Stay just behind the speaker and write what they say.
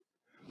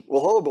Well,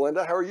 hello,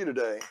 Belinda. How are you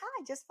today?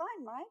 Hi, just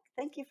fine, Mike.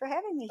 Thank you for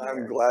having me here.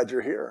 I'm glad you're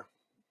here.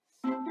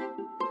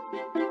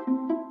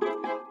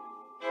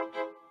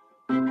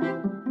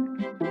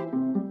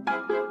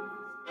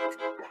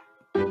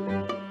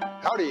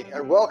 Howdy,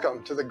 and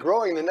welcome to the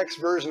Growing the Next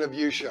Version of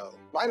You show.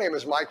 My name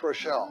is Mike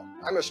Rochelle.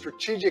 I'm a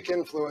strategic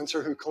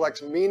influencer who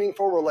collects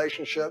meaningful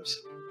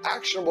relationships,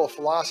 actionable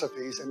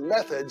philosophies, and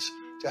methods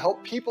to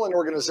help people and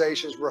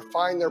organizations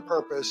refine their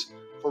purpose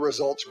for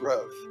results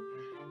growth.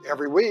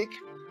 Every week,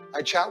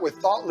 I chat with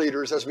thought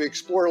leaders as we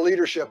explore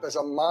leadership as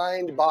a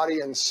mind, body,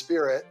 and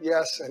spirit,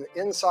 yes, an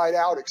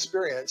inside-out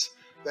experience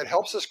that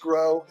helps us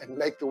grow and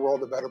make the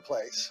world a better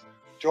place.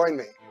 Join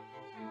me.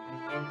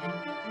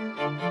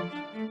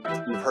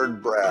 You've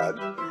heard Brad.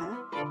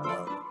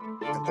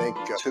 I think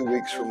 2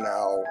 weeks from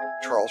now,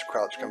 Charles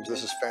Crouch comes.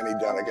 This is Fanny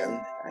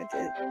Dunnigan. I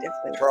did,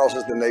 definitely. Charles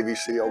is the Navy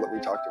SEAL that we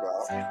talked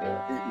about.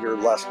 Your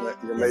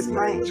maiden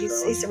name was Crouch.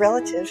 He's a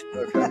relative.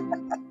 Okay.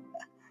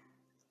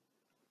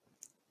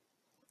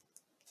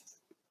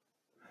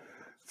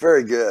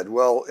 Very good.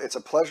 Well, it's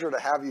a pleasure to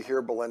have you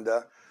here,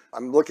 Belinda.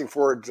 I'm looking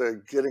forward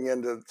to getting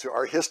into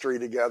our history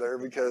together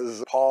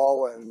because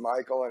Paul and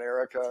Michael and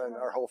Erica and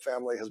our whole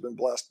family has been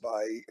blessed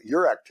by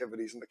your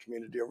activities in the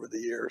community over the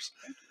years.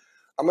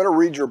 I'm going to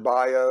read your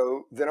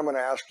bio, then I'm going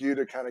to ask you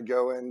to kind of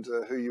go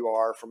into who you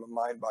are from a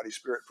mind, body,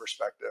 spirit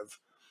perspective.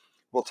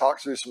 We'll talk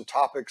through some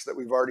topics that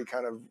we've already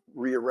kind of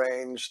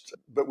rearranged,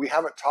 but we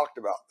haven't talked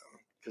about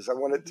them because I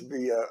want it to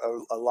be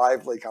a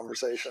lively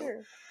conversation.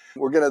 Sure.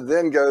 We're going to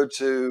then go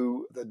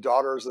to the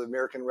Daughters of the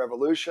American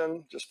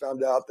Revolution. Just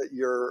found out that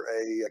you're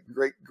a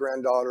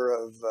great-granddaughter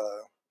of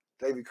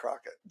Davy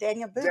Crockett.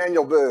 Daniel Boone.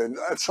 Daniel Boone.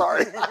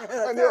 Sorry.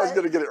 I knew I was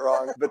going to get it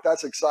wrong, but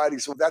that's exciting.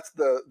 So that's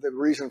the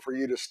reason for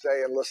you to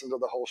stay and listen to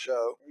the whole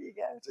show, There you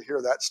go. to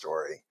hear that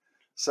story.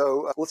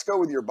 So let's go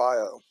with your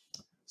bio.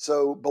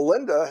 So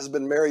Belinda has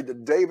been married to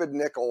David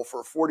Nikkel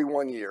for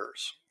 41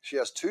 years. She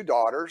has two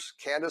daughters,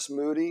 Candace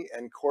Moody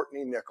and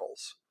Courtney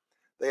Nichols.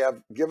 They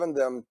have given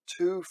them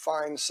two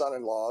fine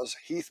son-in-laws,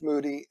 Heath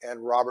Moody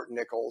and Robert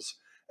Nichols,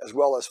 as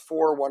well as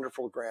four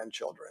wonderful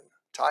grandchildren.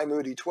 Ty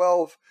Moody,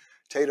 12,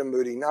 Tatum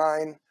Moody,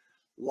 9,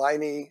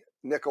 Liney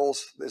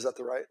Nichols, is that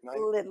the right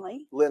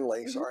name?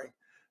 Lindley, sorry.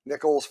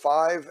 Nichols,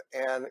 5,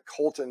 and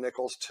Colton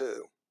Nichols,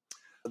 2.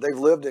 They've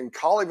lived in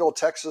Colleyville,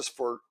 Texas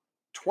for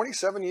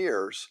 27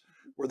 years,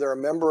 where they're a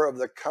member of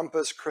the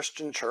Compass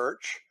Christian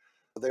Church.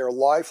 They are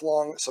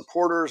lifelong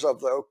supporters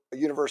of the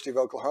University of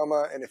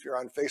Oklahoma, and if you're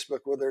on Facebook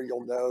with her,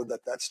 you'll know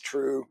that that's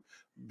true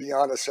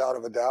beyond a shadow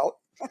of a doubt.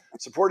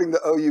 Supporting the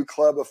OU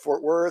Club of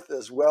Fort Worth,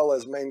 as well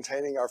as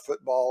maintaining our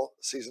football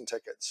season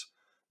tickets.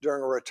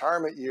 During our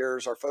retirement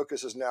years, our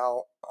focus is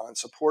now on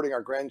supporting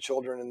our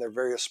grandchildren in their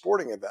various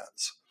sporting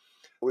events.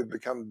 We've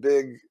become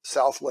big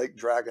South Lake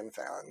Dragon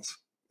fans.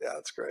 Yeah,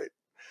 that's great.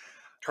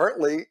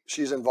 Currently,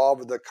 she's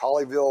involved with the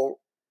Colleyville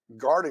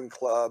Garden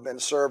Club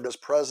and served as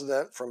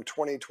president from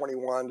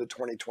 2021 to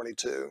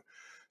 2022.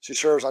 She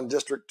serves on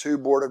District 2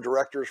 Board of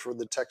Directors for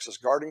the Texas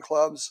Garden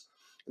Clubs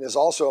and is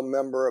also a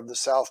member of the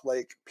South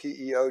Lake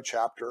PEO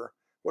chapter.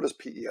 What is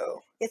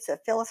PEO? It's a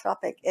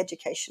philanthropic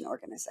education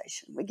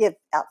organization. We give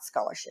out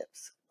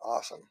scholarships.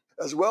 Awesome.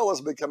 As well as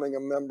becoming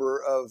a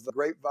member of the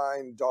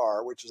Grapevine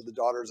DAR, which is the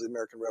Daughters of the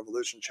American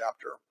Revolution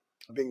chapter,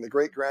 being the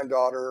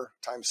great-granddaughter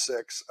times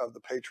 6 of the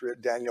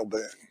patriot Daniel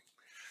Boone.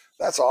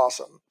 That's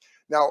awesome.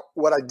 Now,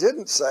 what I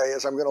didn't say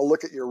is I'm going to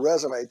look at your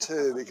resume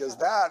too, because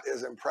that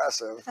is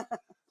impressive.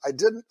 A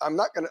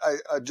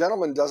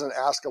gentleman doesn't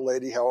ask a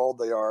lady how old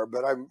they are,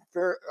 but I'm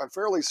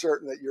fairly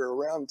certain that you're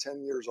around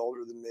 10 years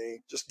older than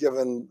me, just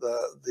given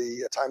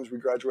the times we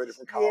graduated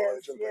from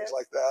college and things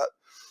like that.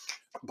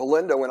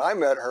 Belinda, when I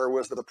met her,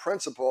 was the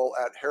principal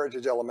at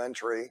Heritage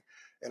Elementary,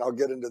 and I'll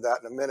get into that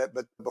in a minute.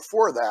 But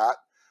before that,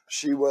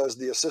 she was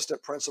the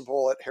assistant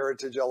principal at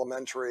Heritage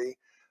Elementary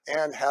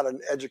and had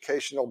an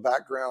educational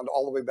background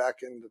all the way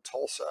back into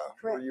Tulsa,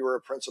 where you were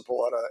a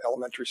principal at an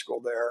elementary school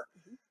there,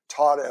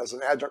 taught as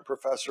an adjunct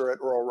professor at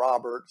Oral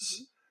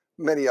Roberts,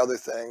 many other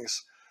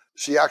things.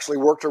 She actually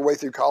worked her way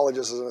through college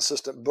as an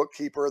assistant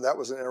bookkeeper. That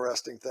was an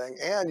interesting thing.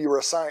 And you were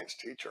a science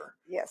teacher.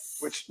 Yes.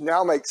 Which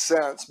now makes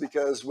sense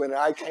because when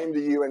I came to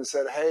you and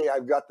said, hey,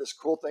 I've got this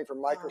cool thing from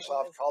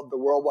Microsoft called the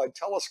Worldwide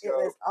Telescope.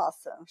 It was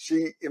awesome.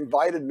 She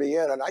invited me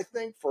in. And I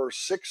think for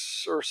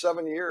 6 or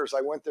 7 years,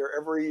 I went there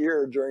every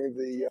year during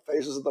the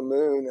phases of the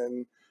moon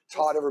and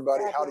taught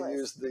everybody how to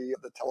use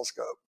the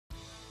telescope.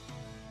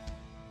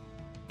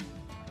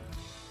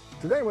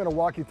 Today, I'm going to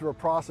walk you through a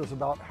process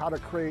about how to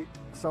create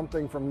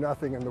something from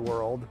nothing in the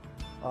world.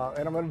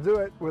 And I'm going to do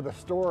it with a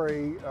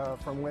story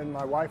from when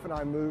my wife and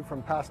I moved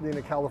from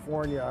Pasadena,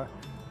 California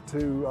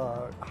to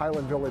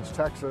Highland Village,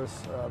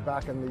 Texas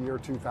back in the year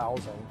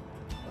 2000.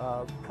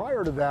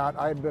 Prior to that,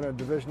 I had been a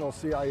divisional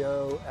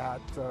CIO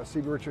at C.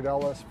 Richard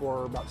Ellis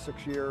for about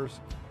 6 years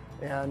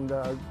and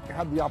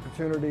had the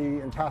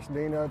opportunity in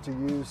Pasadena to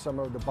use some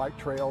of the bike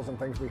trails and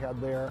things we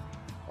had there.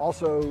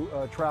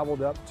 Also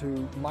traveled up to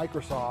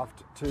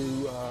Microsoft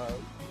to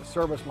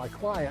service my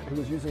client who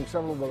was using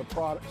several of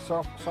the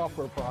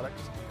software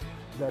products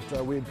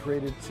that we had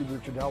created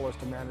civic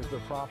to manage their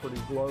property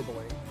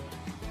globally.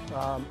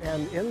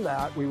 And in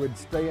that, we would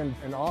stay in,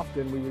 and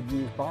often we would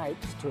use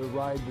bikes to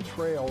ride the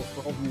trails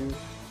from Bellevue,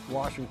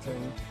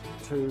 Washington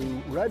to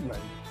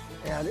Redmond.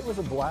 And it was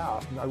a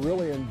blast, and I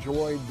really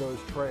enjoyed those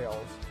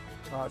trails.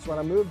 So when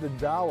I moved to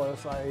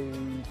Dallas, I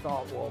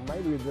thought, well,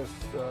 maybe this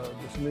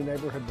new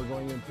neighborhood we're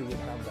going into would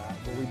have that.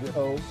 But we did.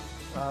 So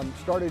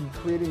started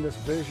creating this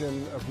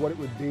vision of what it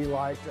would be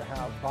like to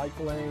have bike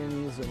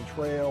lanes and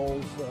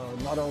trails,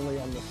 not only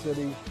on the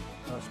city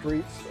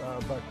streets,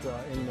 but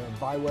in the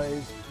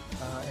byways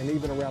and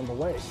even around the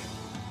lake.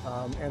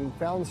 And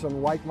found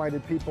some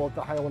like-minded people at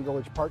the Highland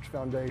Village Parks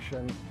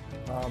Foundation,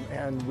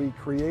 and we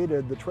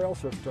created the trail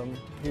system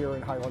here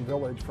in Highland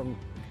Village from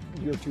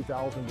year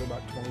 2000 to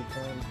about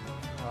 2010.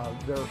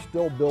 They're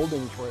still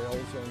building trails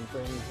and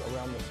things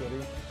around the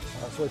city,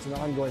 so it's an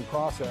ongoing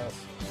process.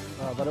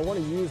 But I want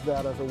to use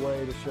that as a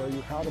way to show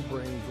you how to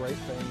bring great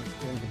things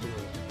into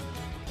being.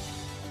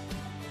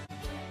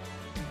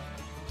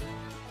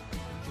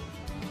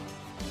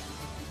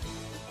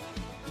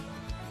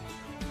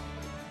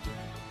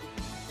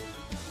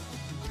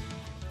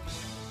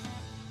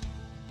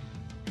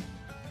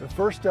 The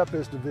first step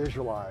is to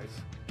visualize.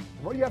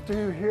 What you have to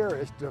do here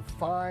is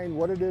define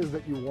what it is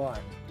that you want.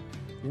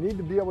 You need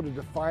to be able to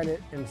define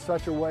it in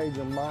such a way in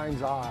your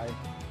mind's eye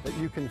that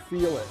you can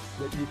feel it,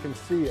 that you can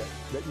see it,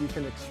 that you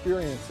can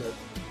experience it,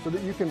 so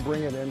that you can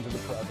bring it into the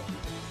present.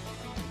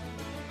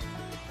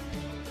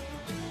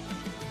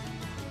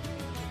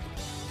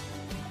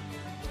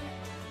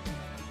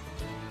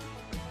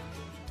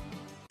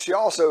 She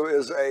also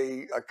is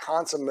a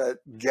consummate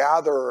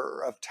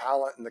gatherer of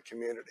talent in the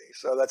community,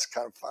 so that's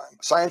kind of fun.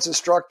 Science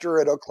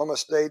instructor at Oklahoma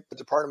State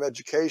Department of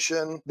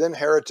Education, then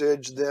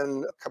Heritage,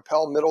 then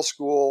Capel Middle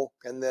School,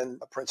 and then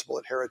a principal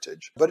at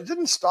Heritage. But it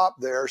didn't stop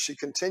there. She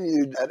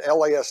continued at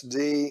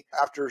LASD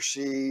after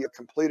she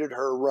completed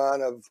her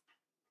run of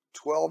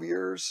 12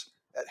 years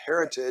at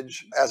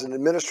Heritage as an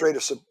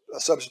administrative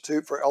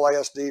substitute for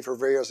LASD for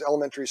various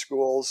elementary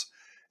schools,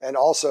 and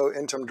also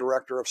interim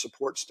director of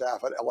support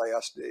staff at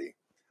LASD.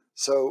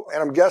 So,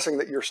 and I'm guessing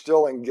that you're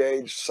still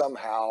engaged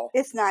somehow.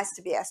 It's nice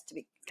to be asked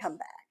to come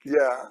back.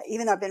 Yeah.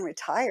 Even though I've been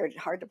retired,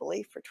 hard to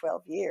believe, for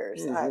 12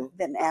 years, I've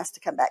been asked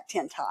to come back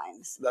 10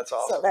 times. That's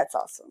awesome. So that's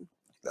awesome.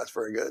 That's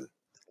very good.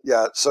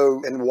 Yeah.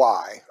 So, and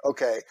why?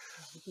 Okay.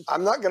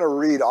 I'm not going to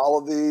read all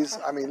of these.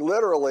 I mean,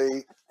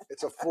 literally,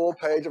 it's a full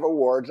page of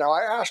awards. Now,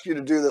 I asked you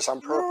to do this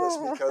on purpose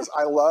because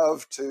I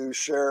love to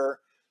share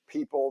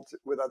people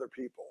with other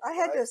people. I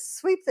had to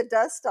sweep the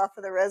dust off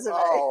of the resume.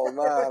 Oh,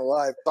 my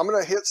life. I'm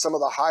going to hit some of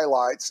the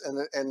highlights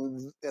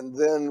and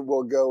then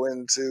we'll go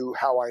into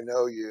how I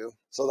know you.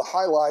 So the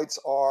highlights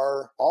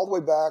are all the way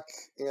back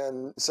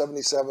in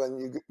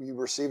 77, you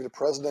received a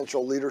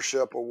Presidential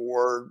Leadership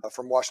Award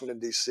from Washington,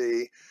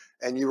 D.C.,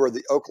 and you were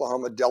the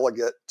Oklahoma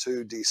delegate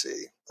to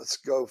D.C. Let's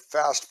go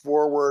fast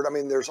forward. I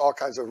mean, there's all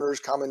kinds of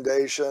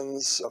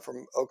commendations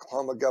from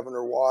Oklahoma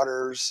Governor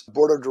Waters,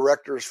 Board of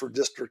Directors for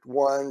District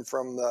 1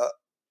 from the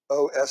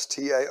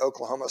OSTA,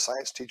 Oklahoma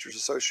Science Teachers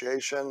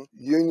Association,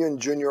 Union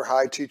Junior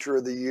High Teacher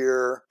of the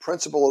Year,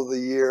 Principal of the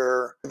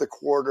Year, the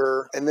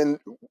quarter, and then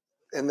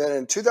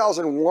in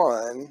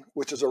 2001,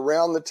 which is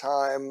around the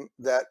time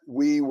that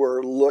we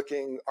were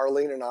looking,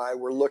 Arlene and I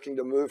were looking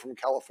to move from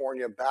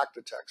California back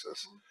to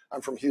Texas. I'm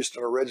from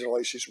Houston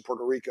originally, she's from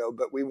Puerto Rico,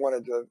 but we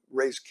wanted to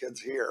raise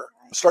kids here.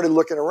 Started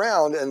looking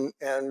around, and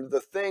the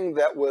thing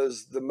that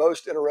was the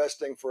most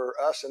interesting for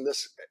us in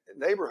this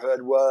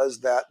neighborhood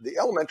was that the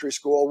elementary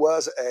school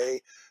was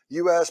a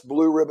U.S.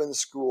 Blue Ribbon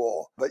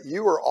school, but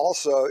it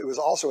was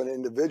also an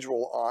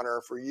individual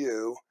honor for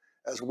you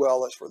as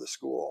well as for the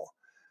school.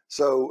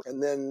 So,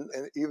 and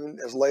even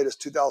as late as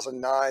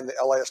 2009, the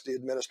LASD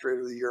Administrator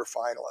of the Year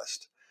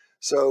finalist.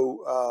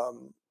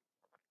 So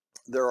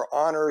there are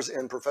honors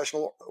in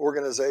professional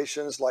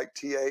organizations like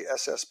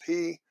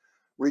TASSP,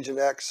 Region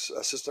X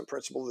Assistant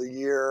Principal of the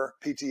Year,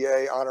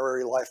 PTA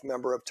Honorary Life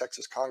Member of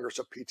Texas Congress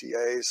of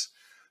PTAs.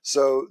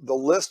 So the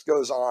list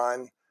goes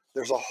on.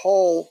 There's a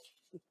whole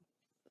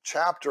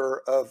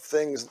chapter of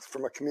things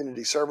from a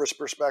community service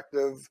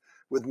perspective,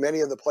 with many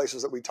of the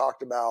places that we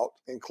talked about,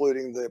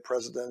 including the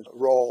president's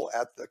role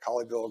at the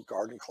Colleyville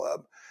Garden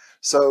Club.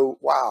 So,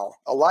 wow,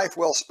 a life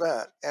well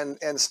spent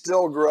and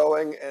still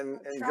growing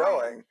and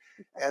going.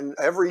 And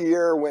every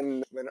year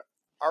when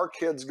our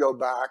kids go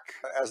back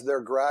as they're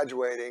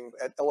graduating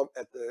at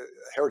the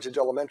Heritage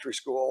Elementary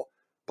School,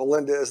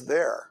 Belinda is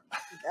there.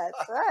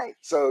 That's right.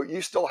 So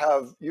you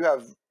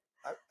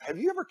have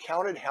you ever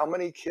counted how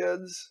many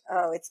kids?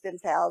 Oh, it's been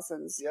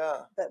thousands.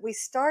 Yeah. But we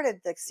started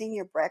the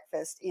senior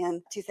breakfast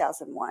in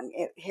 2001.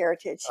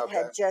 Heritage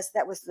had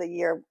that was the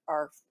year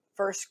our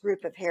first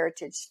group of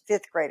Heritage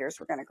fifth graders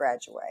were going to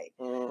graduate.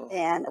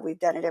 And we've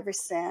done it ever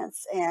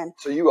since. And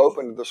so you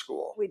opened the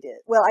school? We did.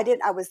 Well, I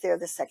didn't. I was there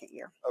the second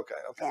year. Okay.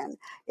 And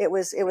it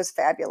was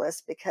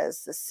fabulous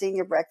because the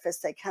senior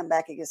breakfast, they come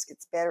back, it just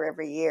gets better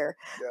every year.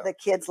 Yeah. The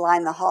kids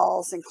line the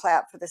halls and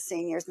clap for the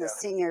seniors, and the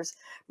seniors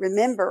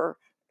remember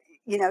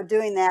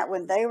doing that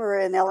when they were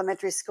in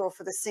elementary school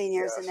for the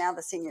seniors, and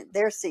Yes. now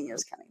their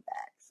seniors coming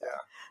back. So. Yeah.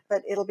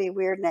 But it'll be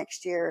weird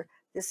next year.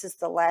 This is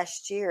the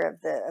last year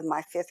of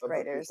my fifth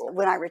graders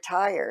when I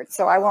retired.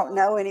 So I won't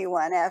know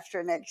anyone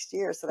after next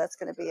year. So that's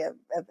going to be a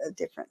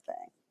different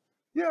thing.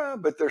 Yeah,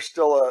 but there's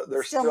still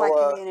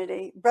my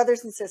community,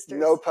 brothers and sisters.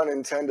 No pun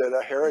intended,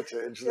 a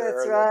heritage there.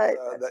 That's right.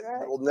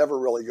 That will never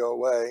really go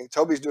away.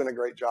 Toby's doing a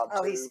great job too.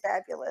 Oh, he's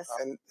fabulous.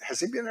 And has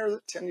he been there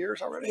 10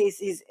 years already?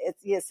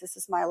 Yes, this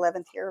is my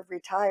 11th year of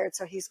retired,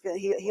 so he's good.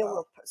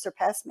 He'll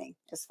surpass me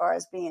as far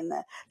as being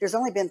there's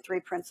only been 3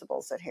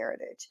 principals at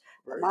Heritage: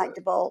 Mike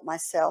DeBolt,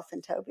 myself,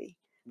 and Toby.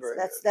 So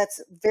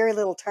that's very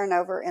little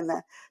turnover in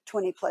the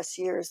 20 plus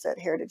years that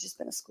Heritage has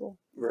been a school.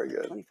 Very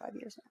good. 25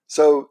 years now.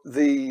 So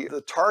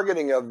the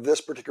targeting of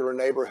this particular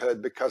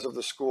neighborhood because of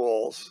the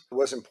schools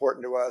was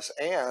important to us,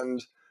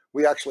 and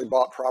we actually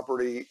bought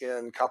property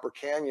in Copper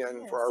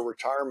Canyon for our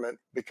retirement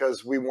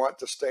because we want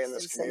to stay in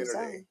this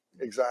community.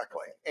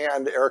 Exactly.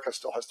 And Erica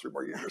still has 3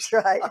 more years.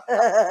 That's right.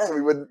 So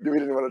we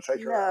didn't want to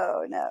take her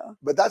out. No.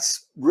 But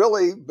that's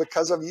really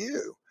because of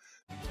you.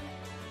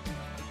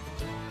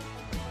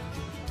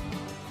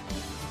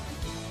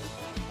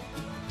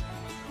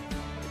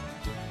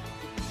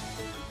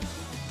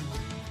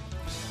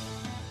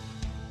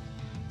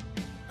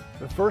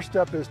 The first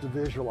step is to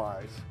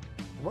visualize.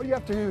 What you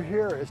have to do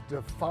here is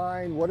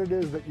define what it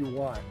is that you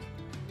want.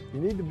 You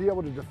need to be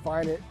able to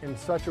define it in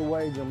such a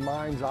way in your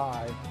mind's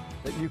eye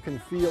that you can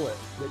feel it,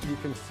 that you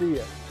can see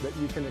it, that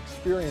you can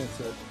experience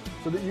it,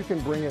 so that you can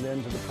bring it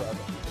into the present.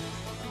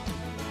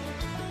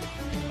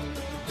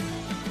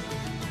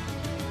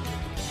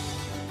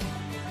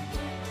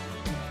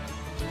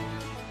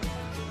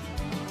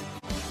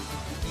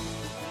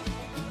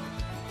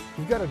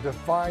 You've got to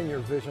define your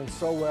vision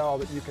so well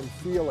that you can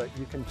feel it,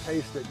 you can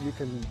taste it, you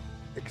can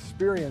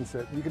experience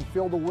it, you can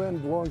feel the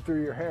wind blowing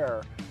through your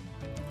hair.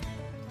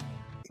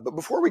 But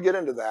before we get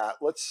into that,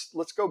 let's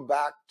go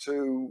back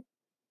to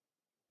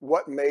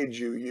what made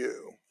you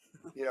you.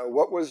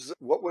 What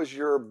was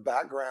your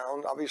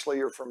background? Obviously,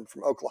 you're from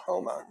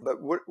Oklahoma,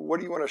 but what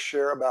do you want to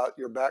share about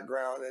your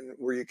background and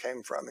where you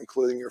came from,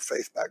 including your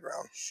faith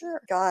background?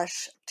 Sure.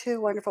 Gosh, 2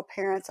 wonderful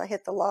parents. I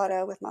hit the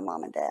lotto with my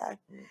mom and dad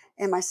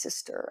and my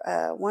sister.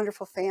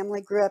 Wonderful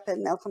family. Grew up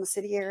in the Oklahoma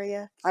City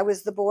area. I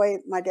was the boy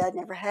my dad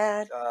never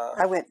had.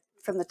 I went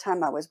from the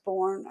time I was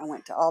born. I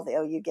went to all the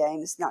OU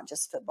games, not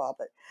just football,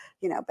 but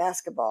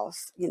basketball,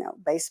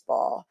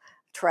 baseball,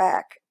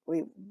 track,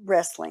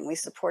 wrestling. We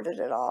supported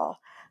it all.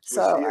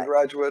 Was he a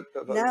graduate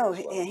of OU? No,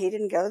 he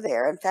didn't go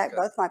there. In fact,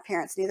 both my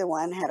parents, neither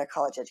one had a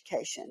college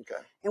education.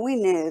 And we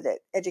knew that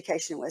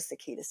education was the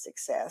key to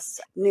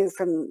success. Knew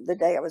from the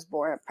day I was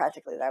born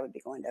practically that I would be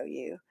going to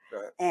OU.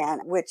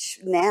 And which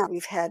now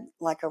we've had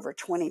like over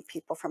 20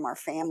 people from our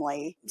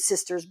family,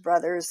 sisters,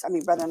 brothers,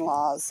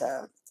 brother-in-laws,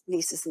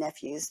 nieces,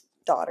 nephews,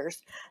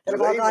 daughters that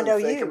have all gone to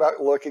OU. Think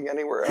about looking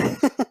anywhere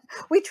else?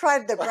 We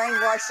tried the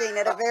brainwashing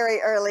at a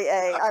very early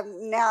age.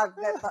 Now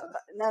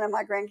none of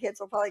my grandkids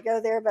will probably go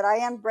there, but I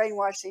am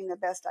brainwashing the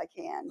best I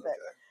can. But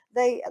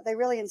they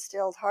really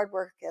instilled hard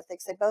work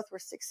ethics. They both were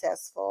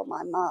successful.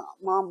 My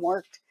mom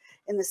worked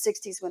in the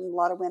 60s when a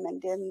lot of women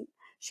didn't.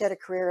 She had a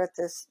career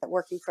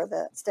working for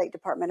the State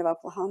Department of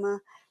Oklahoma.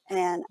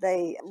 And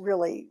they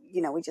really,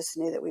 we just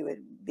knew that we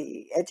would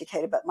be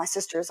educated. But my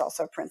sister is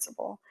also a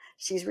principal.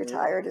 She's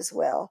retired as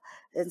well.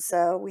 And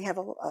so we have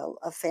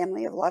a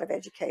family of a lot of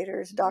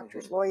educators,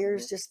 doctors,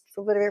 lawyers, just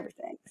a little bit of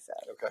everything.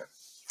 So.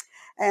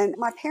 And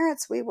my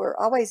parents, we were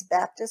always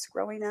Baptist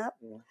growing up,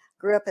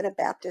 grew up in a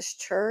Baptist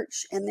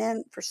church. And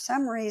then for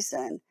some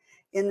reason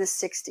in the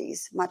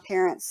 60s, my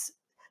parents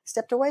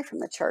stepped away from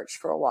the church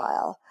for a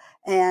while,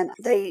 and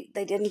they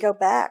didn't go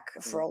back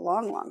for a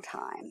long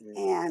time.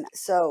 And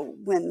so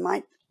when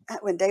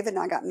David and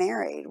I got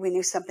married, we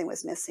knew something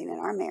was missing in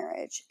our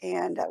marriage.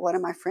 And one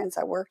of my friends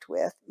I worked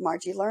with,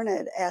 Margie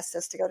Learned, asked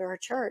us to go to her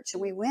church,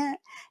 and we went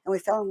and we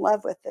fell in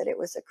love with it. It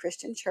was a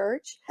Christian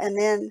church. And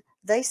then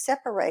they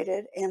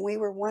separated, and we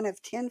were one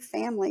of 10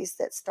 families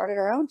that started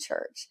our own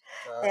church.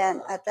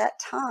 And at that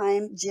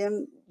time,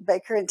 Jim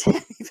Baker and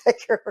Tammy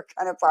Baker were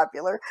kind of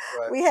popular.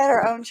 We had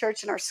our own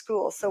church in our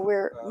school. So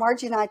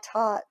Margie and I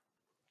taught.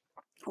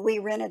 We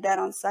rented that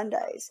on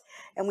Sundays,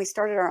 and we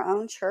started our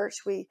own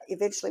church. We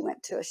eventually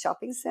went to a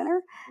shopping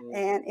center,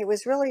 and it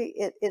was really,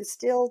 it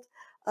instilled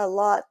a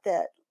lot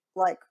that,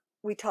 like,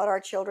 we taught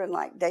our children,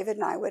 like David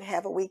and I would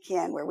have a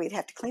weekend where we'd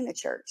have to clean the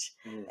church,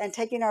 and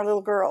taking our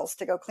little girls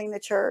to go clean the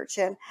church.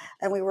 And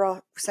we were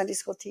all Sunday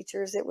school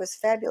teachers. It was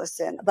fabulous.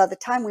 And by the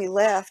time we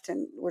left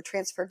and were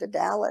transferred to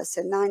Dallas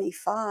in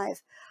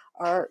 95,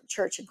 our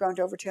church had grown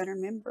to over 200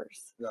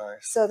 members.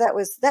 Nice. So that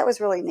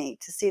was really neat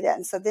to see that.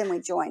 And so then we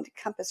joined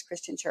Compass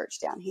Christian Church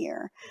down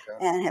here,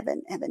 and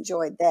have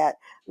enjoyed that.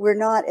 We're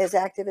not as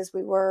active as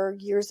we were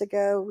years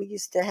ago. We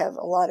used to have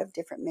a lot of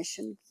different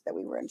missions that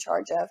we were in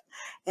charge of,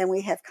 and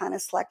we have kind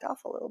of slacked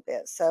off a little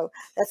bit. So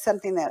that's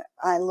something that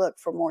I look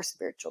for, more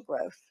spiritual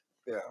growth.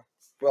 Yeah.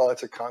 Well,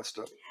 it's a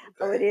constant thing,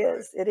 Oh, it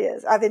is. Right? It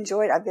is. I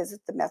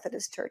visit the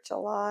Methodist Church a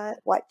lot,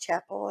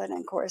 Whitechapel, and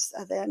of course,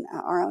 then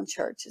our own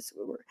church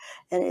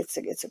and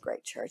it's a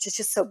great church. It's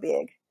just so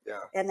big.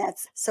 Yeah. And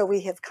so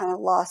we have kind of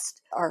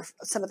lost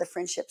some of the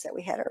friendships that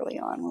we had early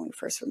on when we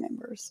first were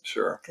members.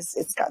 Sure. Because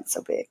it's gotten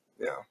so big.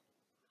 Yeah.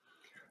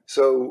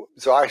 So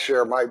I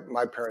share,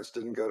 my parents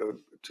didn't go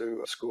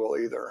to school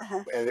either.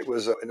 And it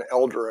was an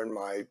elder in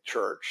my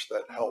church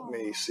that helped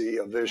me see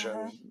a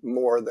vision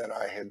more than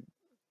I had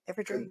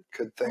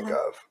could think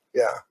of.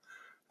 Yeah.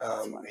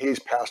 He's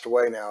passed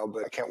away now,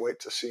 but I can't wait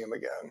to see him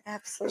again.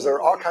 Absolutely. Because there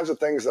are all kinds of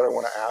things that I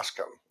want to ask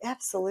him.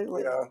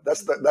 Absolutely. You know,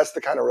 that's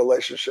the kind of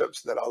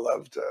relationships that I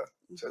love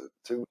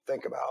to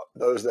think about.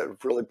 Those that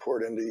have really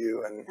poured into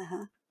you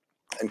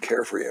and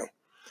care for you.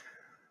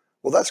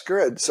 Well, that's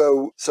good.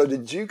 So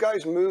did you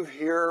guys move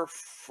here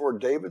for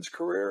David's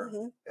career?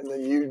 And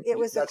then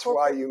that's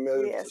why you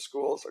moved to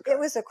schools? Okay. It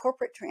was a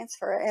corporate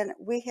transfer, and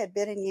we had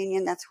been in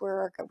Union. That's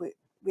where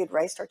we had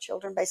raised our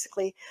children.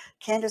 Basically,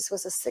 Candace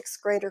was a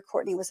 6th grader.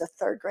 Courtney was a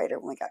 3rd grader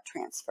when we got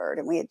transferred,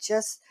 and we had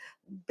just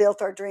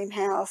built our dream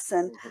house,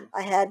 and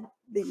I had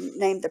been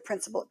named the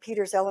principal at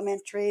Peters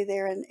Elementary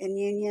there in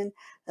Union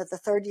at the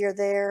 3rd year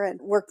there, and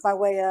worked my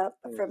way up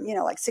from,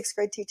 like 6th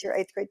grade teacher,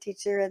 8th grade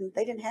teacher, and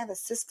they didn't have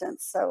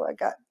assistants, so I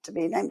got to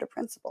be named a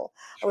principal.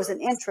 Sure. I was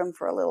an interim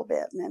for a little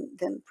bit, and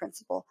then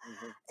principal.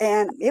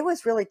 And it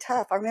was really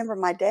tough. I remember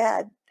my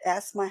dad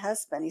asked my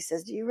husband, he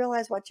says, "Do you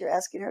realize what you're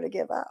asking her to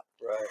give up?"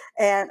 Right.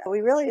 And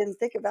we really didn't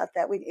think about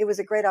that. It was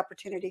a great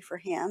opportunity for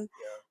him.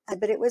 Yeah.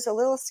 But it was a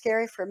little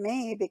scary for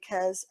me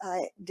because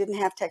I didn't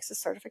have Texas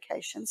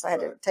certification, so I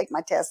had to take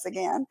my tests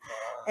again.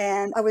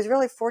 And I was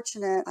really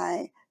fortunate.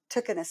 I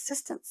took an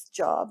assistant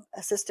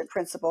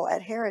principal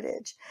at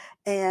Heritage.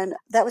 And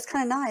that was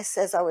kind of nice,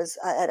 as I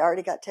had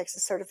already got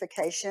Texas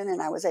certification,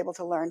 and I was able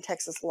to learn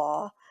Texas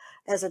law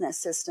as an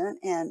assistant.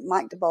 And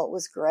Mike DeBolt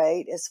was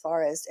great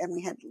and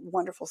we had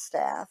wonderful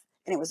staff.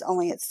 And it was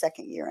only its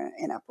 2nd year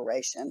in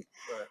operation.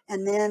 Right.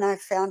 And then I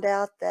found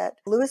out that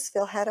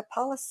Louisville had a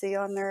policy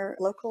on their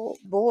local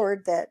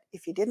board that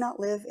if you did not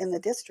live in the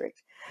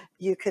district,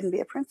 you couldn't be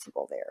a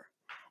principal there.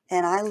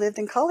 And I lived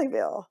in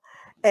Colleyville.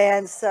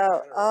 And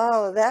so,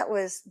 that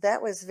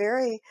was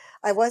very,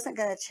 I wasn't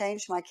going to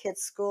change my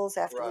kids' schools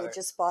after we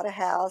just bought a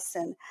house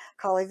in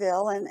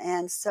Colleyville.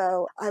 And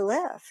so I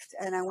left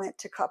and I went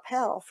to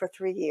Coppell for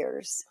 3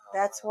 years.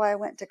 That's why I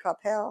went to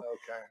Coppell.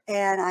 Okay.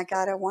 And I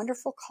got a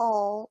wonderful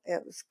call.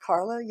 It was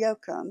Carla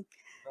Yoakum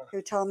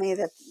who told me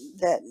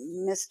that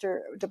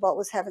Mr. DeBolt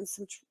was having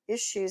some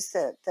issues,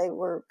 that they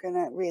were going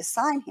to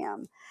reassign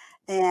him.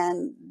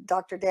 And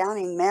Dr.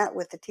 Downing met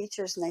with the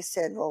teachers, and they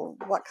said, "Well,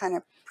 what kind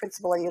of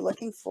principal are you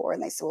looking for?"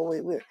 And they said,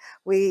 "Well,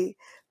 we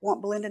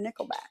want Belinda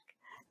Nikkel back."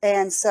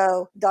 And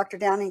so Dr.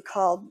 Downing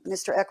called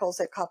Mr.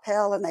 Eccles at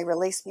Coppell, and they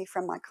released me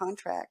from my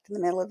contract in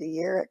the middle of the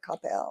year at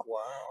Coppell.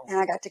 Wow. And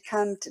I got to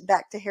come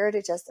back to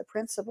Heritage as the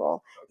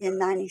principal in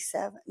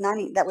 97.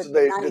 That was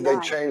 99. Did they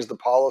change the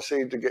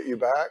policy to get you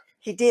back?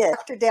 He did.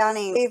 Dr.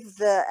 Downing gave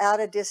the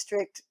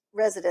out-of-district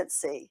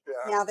residency.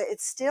 Yeah. Now that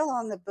it's still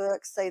on the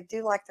books, they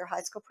do like their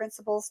high school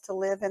principals to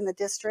live in the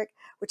district,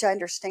 which I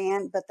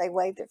understand, but they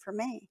waived it for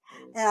me.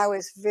 And I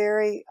was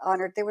very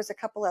honored. There was a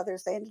couple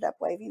others they ended up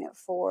waiving it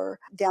for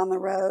down the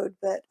road,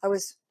 but I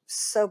was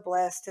so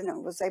blessed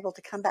and was able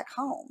to come back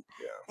home.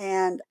 Yeah.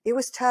 And it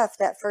was tough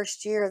that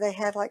first year. They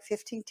had like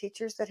 15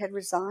 teachers that had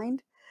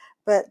resigned,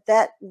 but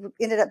that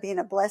ended up being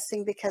a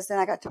blessing because then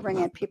I got to bring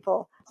in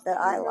people that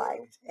I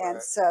liked. And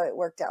so it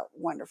worked out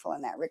wonderful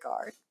in that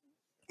regard.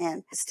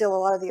 And still a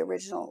lot of the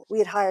original. We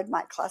had hired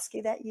Mike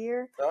Klosky that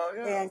year. Oh,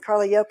 yeah. And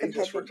Carla Yoakum He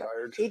just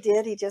retired. He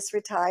did. He just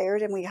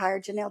retired. And we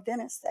hired Janelle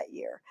Dennis that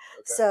year.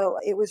 Okay. So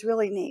it was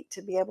really neat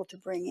to be able to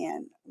bring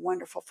in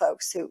wonderful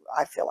folks who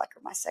I feel like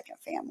are my second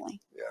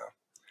family. Yeah.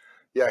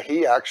 Yeah,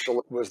 he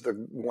actually was the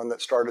one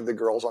that started the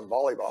girls on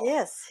volleyball.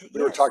 Yes.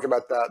 We were talking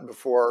about that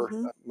before.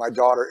 My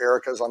daughter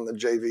Erica's on the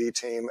JV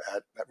team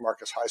at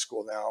Marcus High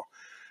School now.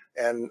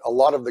 And a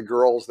lot of the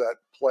girls that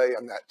play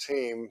on that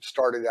team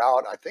started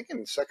out, I think,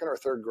 in 2nd or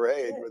 3rd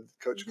grade with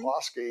Coach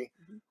Klosky,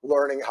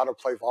 learning how to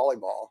play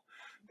volleyball.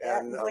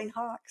 And Blaine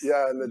Hawks.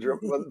 Yeah, and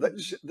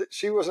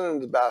she wasn't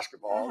into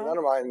basketball. None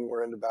of mine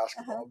were into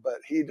basketball, but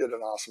he did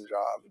an awesome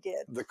job. He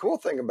did. The cool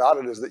thing about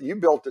it is that you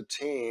built a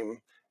team,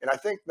 and I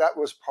think that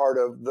was part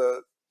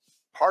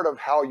of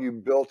how you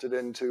built it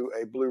into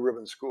a blue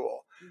ribbon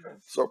school.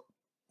 So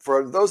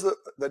for those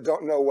that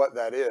don't know what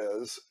that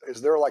is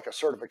there like a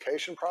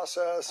certification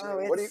process?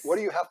 What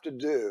do you have to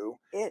do?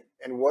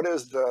 And what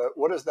is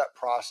that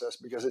process?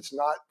 Because it's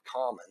not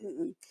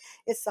common.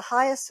 It's the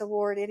highest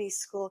award any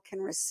school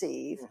can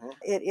receive.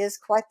 It is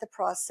quite the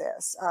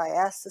process. I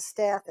asked the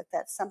staff if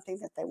that's something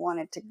that they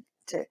wanted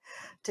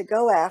to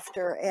go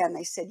after, and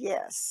they said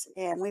yes.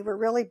 And we were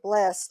really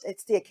blessed.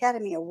 It's the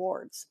Academy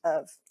Awards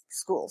of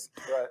schools.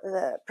 Right.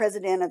 The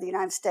President of the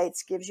United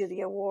States gives you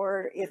the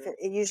award. If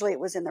usually it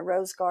was in the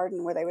Rose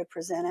Garden where they would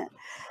present it.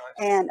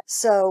 And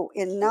so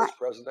Who was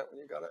president when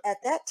you got it? At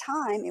that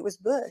time, it was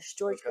Bush,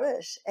 George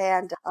Bush.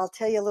 And I'll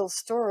tell you a little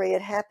story.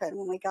 It happened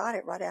when we got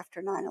it right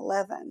after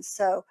 9/11.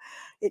 So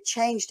it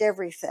changed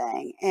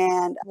everything.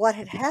 And what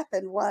had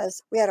happened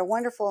was we had a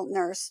wonderful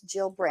nurse,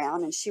 Jill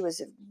Brown, and she was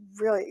a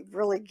really,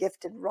 really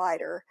gifted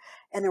writer.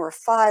 And there were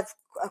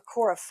a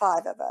core of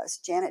 5 of us: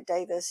 Janet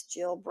Davis,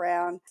 Jill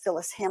Brown,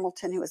 Phyllis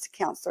Hamilton, who was a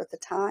counselor at the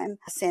time,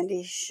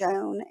 Sandy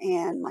Schoen,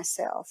 and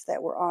myself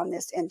that were on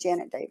this. And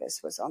Janet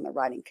Davis was on the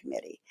writing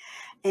committee.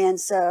 And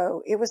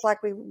so it was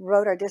like we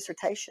wrote our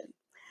dissertation.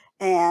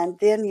 And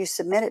then you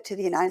submit it to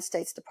the United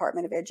States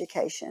Department of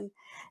Education.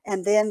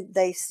 And then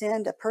they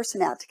send a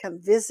person out to come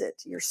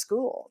visit your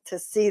school to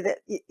see that,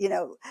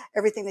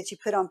 everything that you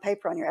put on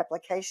paper on your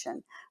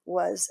application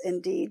was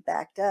indeed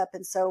backed up.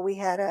 And so we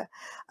had a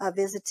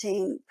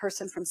visiting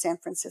person from San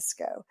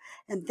Francisco.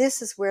 And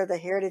this is where the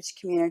heritage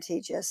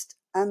community just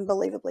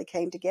unbelievably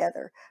came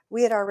together.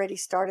 We had already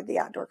started the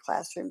outdoor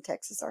classroom,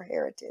 Texas Our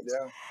Heritage.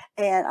 Yeah.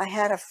 And I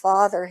had a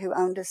father who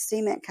owned a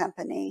cement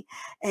company,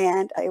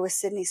 and it was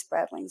Sidney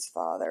Spradling's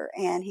father.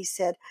 And he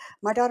said,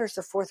 my daughter's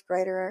a 4th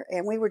grader,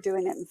 and we were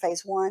doing it in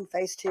phase 1,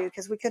 phase 2,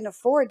 because we couldn't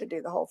afford to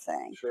do the whole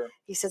thing. Sure.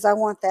 He says, I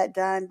want that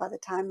done by the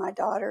time my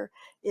daughter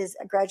is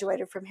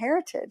graduated from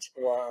Heritage.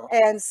 Wow.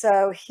 And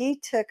so he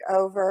took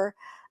over.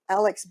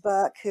 Alex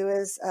Buck, who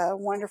is a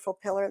wonderful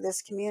pillar of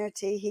this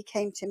community, he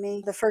came to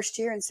me the first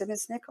year and said,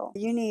 Ms. Nikkel,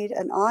 you need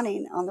an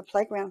awning on the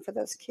playground for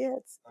those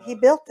kids. He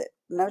built it,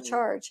 no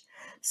charge.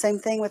 Same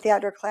thing with the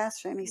outdoor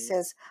classroom. He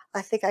says,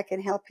 I think I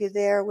can help you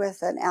there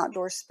with an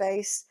outdoor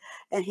space.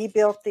 And he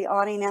built the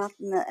awning out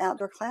in the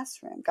outdoor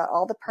classroom, got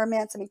all the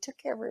permits, and he took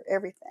care of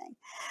everything.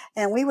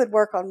 And we would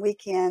work on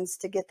weekends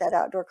to get that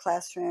outdoor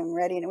classroom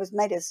ready, and it was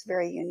made us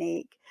very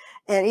unique.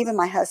 And even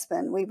my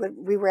husband, we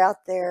were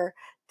out there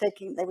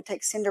they would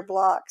take cinder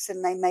blocks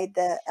and they made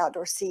the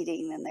outdoor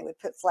seating, and they would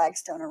put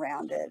flagstone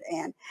around it.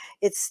 And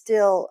it's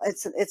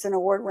an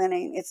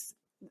award-winning,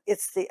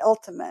 it's the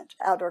ultimate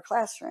outdoor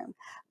classroom.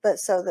 But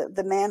so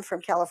the man from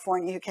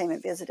California who came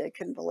and visited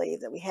couldn't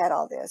believe that we had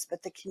all this.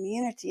 But the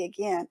community,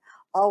 again,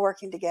 all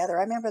working together.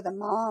 I remember the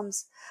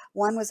moms,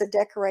 one was a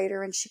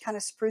decorator, and she kind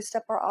of spruced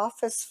up our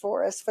office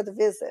for us for the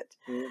visit.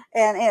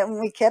 And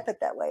we kept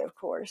it that way, of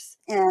course.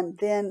 And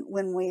then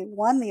when we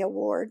won the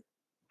award,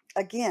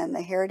 again,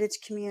 the heritage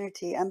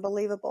community,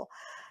 unbelievable.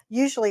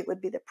 Usually it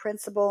would be the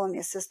principal and the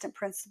assistant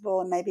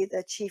principal and maybe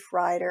the chief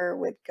writer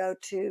would go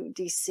to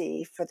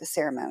DC for the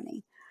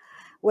ceremony.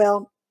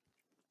 Well,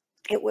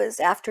 it was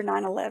after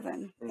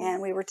 9/11,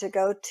 and we were to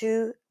go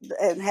to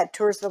and had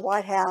tours of the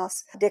White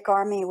House. Dick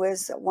Armey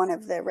was one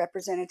of the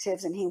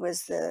representatives, and he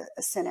was the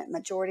Senate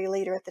Majority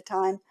Leader at the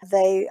time.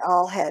 They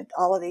all had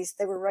all of these.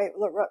 They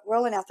were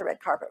rolling out the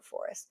red carpet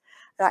for us.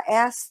 But I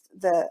asked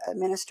the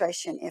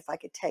administration if I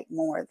could take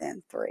more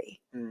than 3.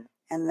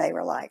 And they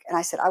were like, and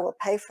I said, I will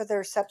pay for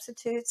their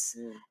substitutes.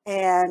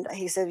 And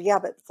he said, yeah,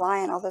 but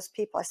flying all those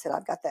people. I said,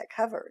 I've got that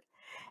covered.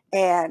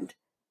 And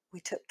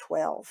we took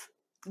 12.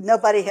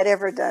 Nobody had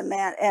ever done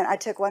that. And I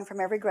took one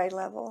from every grade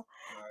level.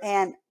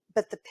 Right.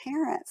 But the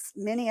parents,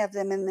 many of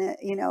them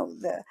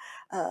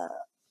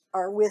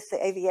are with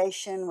the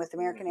aviation, with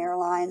American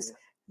Airlines.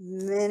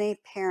 Many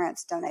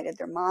parents donated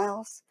their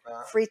miles,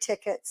 free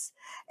tickets,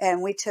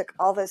 and we took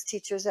all those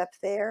teachers up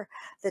there.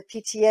 The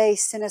PTA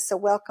sent us a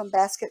welcome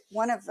basket.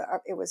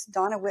 It was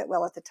Donna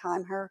Whitwell at the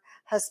time, her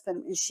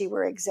husband and she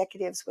were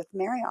executives with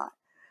Marriott.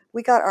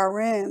 We got our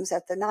rooms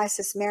at the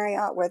nicest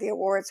Marriott where the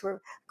awards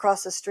were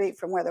across the street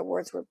from where the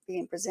awards were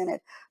being presented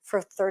for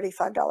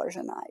 $35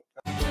 a night.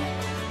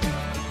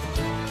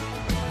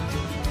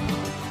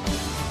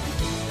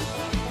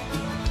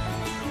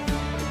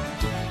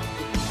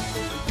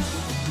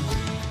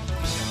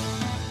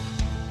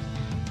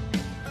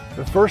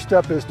 The first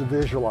step is to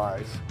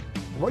visualize.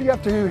 What you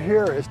have to do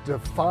here is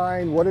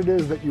define what it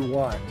is that you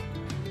want.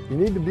 You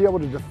need to be able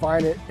to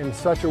define it in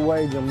such a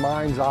way in your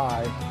mind's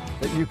eye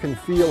that you can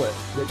feel it,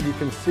 that you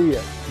can see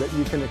it, that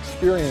you can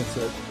experience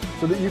it,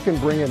 so that you can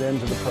bring it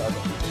into the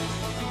present.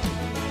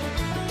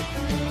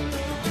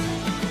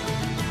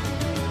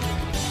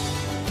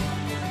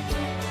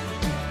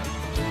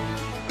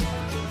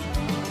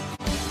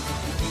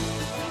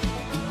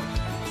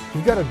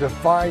 You've got to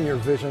define your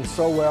vision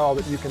so well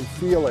that you can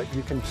feel it,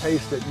 you can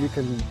taste it, you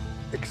can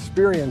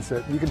experience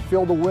it, you can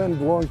feel the wind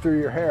blowing through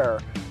your hair.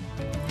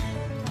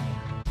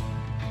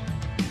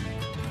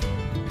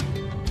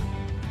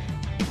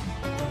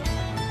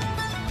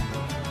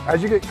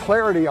 As you get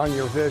clarity on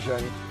your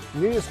vision,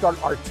 you need to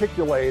start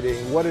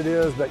articulating what it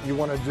is that you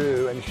want to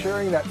do and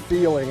sharing that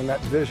feeling and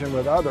that vision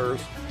with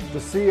others to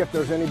see if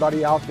there's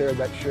anybody out there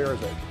that shares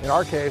it. In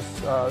our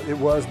case, it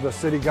was the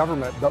city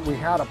government, but we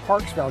had a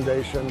Parks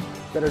Foundation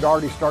that had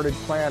already started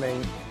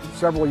planning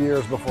several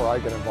years before I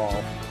got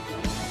involved.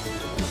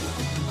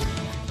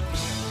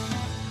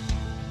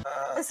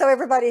 This so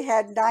everybody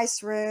had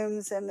nice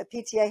rooms, and the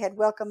PTA had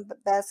welcome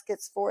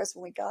baskets for us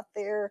when we got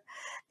there.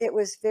 It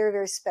was very,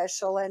 very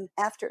special. And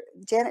after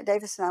Janet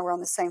Davis and I were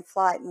on the same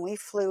flight, and we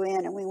flew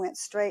in and we went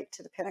straight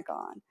to the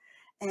Pentagon,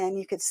 and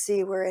you could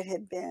see where it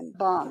had been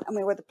bombed. I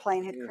mean, where the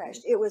plane had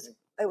crashed. It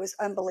was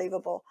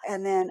unbelievable.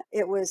 And then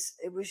it was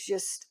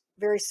just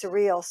very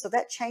surreal. So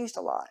that changed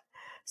a lot.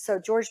 So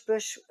George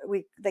Bush,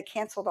 they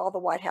canceled all the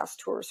White House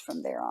tours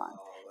from there on.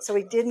 So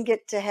we didn't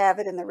get to have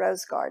it in the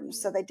Rose Garden.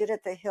 So they did it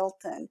at the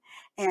Hilton.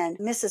 And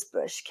Mrs.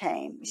 Bush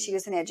came. She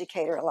was an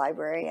educator, a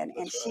librarian,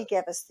 and she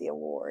gave us the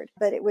award.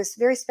 But it was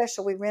very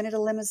special. We rented a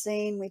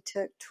limousine. We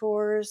took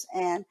tours,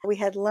 and we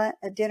had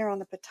a dinner on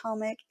the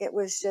Potomac. It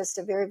was just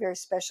a very, very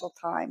special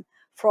time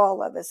for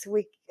all of us.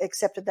 We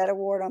accepted that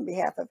award on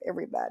behalf of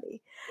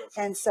everybody.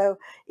 And so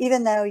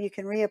even though you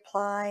can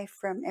reapply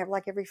from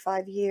like every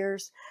 5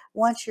 years,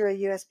 once you're a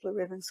U.S. Blue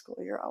Ribbon School,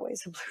 you're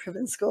always a Blue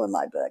Ribbon School in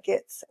my book.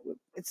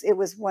 It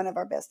was one of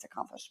our best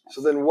accomplishments.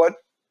 So then what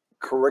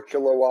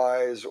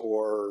curricula-wise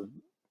or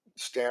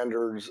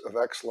standards of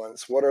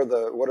excellence, what are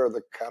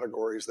the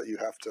categories that you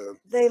have to?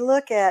 They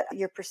look at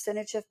your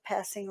percentage of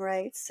passing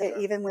rates,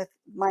 even with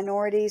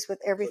minorities, with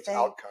everything.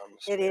 So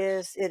it's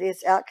outcomes. It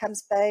is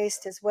outcomes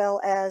based, as well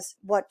as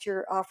what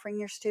you're offering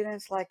your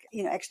students, like,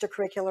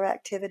 extracurricular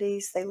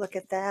activities. They look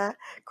at that.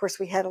 Of course,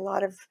 we had a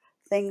lot of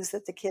things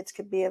that the kids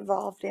could be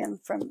involved in,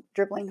 from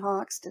dribbling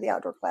hawks to the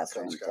outdoor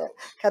classroom to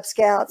Cub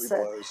Scouts.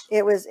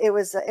 It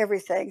was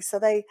everything. So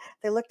they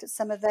looked at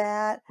some of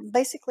that,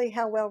 basically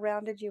how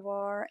well-rounded you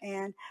are,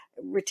 and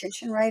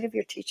retention rate of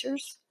your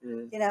teachers.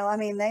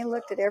 They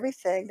looked at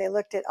everything. They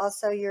looked at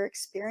also your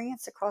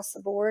experience across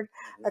the board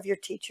of your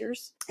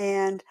teachers,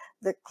 and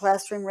the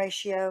classroom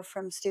ratio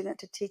from student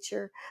to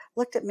teacher.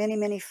 Looked at many,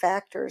 many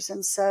factors.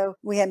 And so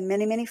we had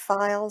many, many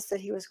files that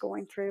he was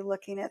going through,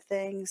 looking at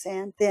things,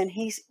 and then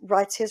he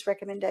writes his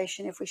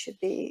recommendation if we should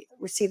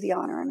receive the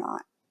honor or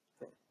not.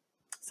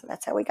 So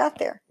that's how we got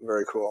there.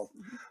 Very cool.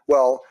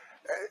 Well,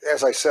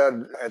 as I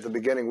said at the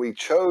beginning, we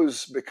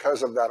chose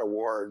because of that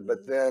award,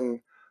 but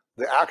then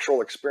the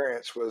actual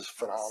experience was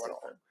phenomenal.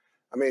 Super.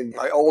 I mean,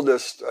 my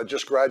oldest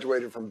just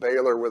graduated from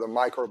Baylor with a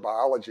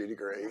microbiology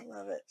degree. I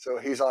love it. So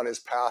he's on his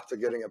path to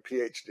getting a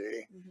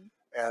PhD.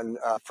 And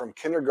from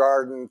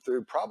kindergarten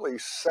through probably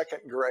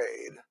second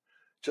grade,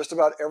 just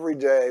about every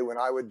day when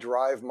I would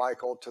drive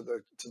Michael to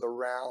the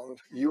round,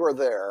 you were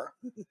there,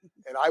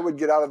 and I would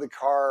get out of the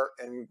car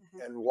and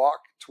walk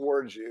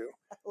towards you.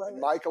 And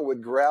Michael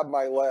would grab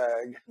my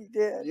leg. He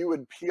did. You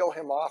would peel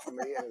him off of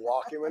me and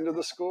walk him into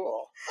the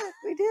school.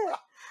 We did.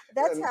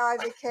 That's how I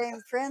became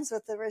friends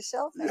with the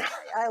Rochelle family.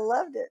 I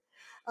loved it.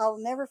 I'll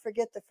never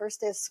forget the first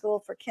day of school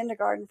for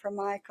kindergarten for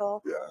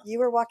Michael. You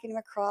were walking him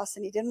across,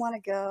 and he didn't want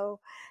to go.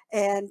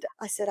 And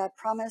I said, I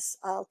promise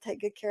I'll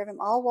take good care of him.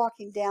 I'll walk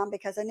him down,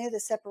 because I knew the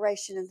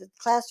separation in the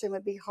classroom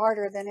would be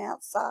harder than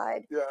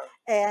outside.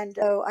 And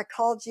so I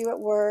called you at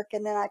work,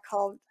 and then I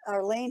called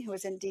Arlene, who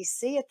was in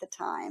D.C. at the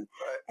time.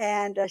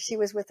 And she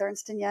was with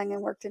Ernst & Young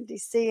and worked in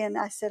D.C. And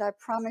I said, I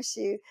promise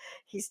you,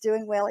 he's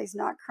doing well. He's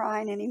not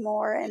crying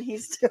anymore, and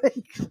he's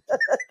doing good.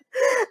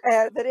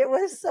 But it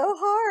was so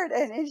hard.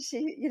 And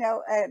she,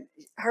 and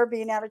her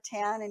being out of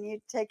town and you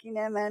taking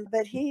him,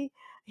 but he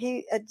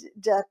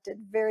adapted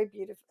very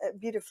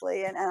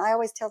beautifully. And I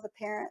always tell the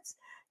parents,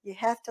 you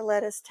have to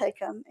let us take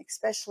them,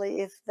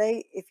 especially if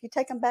you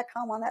take them back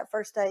home on that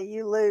first day,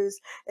 you lose.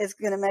 It's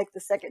going to make the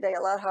second day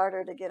a lot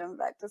harder to get them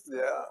back to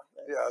school.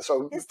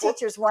 So his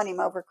teachers won him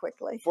over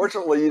quickly.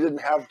 Fortunately, you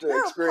didn't have to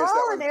experience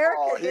Paul that with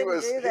Paul. He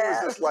was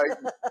just like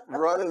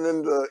running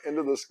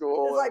into the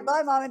school. It was like,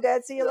 bye, Mom and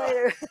Dad, see you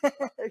later.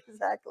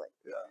 Exactly.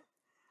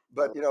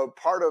 But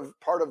part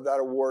of that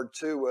award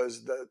too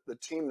was the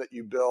team that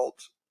you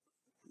built,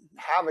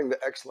 having the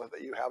excellence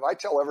that you have. I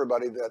tell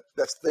everybody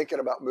that's thinking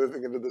about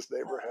moving into this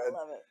neighborhood. I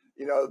love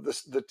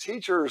it. The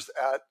teachers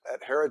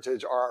at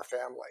Heritage are our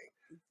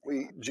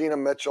family. Gina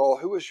Mitchell,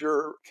 who was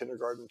your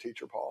kindergarten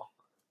teacher, Paul?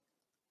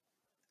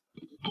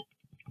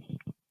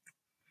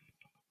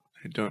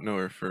 I don't know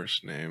her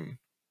first name.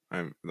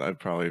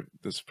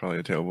 This is probably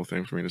a terrible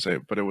thing for me to say,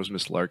 but it was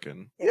Miss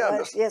Larkin.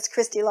 Yes,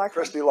 Christy Larkin.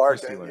 Christy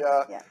Larkin.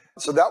 Yeah.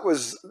 So that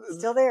was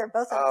still there.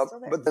 Both of them still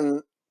there. But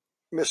then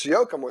Miss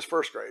Yoakum was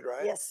first grade,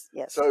 right? Yes.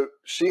 So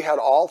she had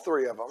all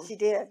three of them. She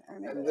did. I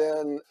remember. And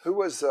then who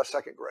was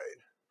second grade?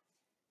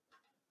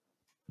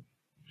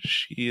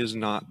 She is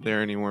not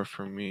there anymore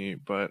for me,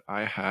 but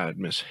I had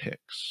Miss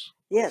Hicks.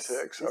 Yes.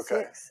 Miss Hicks. Miss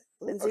Okay. Hicks.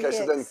 Lindsay okay. Hicks.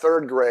 So then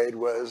third grade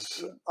was.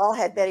 We all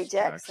had Betty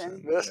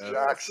Jackson. Miss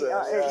Jackson.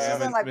 She's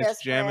one of my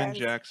best friends. Jammin'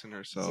 Jackson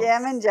herself.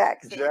 Jammin'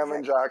 Jackson.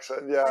 Jammin'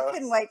 Jackson. Yeah. I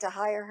couldn't wait to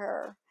hire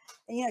her.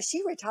 And,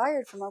 she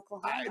retired from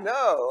Oklahoma. I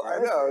know.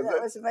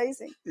 That was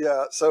amazing.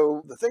 Yeah.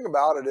 So the thing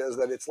about it is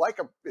that it's like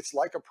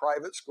a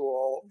private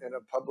school in a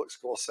public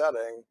school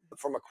setting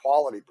from a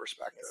quality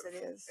perspective. Yes,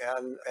 it is.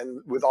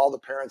 And with all the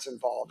parents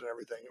involved and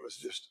everything, it was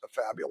just a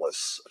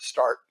fabulous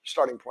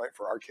starting point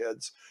for our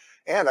kids.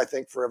 And I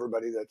think for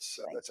everybody that's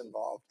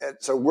involved. And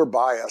so we're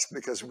biased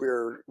because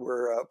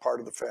we're a part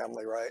of the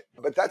family, right?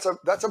 But that's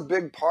a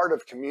big part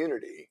of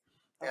community.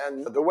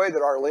 And the way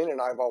that Arlene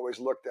and I have always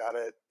looked at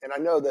it, and I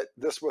know that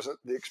this wasn't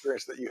the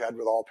experience that you had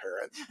with all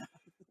parents,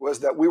 was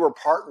that we were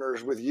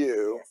partners with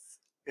you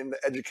in the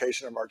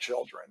education of our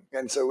children.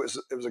 And so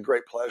it was a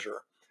great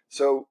pleasure.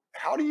 So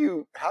how do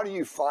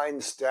you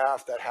find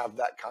staff that have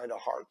that kind of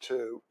heart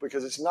too?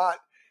 Because it's not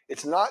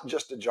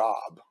just a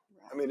job.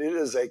 I mean, it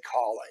is a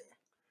calling,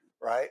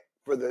 right?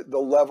 For the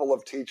level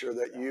of teacher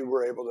that you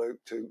were able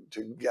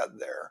to get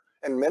there.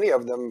 And many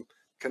of them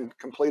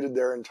completed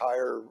their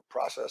entire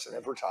process and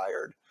have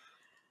retired.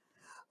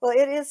 Well,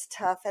 it is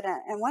tough.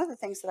 And one of the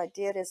things that I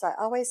did is I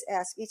always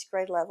ask each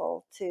grade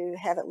level to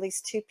have at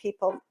least 2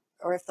 people,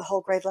 or if the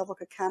whole grade level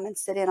could come and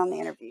sit in on the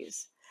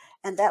interviews.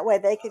 And that way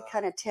they could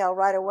kind of tell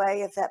right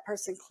away if that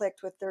person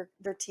clicked with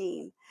their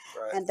team.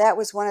 Right. And that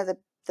was one of the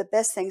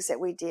best things that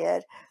we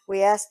did.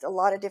 We asked a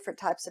lot of different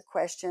types of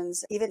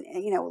questions, even,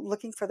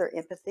 looking for their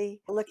empathy,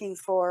 looking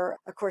for,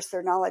 of course,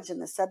 their knowledge in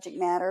the subject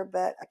matter,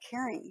 but a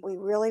caring. We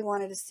really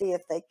wanted to see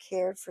if they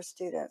cared for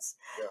students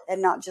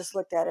and not just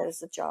looked at it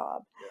as a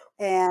job.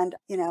 And,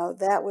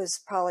 that was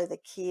probably the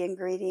key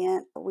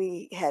ingredient.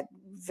 We had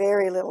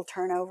very little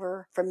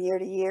turnover from year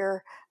to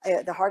year.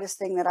 The hardest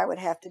thing that I would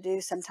have to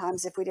do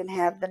sometimes, if we didn't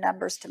have the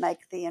numbers to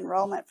make the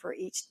enrollment for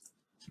each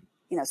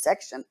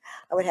section,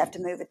 I would have to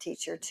move a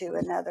teacher to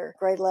another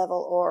grade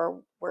level,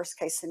 or worst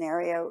case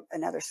scenario,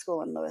 another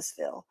school in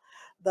Louisville.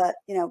 But,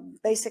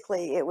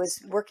 basically it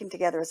was working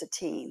together as a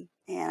team,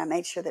 and I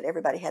made sure that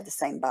everybody had the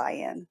same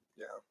buy-in.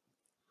 Yeah.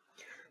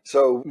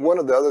 So one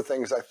of the other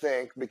things, I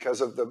think,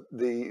 because of the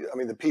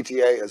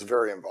PTA is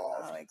very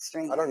involved. Oh,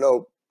 extremely. I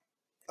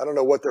don't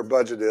know what their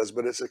budget is,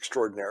 but it's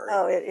extraordinary.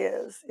 Oh, it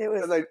is. It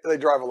was. And they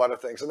drive a lot of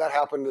things. And that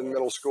happened in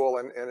middle school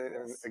and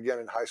again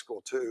in high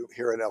school too,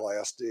 here at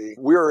LISD.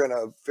 We're in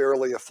a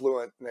fairly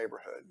affluent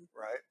neighborhood,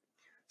 right?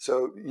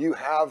 So you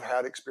have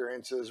had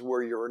experiences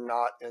where you're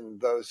not in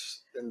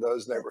those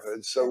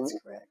neighborhoods. That's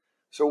correct.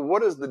 So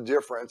what is the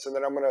difference? And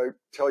then I'm going to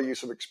tell you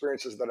some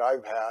experiences that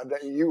I've had.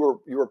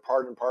 You were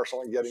part and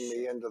parcel in getting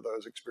me into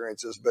those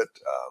experiences, but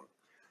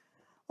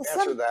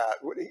answer that.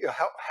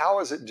 How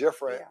is it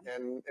different,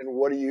 and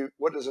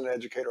what does an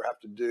educator have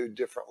to do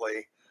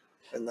differently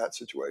in that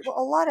situation?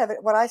 Well, a lot of it,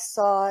 what I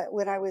saw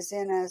when I was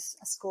in a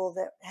school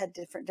that had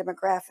different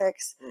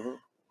demographics,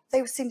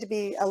 they seemed to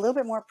be a little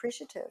bit more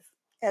appreciative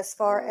as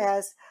far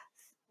as,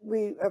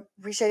 we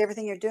appreciate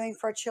everything you're doing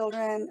for our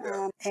children,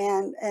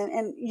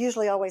 and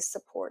usually always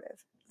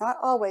supportive. Not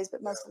always,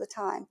 but most of the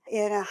time.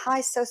 In a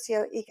high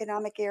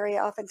socioeconomic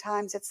area,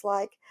 oftentimes it's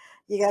like,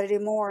 you got to do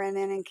more. And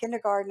then in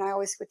kindergarten, I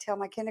always would tell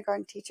my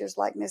kindergarten teachers,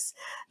 like Miss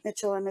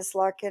Mitchell and Miss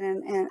Larkin,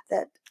 and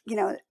that,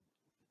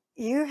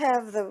 you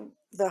have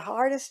the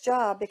hardest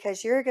job,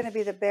 because you're going to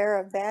be the bearer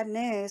of bad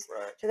news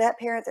to that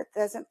parent that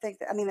doesn't think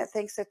that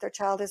thinks that their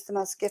child is the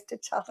most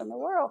gifted child in the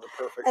world.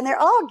 And they're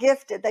all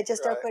gifted. They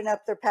just open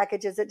up their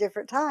packages at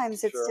different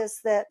times. It's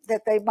just that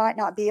they might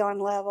not be on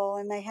level,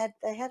 and they had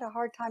a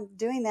hard time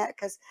doing that,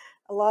 because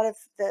a lot of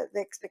the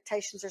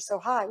expectations are so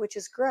high, which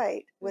is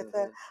great with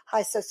a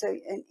high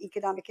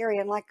socioeconomic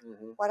area. And like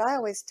what I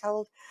always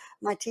told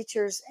my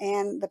teachers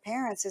and the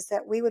parents is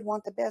that we would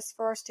want the best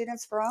for our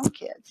students, for our own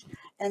kids.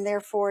 And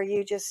therefore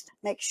you just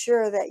make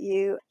sure that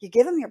you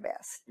give them your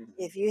best.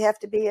 If you have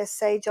to be a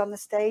sage on the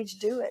stage,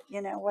 do it,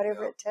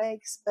 whatever it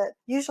takes. But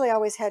usually I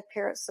always had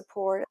parent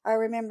support. I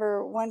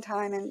remember one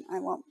time, and I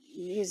won't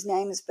use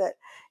names, but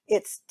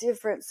it's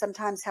different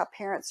sometimes how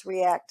parents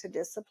react to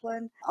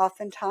discipline.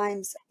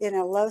 Oftentimes in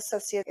a low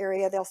socio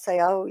area, they'll say,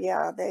 "Oh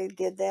yeah, they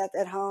did that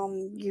at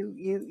home."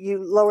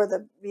 You lower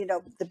the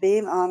the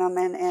beam on them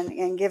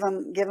and give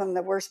them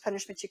the worst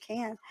punishment you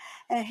can.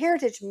 And at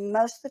Heritage,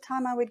 most of the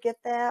time I would get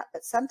that,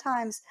 but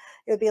sometimes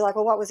it would be like,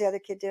 "Well, what was the other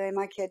kid doing?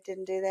 My kid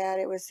didn't do that.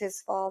 It was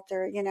his fault,"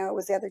 or it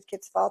was the other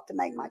kid's fault to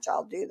make my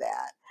child do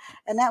that.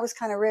 And that was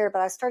kind of rare,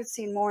 but I started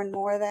seeing more and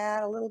more of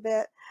that a little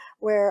bit,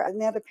 where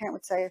another parent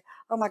would say,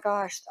 "Oh my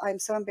gosh, I'm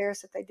so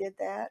embarrassed that they did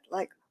that."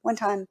 Like one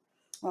time,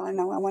 well, I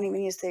know I won't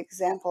even use the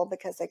example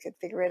because they could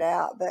figure it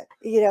out, but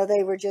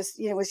they were just,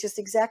 it was just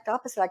exact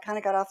opposite. I kind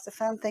of got off the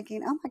phone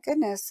thinking, "Oh my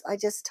goodness, I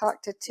just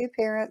talked to 2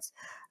 parents,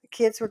 the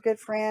kids were good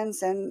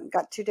friends, and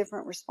got 2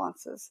 different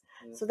responses."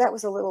 So that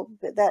was a little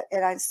bit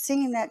and I've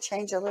seen that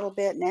change a little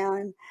bit now,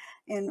 and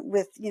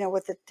with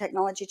with the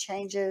technology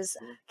changes,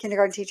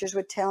 kindergarten teachers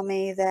would tell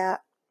me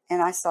that.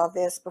 And I saw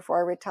this before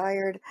I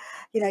retired.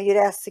 You'd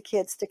ask the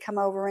kids to come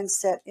over and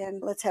sit in,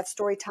 let's have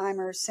story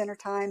time or center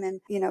time, and,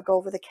 go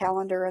over the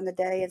calendar and the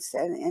day.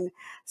 And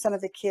some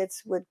of the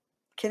kids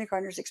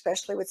kindergartners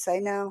especially, would say,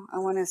 "No, I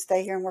want to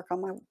stay here and work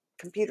on my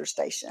computer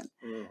station,"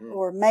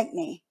 or "Make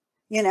me,"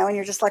 and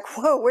you're just like,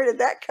 whoa, where did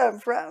that come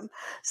from?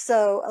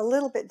 So a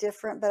little bit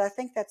different, but I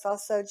think that's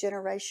also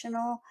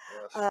generational.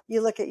 Yes.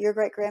 You look at your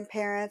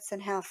great-grandparents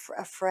and how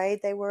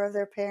afraid they were of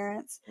their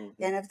parents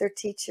and of their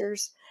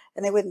teachers,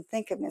 and they wouldn't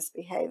think of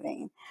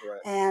misbehaving. Right.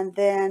 And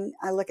then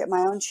I look at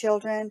my own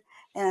children,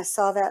 and I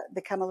saw that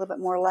become a little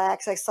bit more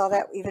lax. I saw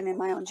that even in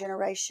my own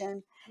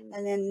generation.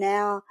 And then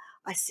now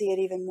I see it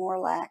even more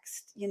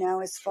laxed,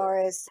 as far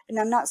as, and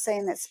I'm not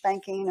saying that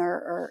spanking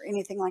or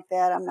anything like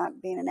that, I'm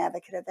not being an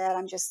advocate of that.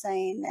 I'm just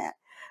saying that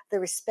the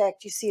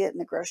respect, you see it in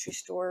the grocery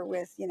store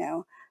with,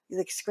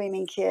 the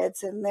screaming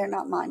kids, and they're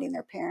not minding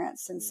their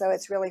parents. And so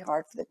it's really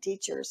hard for the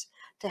teachers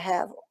to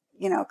have,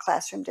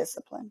 classroom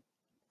discipline.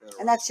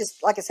 And that's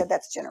just, like I said,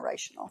 that's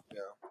generational.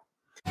 Yeah.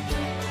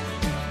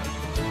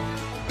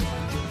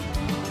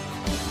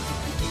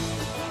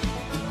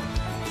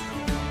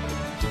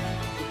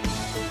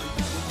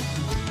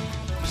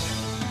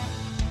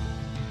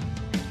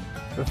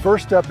 The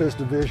first step is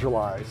to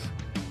visualize.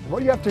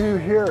 What you have to do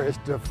here is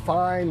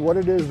define what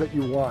it is that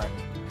you want.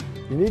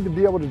 You need to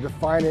be able to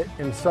define it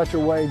in such a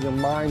way in your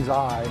mind's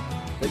eye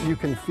that you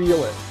can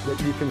feel it,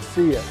 that you can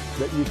see it,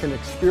 that you can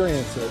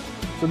experience it,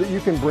 so that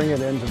you can bring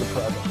it into the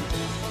present.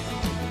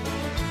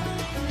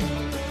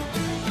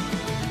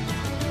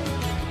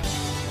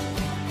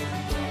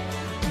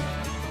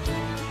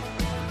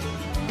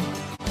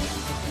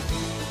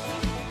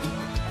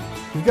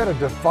 You've got to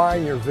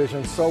define your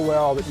vision so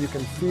well that you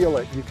can feel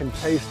it, you can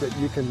taste it,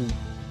 you can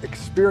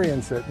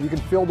experience it, you can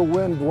feel the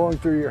wind blowing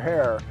through your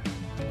hair.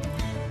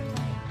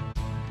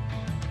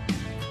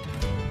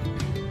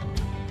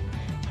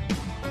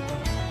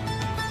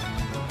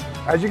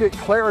 As you get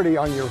clarity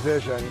on your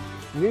vision,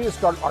 you need to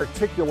start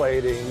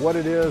articulating what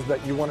it is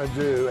that you want to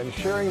do and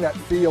sharing that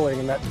feeling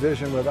and that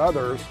vision with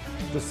others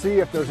to see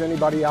if there's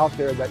anybody out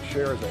there that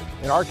shares it.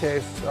 In our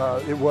case,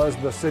 it was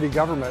the city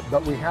government,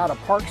 but we had a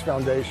Parks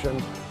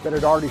Foundation that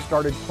had already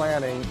started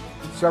planning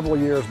several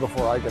years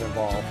before I got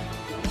involved.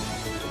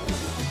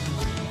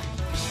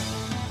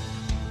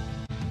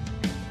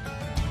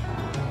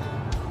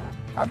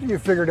 After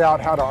you've figured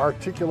out how to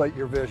articulate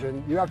your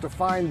vision, you have to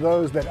find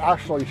those that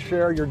actually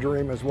share your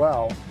dream as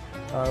well.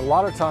 A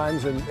lot of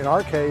times, in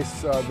our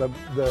case,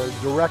 the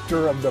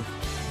director of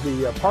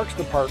the Parks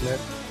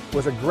Department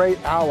was a great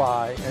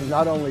ally in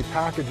not only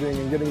packaging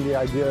and getting the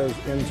ideas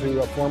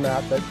into a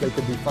format that they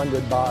could be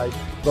funded by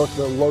both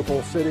the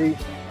local city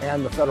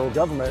and the federal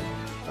government,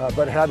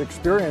 but had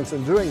experience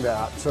in doing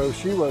that. So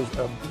she was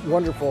a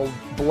wonderful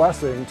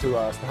blessing to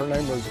us. Her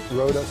name was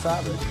Rhoda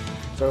Savage.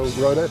 So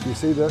Rhoda, if you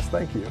see this,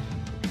 thank you.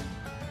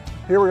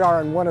 Here we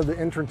are in one of the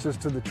entrances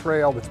to the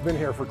trail that's been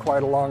here for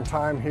quite a long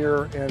time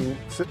here in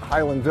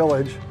Highland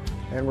Village.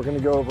 And we're going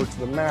to go over to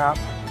the map.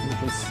 You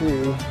can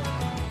see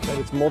that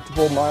it's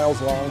multiple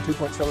miles long,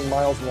 2.7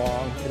 miles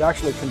long. It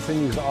actually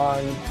continues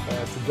on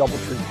to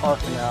Doubletree Park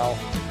now.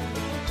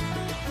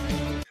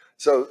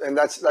 So, and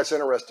that's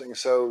interesting.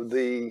 So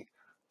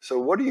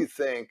what do you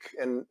think?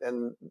 And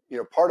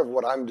part of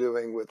what I'm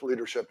doing with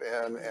Leadership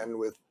In and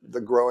with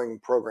the growing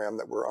program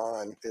that we're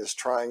on is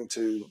trying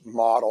to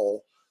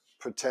model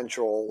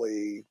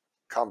potentially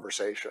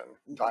conversation,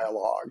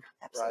 dialogue,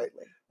 Absolutely. right?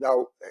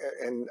 Now,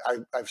 and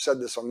I've said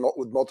this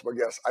with multiple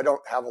guests, I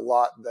don't have a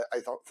lot that I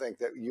don't think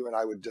that you and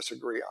I would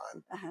disagree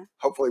on. Uh-huh.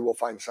 Hopefully we'll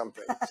find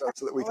something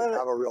so that we can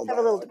have a real dialogue. Have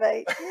a little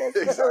debate. Yes,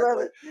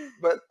 exactly.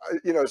 But,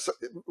 so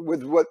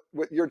with what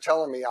you're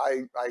telling me,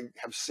 I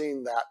have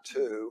seen that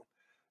too.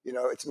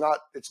 It's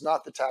not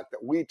the tack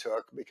that we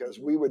took, because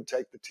we would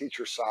take the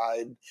teacher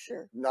side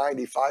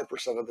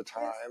 95% of the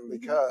time,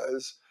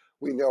 because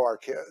we know our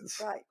kids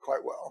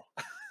quite well.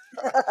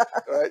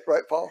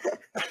 right, Paul?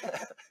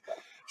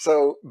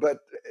 So, but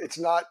it's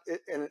not,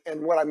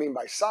 and what I mean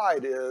by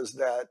side is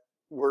that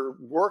we're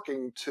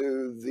working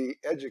to the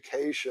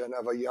education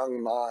of a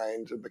young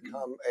mind to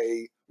become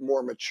a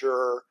more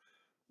mature,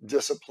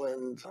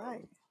 disciplined,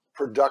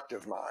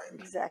 productive mind.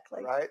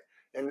 Exactly. Right?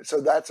 And so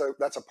that's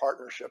a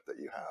partnership that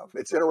you have.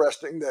 It's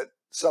interesting that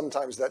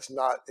sometimes that's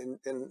not and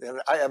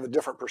I have a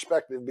different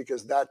perspective,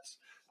 because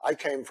I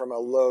came from a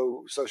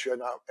low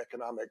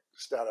socioeconomic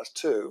status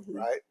too,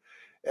 right?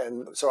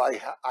 And so I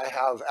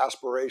have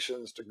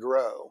aspirations to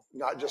grow,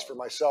 not just for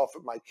myself,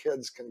 but my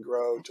kids can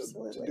grow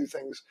to do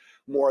things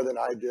more than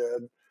I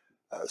did,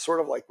 sort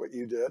of like what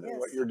you did and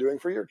what you're doing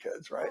for your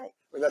kids, right?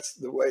 I mean, that's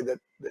the way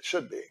that it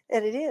should be.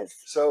 And it is.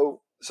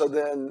 So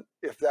then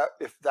if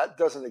that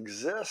doesn't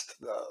exist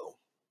though,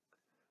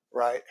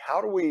 right? How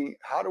do we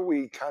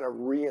kind of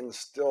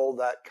reinstill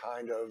that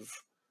kind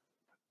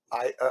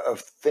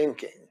of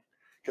thinking?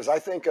 Because I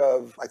think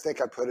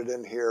I put it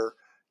in here,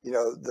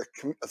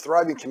 a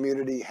thriving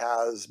community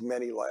has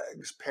many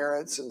legs: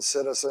 parents and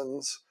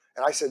citizens.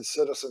 And I said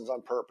citizens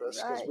on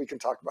purpose, because we can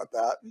talk about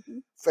that.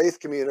 Faith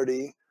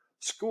community,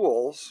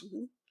 schools,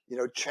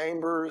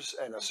 chambers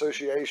and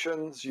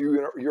associations.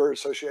 Your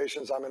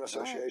associations, I'm in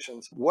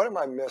associations. What am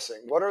I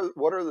missing?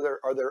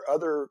 Are there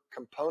other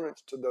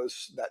components to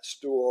that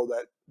stool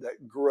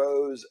that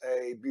grows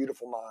a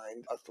beautiful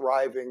mind, a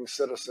thriving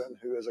citizen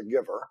who is a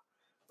giver,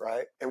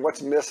 right? And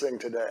what's missing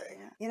today?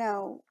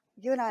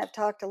 You and I have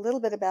talked a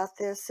little bit about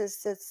this.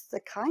 It's the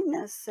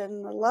kindness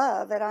and the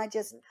love, and I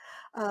just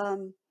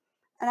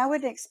and I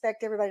wouldn't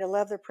expect everybody to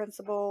love their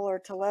principal or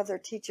to love their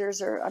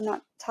teachers, or I'm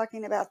not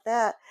talking about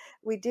that.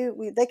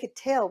 They could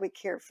tell we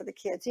cared for the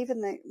kids,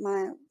 even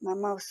my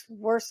most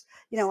worst,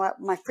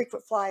 my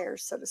frequent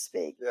flyers, so to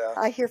speak. Yeah.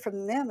 I hear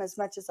from them as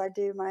much as I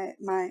do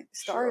my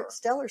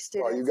stellar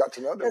students. Well, you got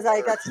to know them because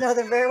I got to know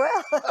them very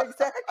well.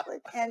 Exactly.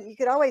 And you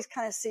could always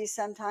kind of see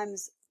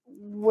sometimes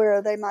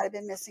where they might have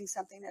been missing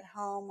something at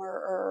home,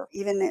 or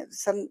even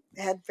some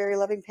had very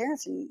loving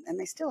parents and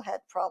they still had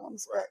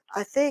problems. Right.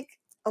 But I think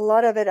a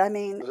lot of it, I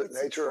mean,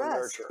 it's nature and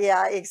nurture.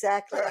 Yeah,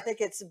 exactly. I think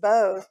it's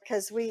both,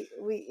 because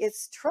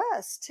it's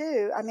trust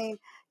too. I mean,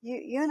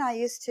 you and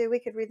I we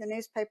could read the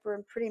newspaper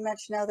and pretty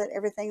much know that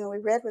everything that we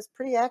read was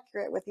pretty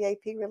accurate with the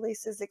AP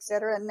releases, et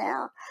cetera. And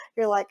now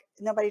you're like,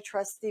 nobody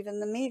trusts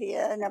even the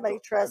media. Nobody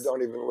trusts. I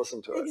don't even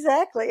listen to it.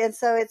 Exactly. And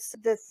so it's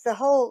the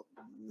whole,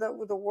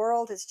 the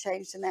world has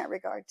changed in that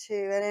regard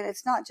too. And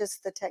it's not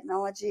just the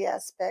technology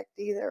aspect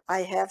either. I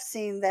have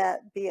seen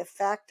that be a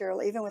factor,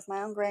 even with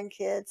my own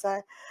grandkids.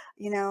 I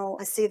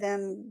see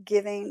them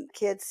giving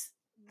kids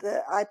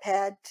the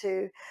iPad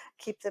to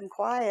keep them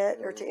quiet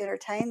or to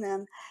entertain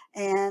them,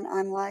 and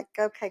I'm like,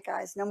 okay,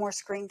 guys, no more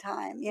screen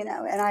time, and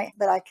I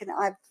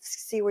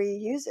see where you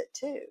use it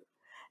too.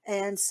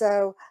 And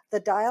so the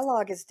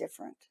dialogue is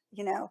different.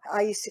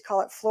 I used to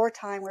call it floor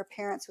time, where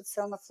parents would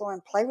sit on the floor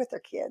and play with their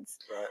kids.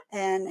 Right.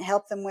 And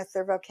help them with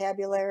their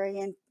vocabulary,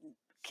 and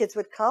kids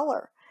would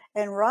color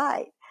and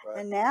write. Right.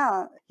 And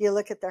now you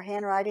look at their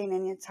handwriting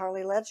and it's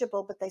hardly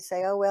legible, but they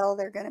say, oh, well,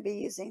 they're going to be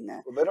using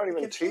they don't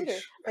even computer.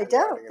 teach. They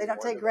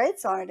don't take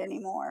grades on it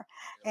anymore.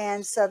 Yeah,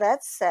 and so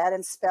that's sad.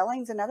 And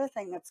spelling's another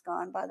thing that's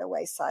gone by the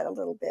wayside a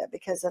little bit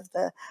because of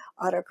the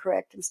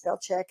autocorrect and spell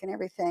check and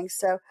everything.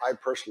 So I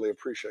personally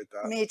appreciate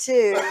that. Me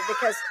too,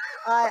 because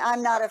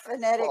I'm not a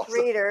phonetic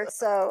reader.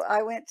 So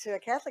I went to a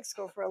Catholic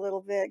school for a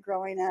little bit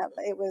growing up.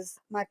 It was,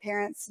 my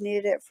parents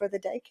needed it for the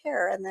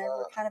daycare, and they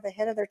were kind of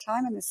ahead of their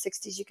time in the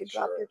 60s. You could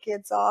drop your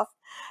kids off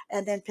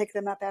and then pick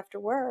them up after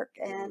work.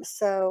 And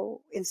so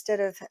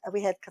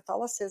we had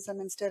Catholicism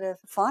instead of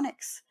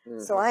phonics.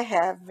 So I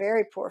have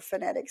very poor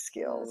phonetic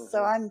skills.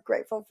 So I'm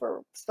grateful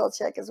for spell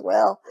check as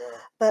well. Yeah.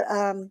 But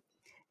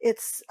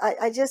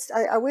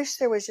I wish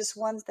there was just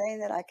one thing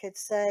that I could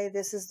say,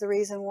 this is the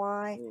reason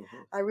why.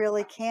 I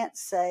really can't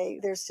say.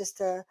 There's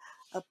just a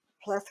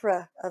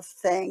plethora of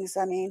things.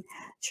 I mean,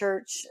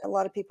 church, a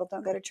lot of people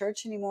don't go to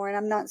church anymore. And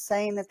I'm not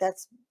saying that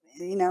that's,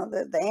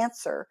 the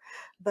answer,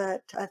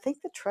 but I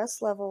think the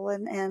trust level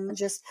and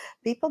just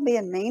people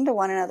being mean to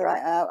one another.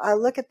 I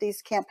look at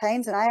these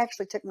campaigns, and I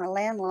actually took my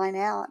landline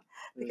out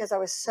because I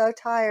was so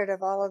tired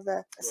of all of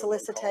the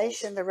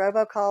solicitation, the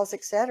robocalls,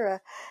 etc.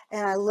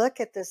 And I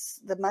look at the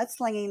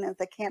mudslinging of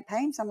the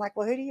campaigns. I'm like,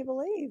 well, who do you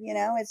believe?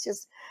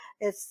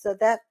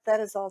 That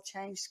has all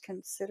changed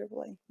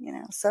considerably.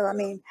 So I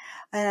mean,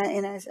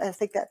 and I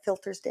think that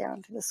filters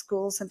down to the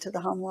schools and to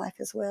the home life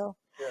as well.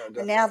 Yeah,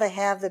 and now they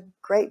have the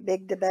great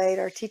big debate,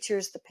 our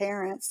teachers, the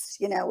parents,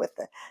 with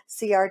the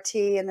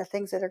CRT and the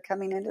things that are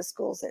coming into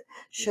schools that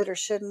should or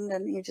shouldn't.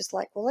 And you're just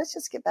like, well, let's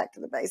just get back to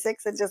the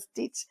basics and just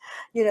teach,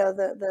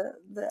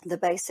 the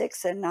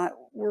basics and not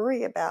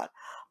worry about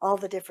all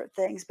the different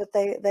things. But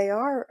they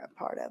are a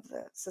part of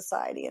the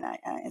society. And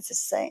it's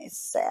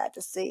sad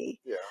to see.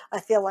 Yeah. I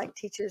feel like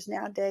teachers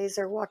nowadays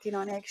are walking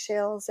on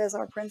eggshells as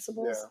our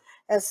principals,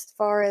 as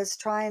far as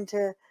trying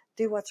to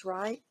do what's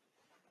right.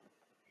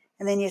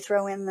 And then you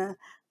throw in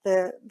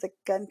the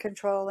gun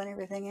control and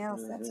everything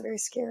else. That's very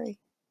scary.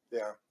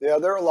 Yeah. Yeah,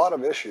 there are a lot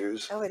of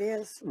issues. Oh, it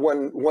is.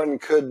 One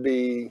could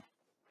be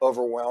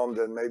overwhelmed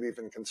and maybe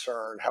even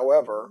concerned.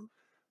 However,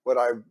 what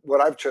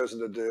I've chosen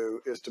to do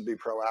is to be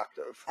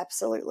proactive.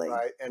 Absolutely.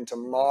 Right. And to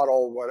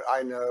model what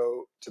I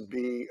know to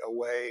be a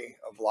way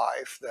of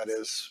life that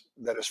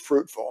is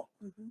fruitful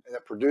and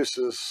that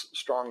produces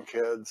strong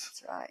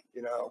kids. That's right.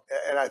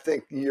 And I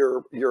think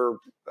you're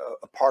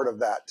a part of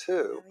that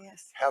too. Oh,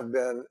 yes. Have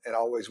been and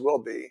always will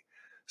be.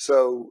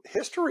 So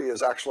history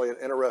is actually an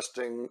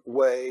interesting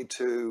way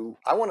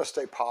I want to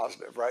stay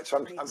positive, right?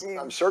 So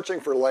I'm searching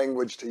for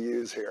language to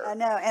use here. I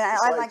know, and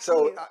I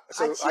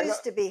choose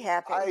to be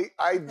happy.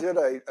 I did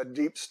a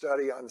deep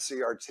study on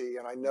CRT,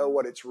 and I know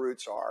what its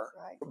roots are.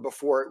 Right.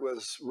 Before it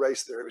was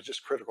race theory, it was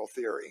just critical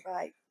theory.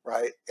 Right.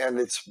 Right.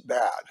 And it's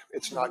bad.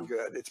 It's not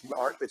good.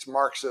 It's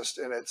Marxist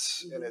in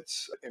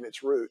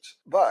its roots.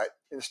 But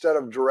instead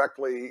of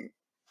directly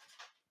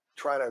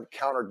trying to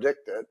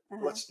contradict it,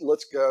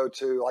 let's go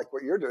to like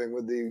what you're doing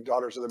with the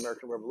Daughters of the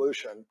American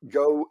Revolution.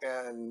 Go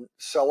and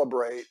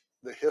celebrate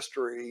the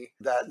history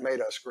that made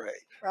us great.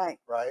 Right.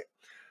 Right.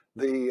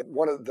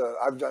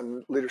 I've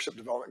done leadership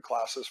development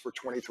classes for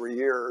 23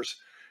 years.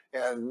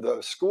 And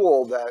the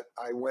school that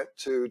I went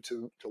to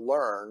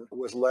learn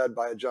was led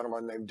by a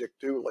gentleman named Dick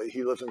Dooley.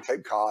 He lives in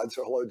Cape Cod,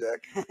 so hello,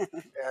 Dick.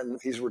 And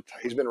he's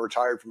been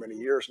retired for many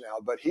years now.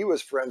 But he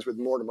was friends with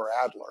Mortimer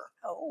Adler,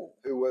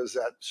 who was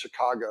at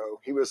Chicago.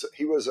 He was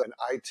an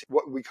IT,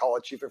 what we call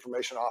a chief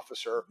information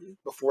officer,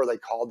 before they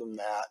called them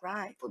that,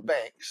 for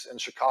banks in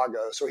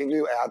Chicago. So he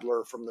knew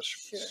Adler from the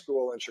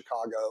school in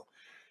Chicago.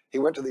 He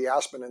went to the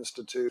Aspen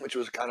Institute, which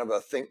was kind of a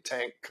think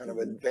tank, kind of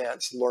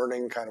advanced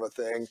learning kind of a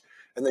thing,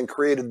 and then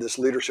created this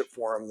leadership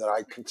forum that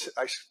I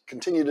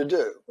continue to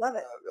do. Love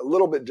it. A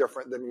little bit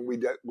different than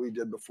we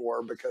did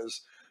before,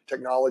 because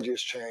technology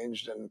has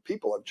changed and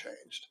people have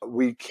changed.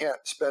 We can't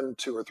spend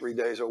 2 or 3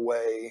 days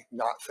away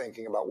not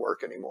thinking about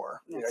work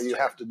anymore. That's you true.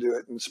 have to do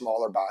it in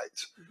smaller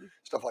bites,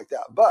 stuff like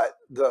that. But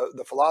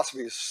the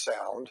philosophy is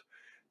sound,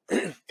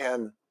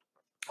 and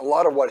a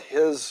lot of what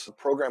his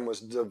program was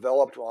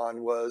developed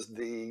on was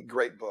the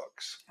great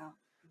books. Oh.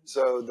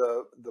 So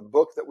the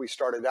book that we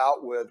started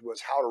out with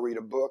was How to Read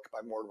a Book by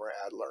Mortimer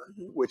Adler,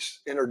 which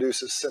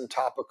introduces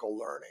syntopical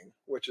learning,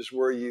 which is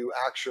where you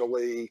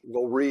actually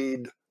will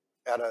read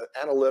at an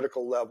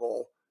analytical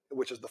level,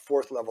 which is the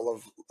 4th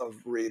level of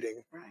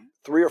reading,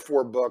 3 or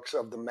 4 books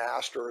of the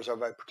masters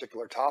of a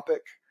particular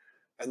topic,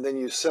 and then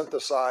you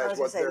synthesize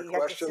what their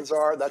questions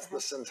are. That's the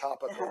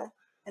syntopical.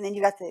 And then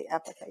you got the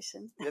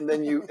application. and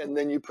then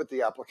you put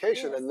the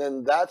application, and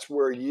then that's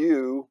where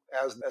you,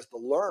 as the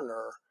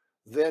learner,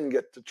 then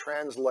get to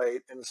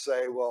translate and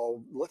say,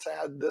 well, let's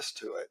add this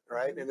to it,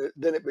 right? And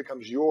then it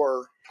becomes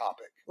your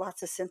topic.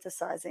 Lots of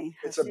synthesizing.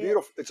 It's a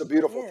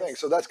beautiful thing.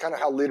 So that's kind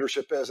of how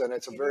leadership is, and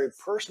it's a very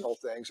personal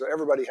thing. So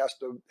everybody has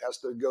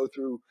to go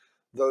through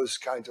those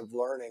kinds of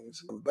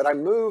learnings. But I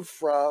moved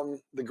from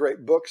the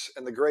great books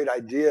and the great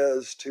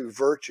ideas to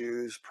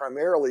virtues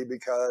primarily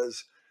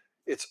because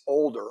it's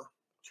older.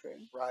 True.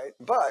 Right.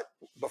 But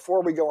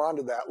before we go on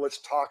to that,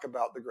 let's talk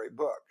about the great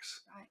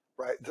books.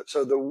 Right.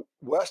 So the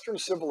Western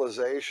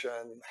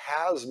civilization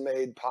has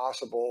made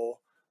possible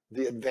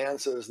the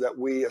advances that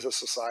we as a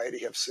society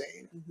have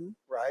seen.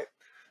 Right.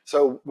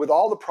 So with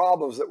all the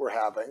problems that we're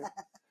having,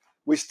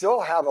 we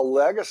still have a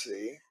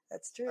legacy.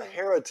 That's true. A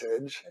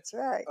heritage. That's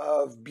right.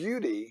 Of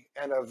beauty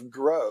and of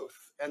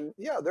growth. And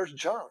there's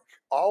junk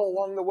all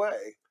along the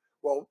way.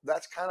 Well,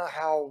 that's kind of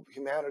how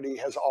humanity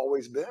has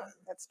always been.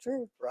 That's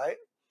true. Right.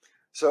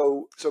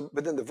 So,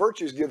 but then the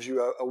virtues gives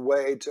you a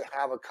way to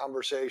have a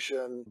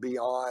conversation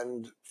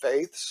beyond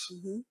faiths,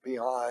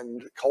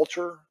 beyond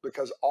culture,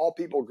 because all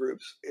people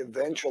groups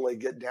eventually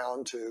get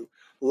down to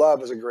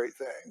love is a great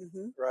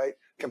thing, right?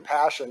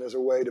 Compassion is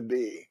a way to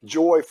be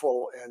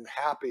joyful and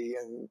happy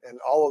and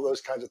all of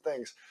those kinds of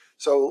things.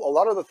 So a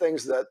lot of the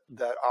things that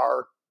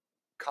our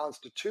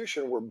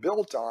Constitution were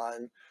built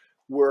on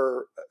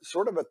were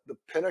sort of at the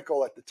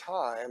pinnacle at the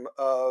time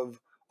of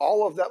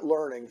all of that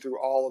learning through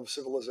all of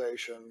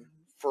civilization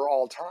for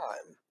all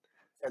time.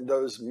 And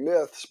those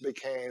myths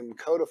became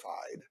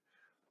codified.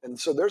 And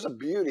so there's a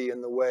beauty in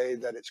the way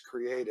that it's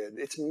created.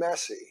 It's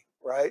messy,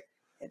 right?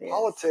 It is.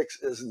 Politics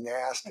is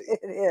nasty.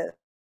 It is.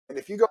 And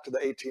if you go to the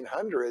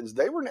 1800s,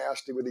 they were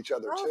nasty with each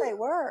other too. Oh, they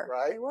were.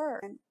 Right? They were.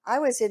 And I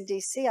was in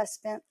D.C. I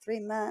spent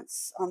 3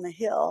 months on the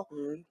Hill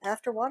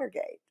after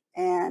Watergate.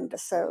 And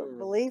so,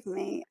 believe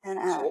me,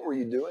 so what were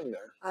you doing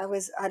there?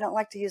 I don't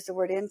like to use the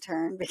word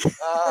intern, because,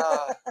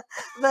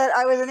 but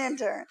I was an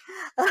intern.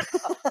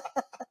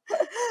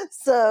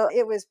 So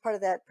it was part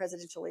of that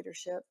presidential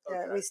leadership.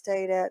 We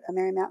stayed at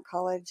Marymount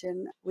College,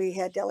 and we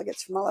had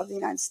delegates from all over the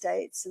United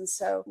States. And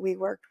so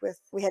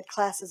we had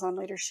classes on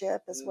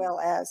leadership as well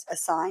as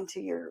assigned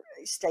to your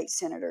state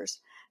senators.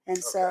 And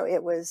so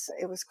it was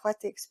quite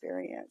the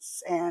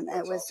experience, and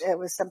That's awesome. It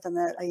was something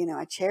that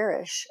I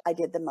cherish. I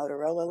did the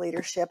Motorola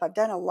leadership. I've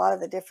done a lot of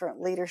the different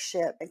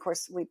leadership. Of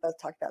course, we both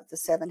talked about the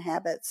 7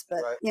 habits, but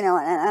and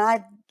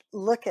I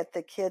look at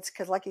the kids,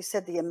 because, like you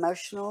said, the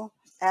emotional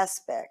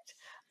aspect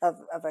of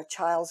a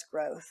child's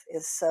growth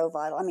is so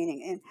vital. I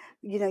mean, and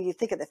you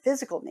think of the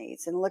physical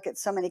needs, and look at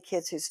so many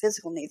kids whose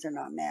physical needs are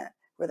not met,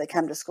 where they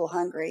come to school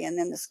hungry, and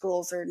then the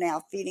schools are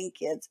now feeding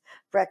kids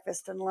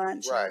breakfast and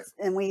lunch. Right.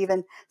 And we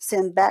even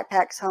send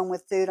backpacks home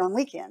with food on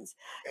weekends.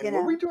 And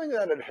were we doing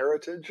that at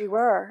Heritage? We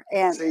were.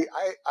 And see,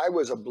 I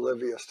was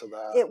oblivious to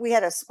that. We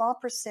had a small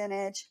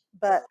percentage,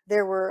 but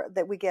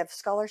we gave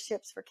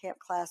scholarships for Camp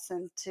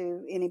Klassen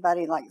to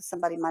anybody, like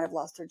somebody might have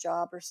lost their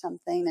job or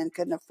something and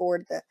couldn't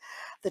afford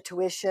the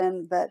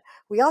tuition. But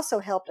we also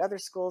helped other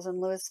schools in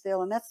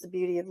Louisville, and that's the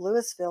beauty of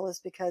Louisville, is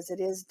because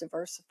it is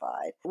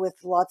diversified with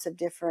lots of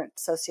different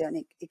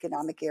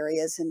socioeconomic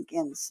areas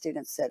and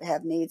students that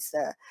have needs.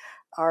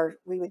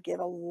 We would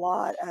give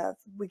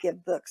we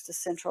give books to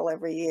Central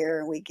every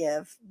year. We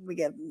give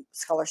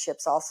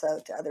scholarships also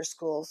to other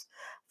schools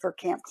for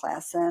Camp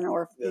Klassen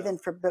or even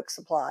for book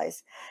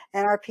supplies.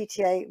 And our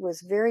PTA was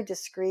very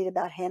discreet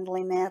about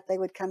handling that. They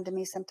would come to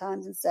me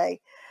sometimes and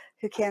say,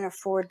 who can't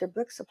afford their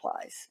book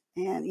supplies?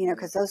 And,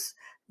 because those,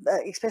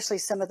 especially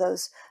some of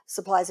those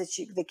supplies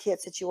the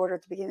kits that you order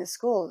at the beginning of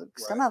school,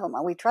 some of them,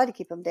 we tried to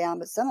keep them down,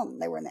 but some of them,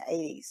 they were in the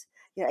 80s.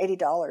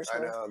 $80 I worth.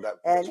 know that.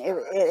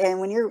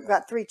 And when you've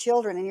got 3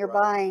 children and you're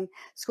buying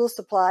school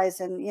supplies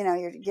and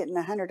you're getting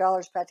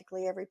 $100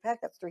 practically every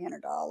pack, that's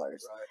 $300. Right.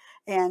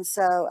 And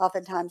so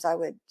oftentimes I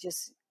would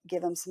just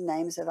give them some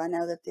names I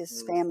know that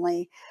this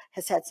family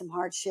has had some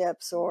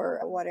hardships or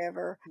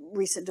whatever,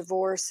 recent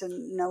divorce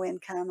and no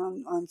income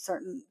on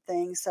certain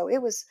things. So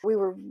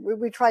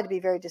we tried to be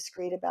very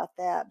discreet about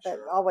that, but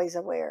always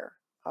aware.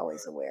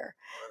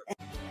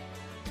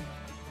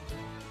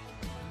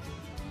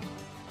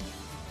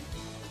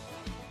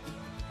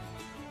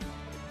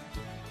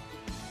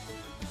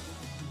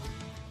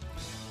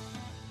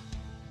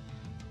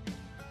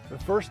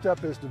 first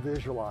step is to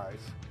visualize.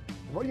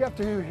 What you have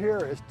to do here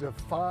is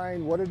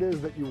define what it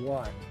is that you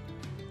want.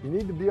 You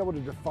need to be able to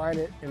define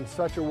it in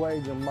such a way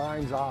in your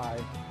mind's eye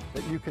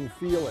that you can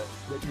feel it,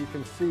 that you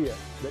can see it,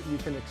 that you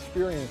can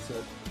experience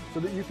it, so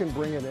that you can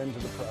bring it into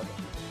the present.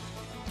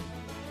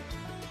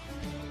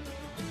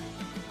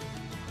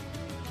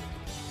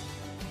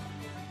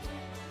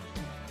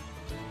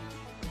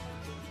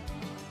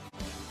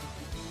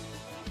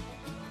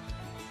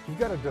 You've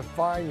got to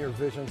define your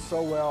vision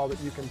so well that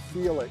you can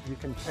feel it, you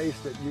can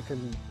taste it, you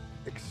can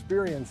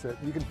experience it,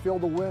 you can feel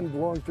the wind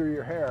blowing through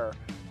your hair.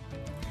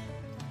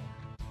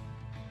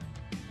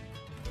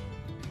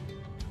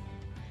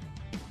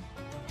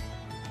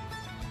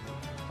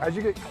 As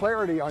you get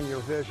clarity on your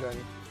vision,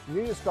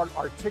 you need to start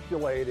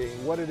articulating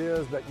what it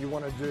is that you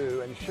want to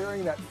do and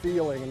sharing that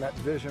feeling and that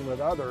vision with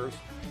others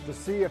to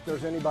see if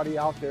there's anybody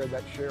out there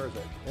that shares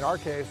it. In our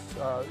case,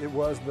 it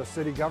was the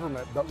city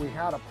government, but we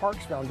had a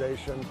Parks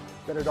Foundation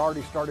that had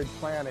already started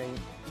planning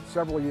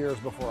several years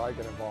before I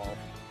got involved.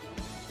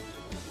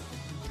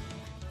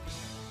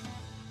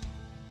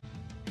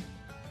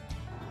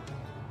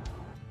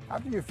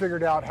 After you've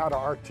figured out how to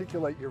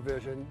articulate your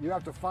vision, you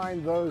have to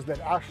find those that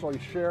actually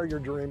share your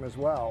dream as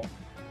well.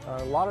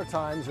 A lot of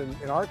times,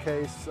 in our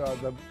case,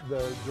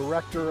 the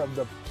director of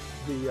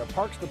the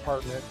Parks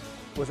Department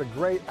was a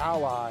great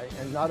ally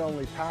in not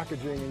only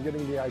packaging and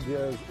getting the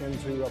ideas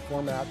into a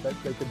format that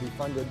they could be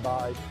funded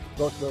by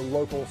both the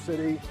local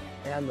city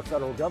and the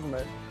federal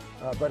government,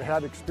 but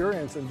had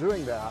experience in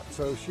doing that.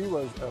 So she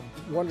was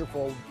a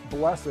wonderful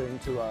blessing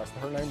to us.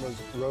 Her name was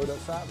Rhoda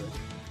Savage.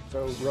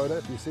 So Rhoda,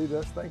 if you see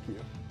this, thank you.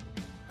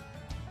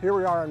 Here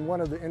we are in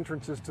one of the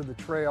entrances to the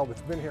trail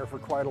that's been here for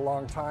quite a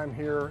long time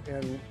here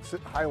in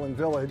Highland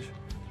Village.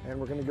 And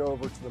we're going to go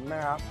over to the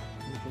map.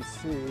 You can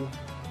see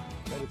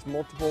that it's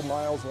multiple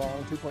miles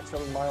long,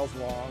 2.7 miles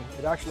long.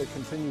 It actually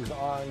continues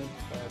on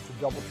to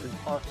Doubletree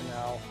Park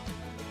now.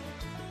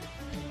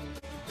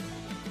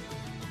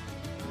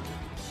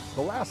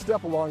 The last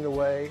step along the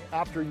way,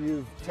 after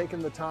you've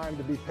taken the time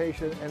to be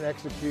patient and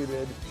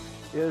executed,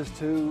 is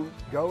to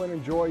go and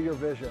enjoy your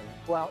vision.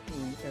 Go out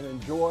and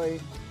enjoy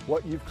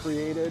what you've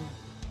created,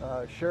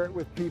 share it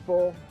with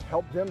people,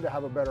 help them to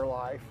have a better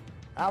life.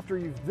 After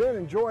you've then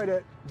enjoyed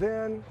it,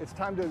 then it's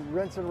time to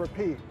rinse and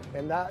repeat,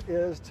 and that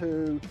is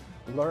to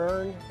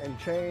learn and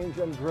change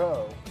and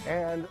grow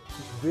and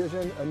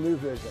vision a new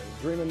vision,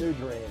 dream a new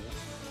dream,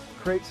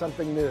 create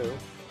something new,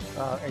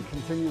 and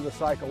continue the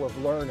cycle of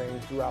learning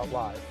throughout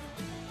life.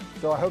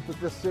 So I hope that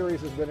this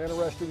series has been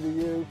interesting to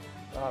you.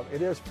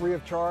 It is free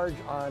of charge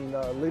on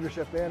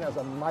Leadership In as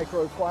a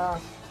micro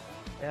class,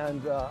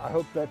 and I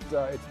hope that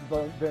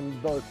it's been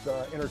both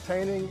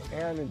entertaining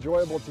and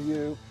enjoyable to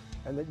you,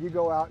 and that you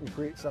go out and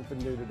create something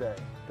new today.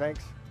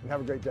 Thanks, and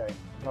have a great day.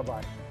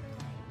 Bye-bye.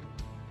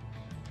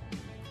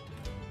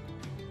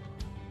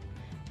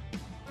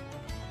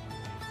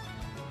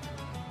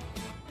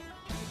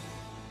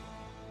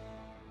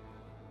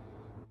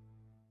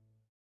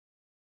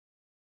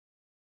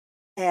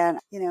 And,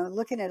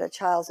 looking at a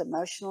child's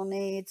emotional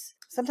needs,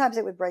 sometimes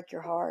it would break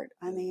your heart.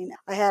 I mean,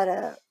 I had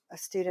a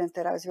student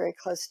that I was very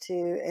close to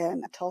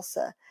in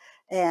Tulsa,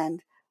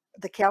 and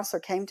the counselor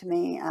came to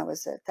me. I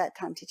was at that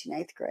time teaching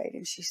 8th grade,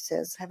 and she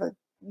says, I have a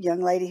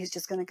young lady who's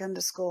just going to come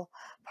to school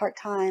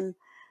part-time,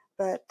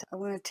 but I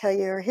want to tell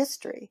you her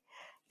history.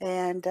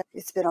 And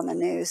it's been on the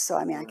news, so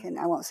I mean,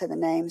 I won't say the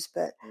names,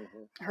 but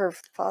her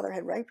father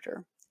had raped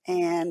her.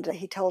 And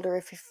he told her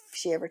if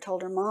she ever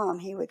told her mom,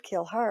 he would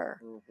kill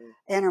her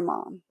and her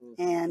mom.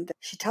 And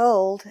she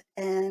told,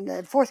 and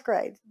in 4th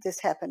grade, this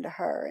happened to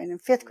her. And in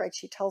 5th grade,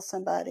 she told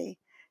somebody,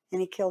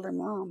 and he killed her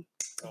mom.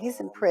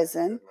 He's in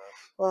prison.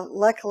 Well,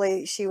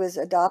 luckily, she was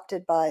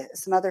adopted by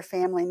some other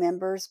family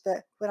members.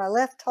 But when I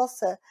left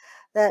Tulsa,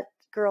 that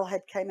girl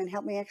had came and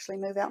helped me actually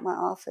move out my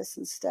office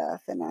and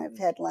stuff. And I've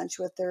had lunch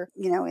with her,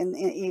 in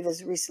Eve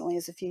as recently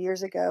as a few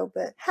years ago.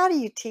 But how do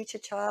you teach a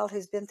child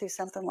who's been through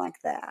something like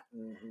that?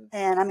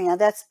 And I mean,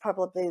 that's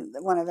probably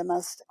one of the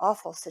most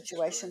awful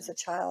situations a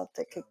child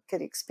that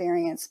could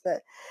experience.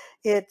 But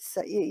it's,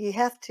 you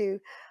have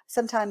to,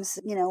 sometimes,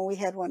 we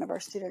had one of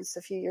our students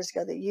a few years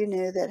ago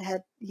that that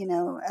had,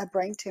 a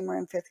brain tumor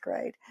in 5th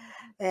grade.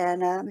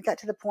 And we got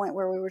to the point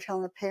where we were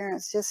telling the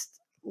parents, just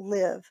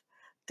live.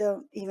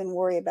 Don't even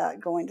worry about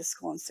going to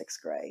school in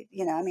 6th grade.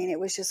 I mean, it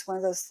was just one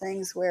of those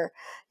things where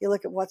you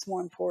look at what's more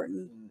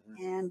important.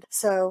 And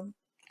so,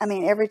 I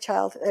mean, every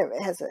child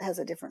has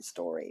a different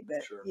story,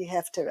 but you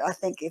have to, I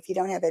think if you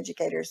don't have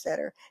educators that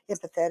are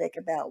empathetic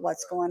about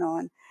what's going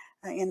on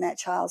in that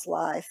child's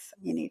life,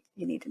 you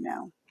need to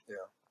know. Yeah.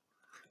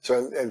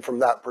 So, and from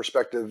that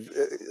perspective,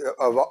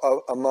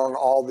 among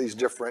all these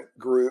different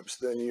groups,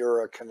 then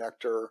you're a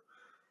connector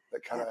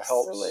that kind of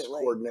helps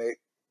coordinate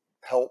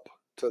help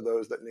to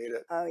those that need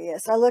it. Oh,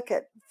 yes. I look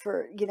at,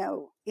 for,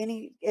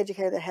 any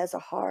educator that has a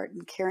heart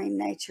and caring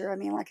nature. I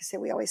mean, like I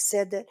said, we always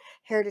said that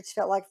Heritage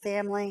felt like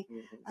family,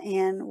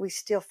 and we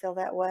still feel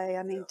that way.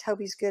 I mean,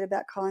 Toby's good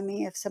about calling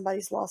me if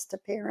somebody's lost a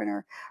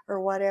parent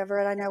or whatever.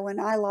 And I know when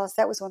I lost,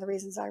 that was one of the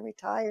reasons I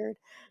retired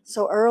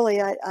so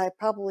early. I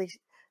probably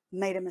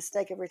made a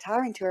mistake of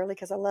retiring too early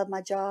because I love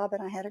my job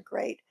and I had a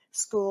great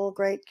school,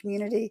 great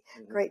community,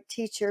 great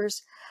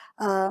teachers.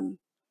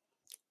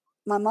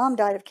 My mom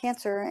died of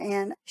cancer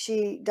and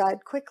she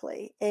died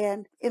quickly.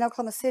 And in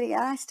Oklahoma City,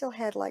 I still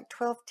had like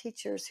 12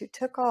 teachers who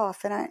took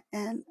off,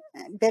 and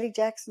Betty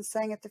Jackson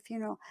sang at the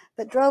funeral,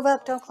 but drove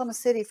up to Oklahoma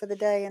City for the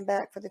day and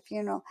back for the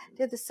funeral.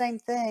 Did the same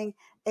thing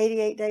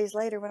 88 days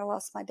later when I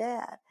lost my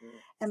dad.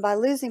 And by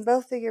losing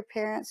both of your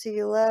parents who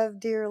you love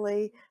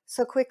dearly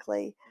so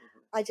quickly,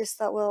 I just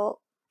thought,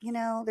 well,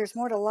 there's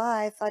more to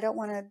life. I don't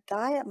want to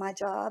die at my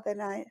job,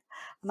 and I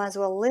might as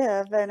well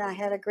live. And I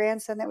had a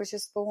grandson that was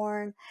just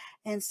born.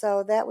 And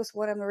so that was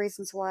one of the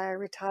reasons why I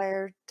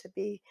retired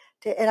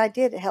and I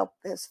did help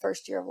his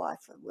first year of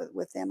life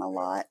with them a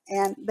lot.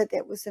 But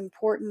it was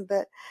important.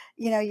 But,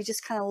 you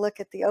just kind of look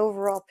at the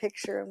overall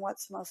picture and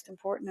what's most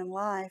important in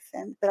life.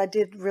 But I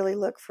did really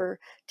look for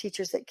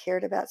teachers that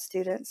cared about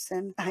students.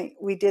 And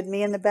we did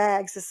Me in the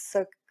Bags. This is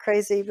so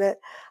crazy, but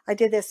I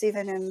did this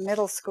even in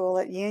middle school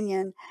at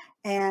Union.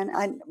 And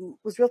I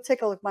was real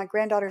tickled. My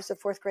granddaughter's a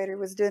fourth grader,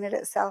 was doing it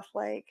at South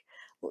Lake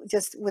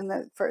just when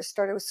the first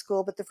started with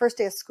school. But the first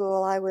day of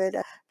school, I would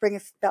bring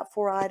about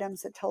 4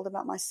 items that told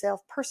about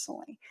myself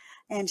personally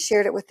and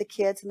shared it with the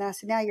kids. And I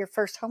said, now your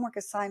first homework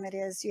assignment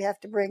is you have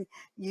to bring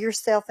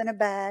yourself in a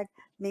bag.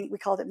 We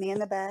called it Me in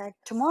the Bag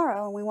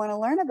tomorrow. And we want to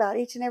learn about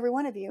each and every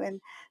one of you. And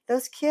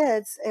those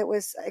kids, it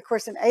was, of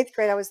course, in 8th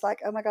grade, I was like,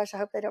 oh my gosh, I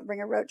hope they don't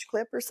bring a roach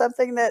clip or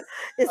something that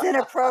is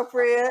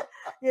inappropriate,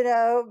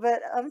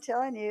 but I'm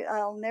telling you,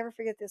 I'll never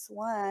forget this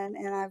one.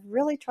 And I've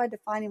really tried to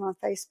find him on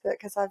Facebook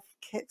because I've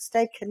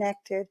stayed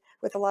connected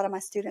with a lot of my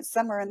students.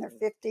 Some are in their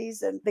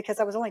 50s, and because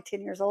I was only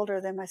 10 years older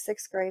than my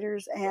 6th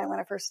graders and when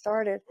I first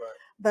started.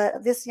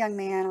 But this young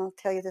man, I'll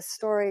tell you this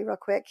story real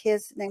quick.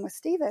 His name was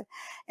Stephen,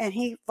 and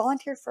he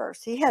volunteered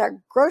first. He had a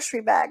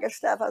grocery bag of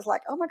stuff. I was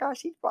like, oh my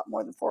gosh, he brought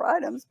more than 4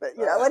 items, but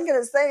I wasn't going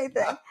to say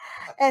anything.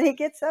 And he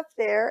gets up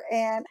there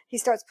and he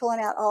starts pulling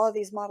out all of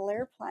these model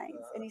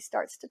airplanes, and he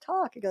starts to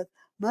talk. He goes,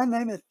 my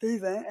name is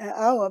Stephen, and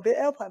I want to be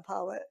an airplane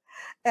pilot.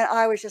 And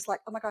I was just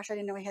like, oh my gosh, I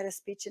didn't know he had a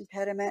speech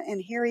impediment. And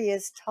here he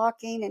is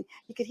talking, and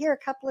you could hear a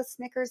couple of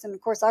snickers. And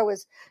of course, I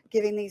was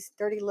giving these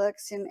dirty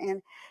looks,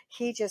 and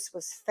he just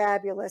was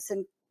fabulous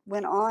and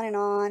went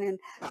on and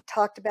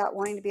talked about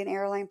wanting to be an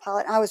airline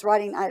pilot. I was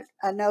writing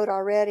a note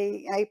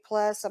already, A+.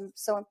 I'm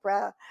so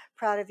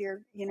proud of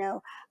your,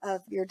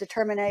 of your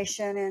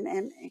determination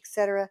and et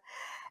cetera.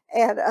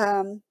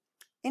 And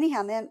anyhow,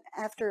 and then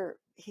after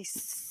he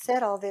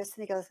said all this,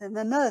 and he goes, and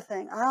another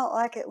thing, I don't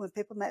like it when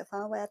people make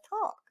fun of the way I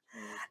talk.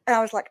 And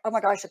I was like, oh my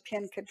gosh, a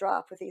pin could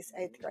drop with these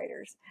 8th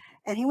graders.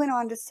 And he went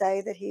on to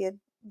say that he had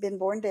been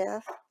born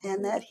deaf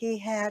and that he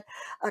had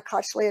a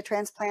cochlea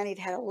transplant. He'd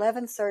had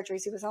 11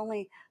 surgeries. He was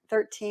only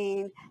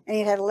 13, and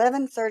he'd had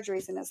 11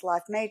 surgeries in his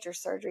life, major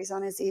surgeries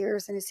on his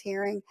ears and his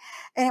hearing.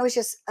 And it was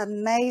just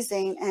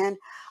amazing. And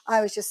I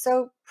was just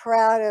so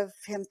proud of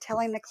him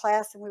telling the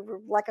class, and we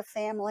were like a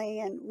family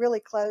and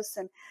really close.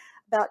 And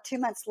about 2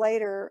 months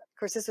later, of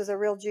course, this was a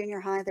real junior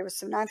high. There was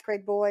some 9th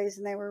grade boys,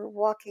 and they were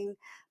walking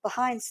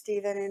behind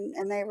Stephen,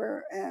 and they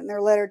were in their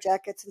letter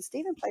jackets. And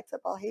Stephen played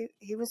football.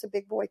 He was a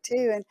big boy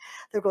too, and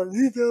they're going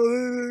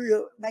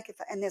making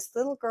fun. And this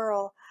little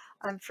girl,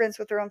 I'm friends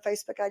with her on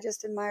Facebook. I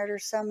just admired her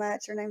so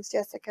much. Her name's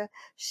Jessica.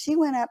 She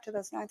went up to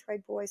those 9th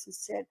grade boys and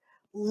said,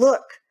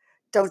 "Look,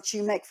 don't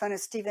you make fun of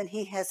Stephen.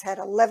 He has had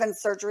 11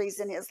 surgeries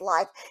in his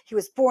life. He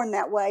was born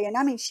that way." And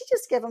I mean, she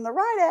just gave him the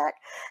right act.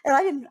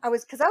 And I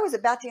was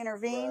about to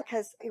intervene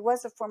because it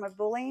was a form of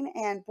bullying.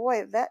 And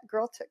boy, that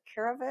girl took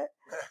care of it.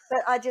 But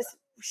I just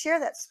share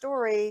that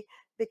story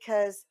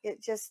because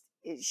it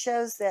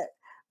shows that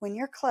when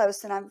you're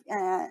close, and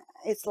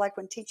it's like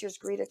when teachers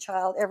greet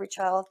every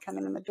child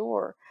coming in the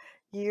door,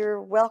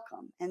 you're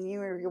welcome and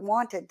you're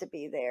wanted to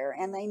be there,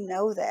 and they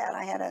know that.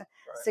 I had a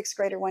 6th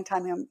grader one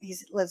time, he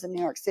lives in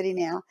New York City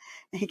now,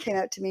 and he came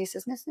up to me, he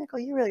says, Miss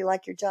Nikkel, you really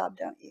like your job,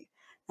 don't you?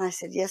 And I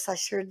said, yes, I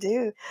sure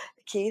do,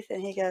 Keith.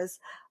 And he goes,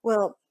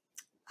 well,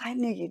 I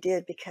knew you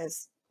did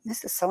because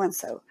Mrs.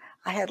 So-and-so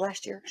I had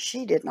last year,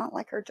 she did not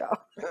like her job.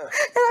 And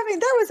I mean,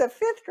 that was a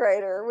 5th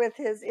grader with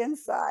his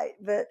insight,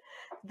 but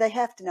they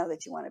have to know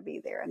that you want to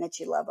be there and that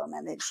you love them,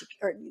 and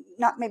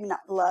that maybe not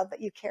love,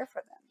 but you care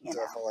for them.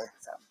 Definitely.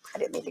 So I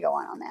didn't need to go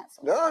on that.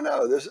 So.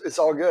 No, it's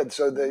all good.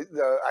 So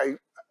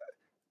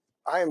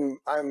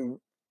I'm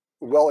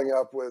welling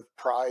up with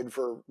pride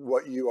for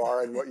what you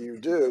are and what you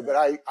do, but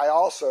I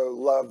also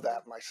love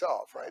that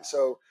myself, right?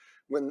 So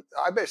when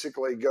I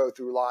basically go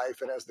through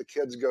life, and as the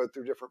kids go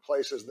through different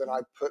places, then I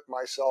put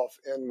myself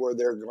in where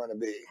they're going to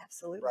be.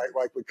 Absolutely. Right?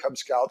 Like with Cub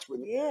Scouts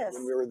when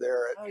we were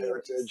there at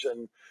Heritage,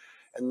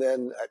 and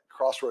then at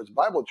Crossroads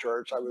Bible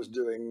Church, I was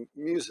doing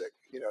music,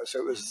 so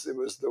it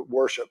was the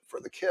worship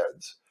for the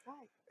kids.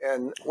 Right.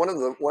 And one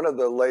of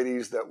the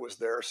ladies that was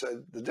there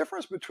said, the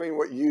difference between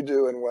what you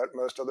do and what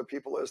most other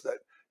people is that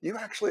you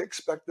actually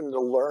expect them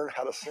to learn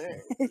how to sing.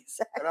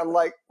 Exactly. And I'm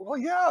like, well,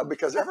 yeah,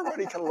 because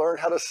everybody can learn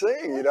how to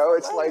sing.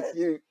 It's like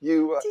you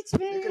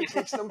can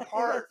teach them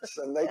parts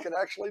and they can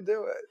actually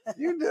do it.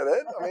 You did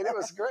it. I mean, it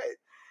was great.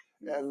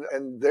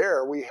 And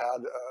there we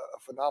had a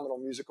phenomenal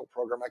musical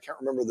program. I can't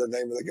remember the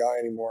name of the guy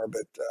anymore,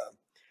 but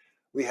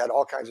we had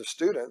all kinds of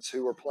students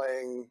who were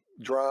playing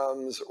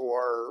drums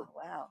or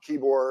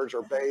keyboards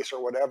or bass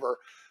or whatever.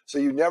 So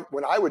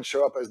when I would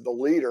show up as the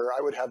leader,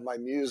 I would have my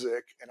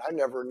music, and I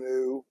never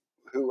knew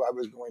who I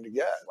was going to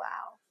get. Wow.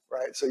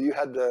 Right. So you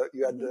had to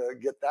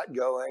get that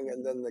going,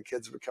 and then the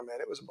kids would come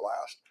in. It was a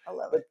blast. I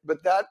love it.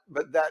 But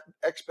that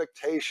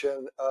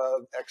expectation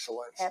of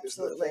excellence is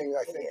the thing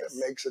I think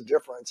that makes a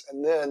difference.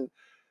 And then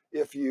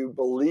if you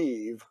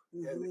believe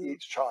in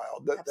each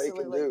child that they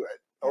can do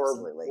it,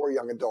 or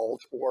young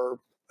adult or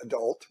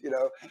adult,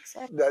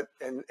 that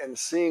and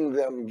seeing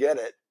them get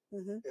it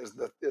is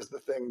the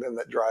thing then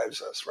that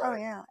drives us, right? Oh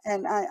yeah.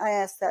 And I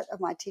asked that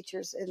of my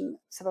teachers in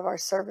some of our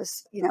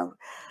service,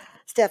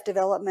 staff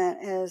development.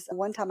 Is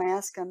one time I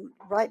asked them,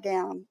 write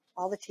down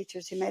all the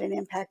teachers who made an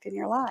impact in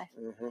your life.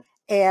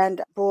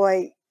 And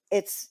boy,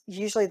 it's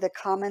usually the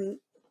common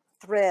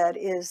thread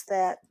is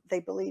that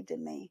they believed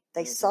in me.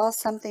 They saw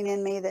something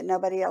in me that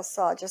nobody else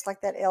saw, just like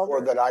that elder.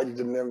 Or that I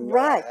didn't even know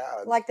I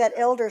had. Like that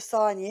elder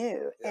saw in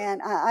you.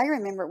 And I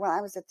remember when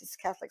I was at this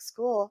Catholic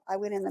school, I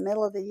went in the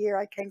middle of the year.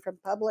 I came from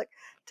public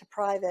to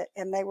private,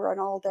 and they were an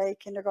all-day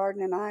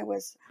kindergarten, and I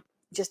was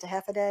just a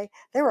half a day.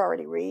 They were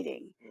already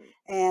reading.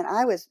 And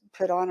I was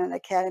put on an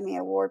Academy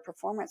Award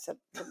performance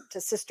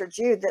to Sister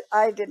Jude that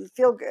I didn't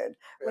feel good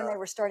when they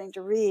were starting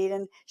to read,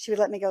 and she would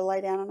let me go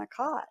lay down on a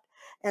cot.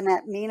 And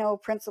that mean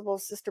old principal,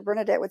 Sister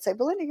Bernadette, would say,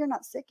 Belinda, you're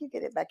not sick. You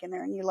get it back in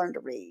there and you learn to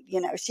read.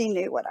 She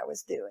knew what I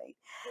was doing.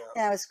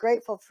 And I was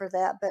grateful for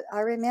that. But I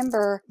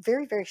remember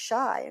very, very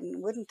shy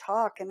and wouldn't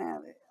talk. And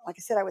like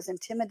I said, I was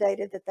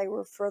intimidated that they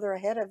were further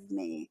ahead of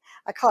me.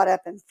 I caught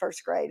up in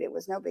first grade. It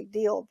was no big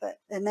deal. But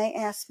then they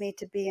asked me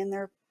to be in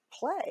their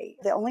play.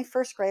 The only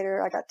first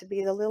grader, I got to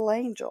be the little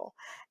angel.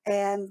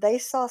 And they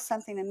saw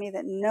something in me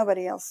that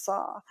nobody else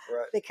saw.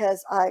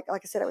 Because like I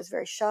said, I was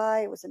very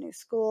shy. It was a new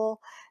school.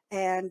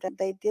 And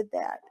they did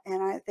that.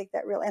 And I think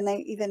that and they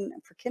even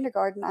for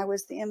kindergarten, I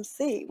was the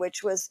MC,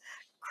 which was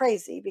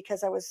crazy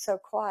because I was so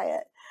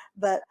quiet.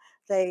 But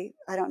I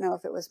don't know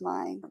if it was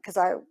mine, because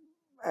I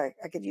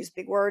could use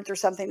big words or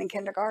something in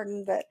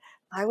kindergarten, but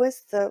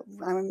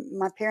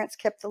my parents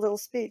kept a little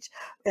speech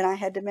and I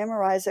had to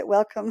memorize it.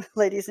 Welcome,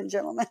 ladies and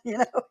gentlemen.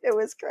 It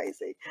was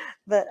crazy.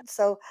 But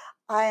so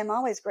I am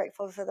always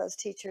grateful for those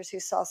teachers who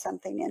saw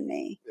something in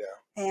me.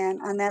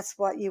 And that's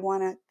what you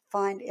want to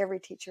find every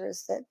teacher,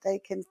 is that they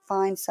can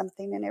find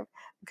something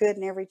good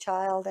in every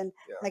child and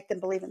make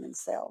them believe in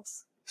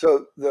themselves.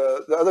 So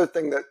the other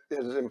thing that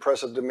is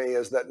impressive to me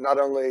is that not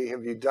only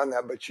have you done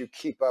that, but you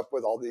keep up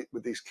with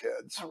with these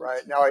kids,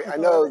 right? Now I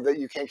know that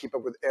you can't keep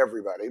up with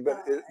everybody,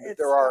 but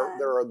there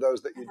are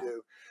those that you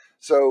do.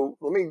 So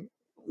let me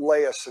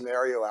lay a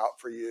scenario out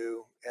for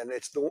you, and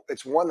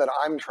it's one that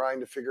I'm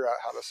trying to figure out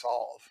how to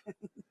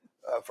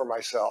solve for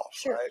myself,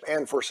 right,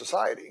 and for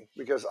society,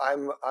 because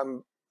I'm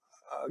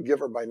a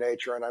giver by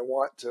nature, and I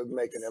want to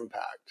make an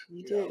impact.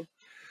 You do.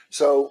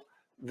 So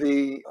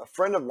a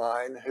friend of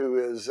mine who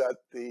is at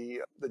the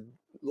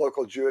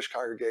local Jewish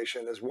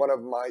congregation is one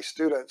of my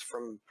students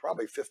from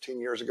probably 15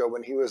 years ago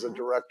when he was a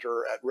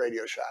director at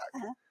Radio Shack.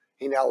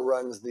 He now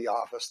runs the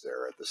office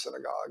there at the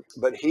synagogue.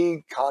 But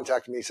he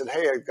contacted me. He said,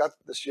 hey, I've got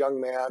this young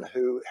man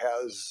who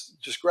has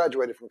just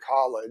graduated from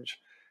college.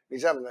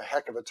 He's having a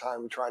heck of a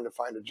time trying to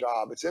find a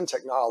job. It's in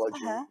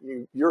technology.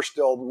 You're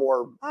still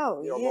more,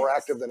 more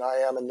active than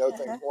I am and know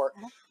things more.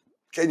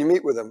 Can you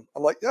meet with him?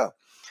 I'm like, yeah.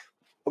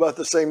 About at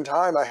the same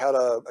time, I had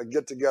a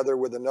get together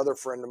with another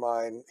friend of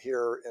mine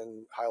here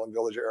in Highland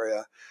Village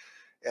area.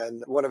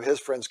 And one of his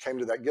friends came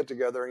to that get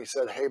together and he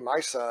said, hey, my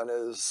son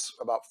is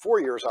about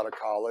 4 years out of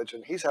college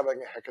and he's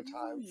having a heck of a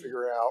time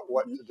figuring out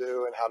what to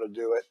do and how to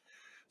do it.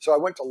 So I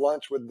went to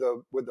lunch with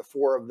the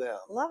four of them.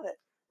 Love it.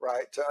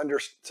 Right.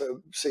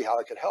 To see how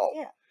I could help.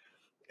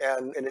 Yeah.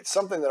 And it's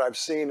something that I've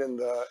seen in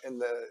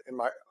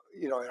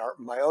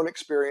my own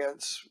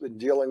experience in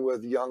dealing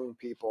with young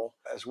people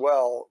as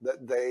well,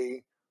 that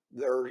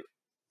they're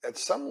at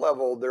some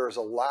level, there's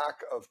a lack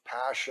of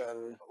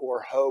passion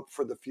or hope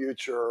for the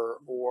future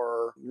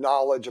or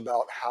knowledge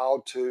about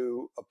how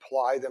to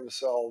apply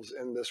themselves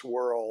in this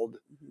world.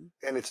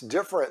 And it's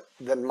different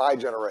than my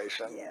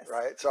generation,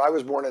 right? So I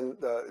was born in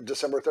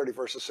December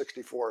 31st of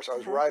 64. So I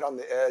was right on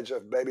the edge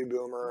of baby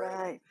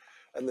boomer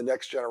and the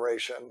next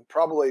generation,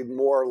 probably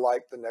more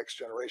like the next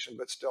generation,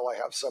 but still I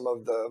have some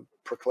of the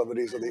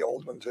proclivities of the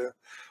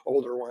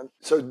older one.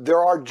 So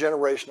there are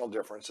generational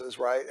differences,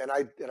 right? And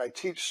I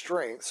teach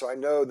strength, so I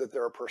know that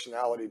there are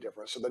personality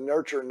differences. So the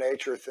nurture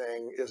nature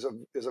thing is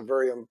a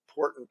very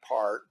important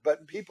part,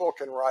 but people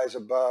can rise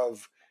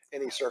above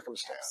any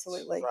circumstance,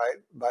 right?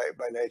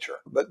 By nature.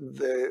 But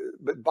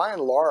by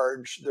and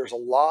large, there's a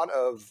lot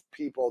of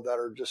people that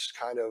are just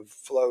kind of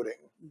floating.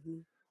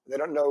 They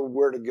don't know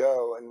where to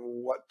go and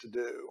what to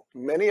do.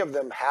 Many of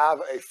them have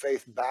a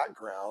faith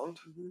background,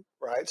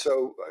 right?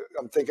 So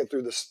I'm thinking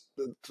through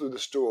the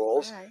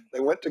stools. They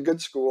went to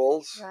good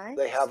schools.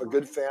 They have a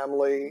good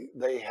family.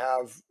 They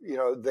have,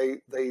 they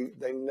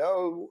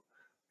know,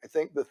 I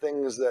think, the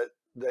things that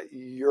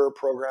your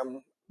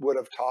program would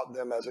have taught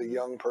them as a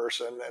young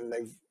person, and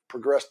they've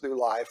progressed through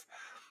life,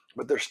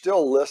 but they're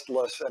still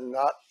listless and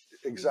not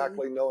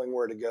exactly knowing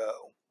where to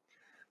go.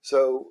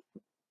 So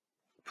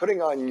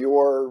putting on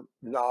your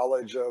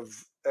knowledge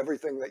of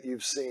everything that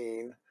you've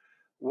seen,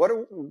 what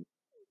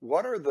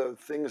are the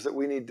things that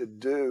we need to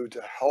do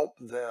to help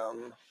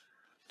them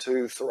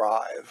to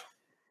thrive?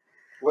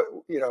 What,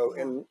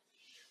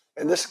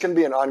 and this can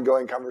be an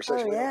ongoing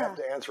conversation. We don't have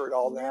to answer it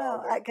all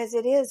now. No, because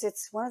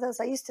it's one of those,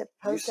 I used to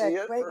pose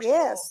that question.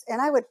 Yes,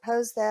 and I would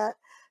pose that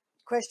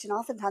question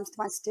oftentimes to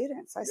my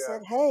students. I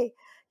said, hey,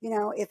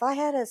 if I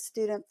had a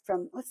student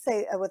from, let's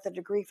say, with a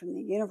degree from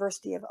the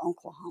University of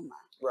Oklahoma,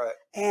 right,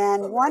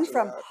 and one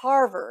from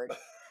Harvard,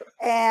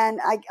 and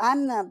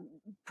I'm the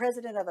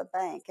president of a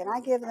bank, and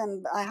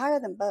I hire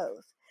them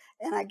both,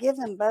 and I give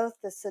them both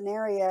the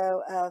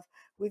scenario of,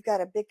 we've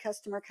got a big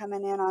customer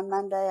coming in on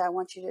Monday. I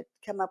want you to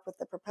come up with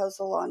the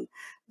proposal on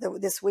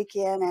this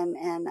weekend,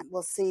 and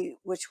we'll see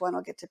which one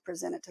will get to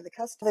present it to the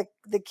customer.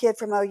 The kid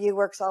from OU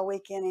works all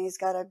weekend, and he's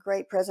got a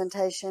great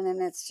presentation,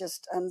 and it's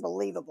just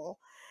unbelievable.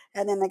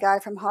 And then the guy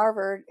from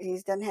Harvard,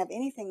 he doesn't have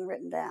anything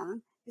written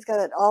down. He's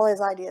got all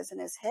his ideas in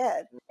his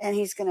head, and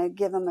he's going to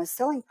give him a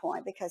selling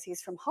point because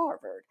he's from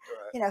Harvard.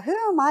 Right. Who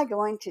am I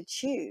going to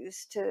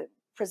choose to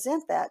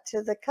present that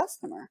to the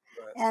customer?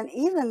 Right. And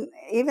even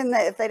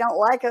if they don't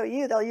like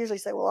OU, they'll usually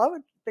say, well, I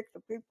would pick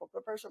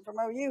the person from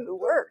OU who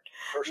worked.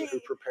 The person who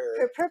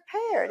prepared.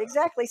 Prepared,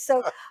 exactly.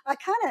 So I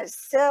kind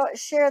of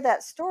share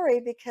that story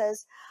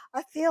because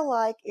I feel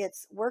like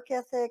it's work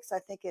ethics. I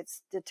think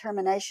it's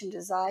determination,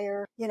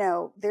 desire.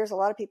 There's a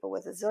lot of people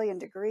with a zillion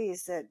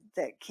degrees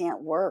that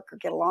can't work or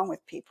get along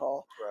with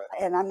people.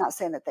 Right. And I'm not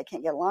saying that they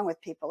can't get along with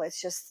people. It's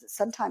just,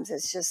 sometimes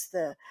it's just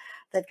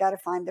they've got to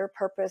find their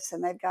purpose,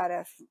 and they've got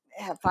to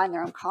find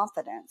their own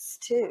confidence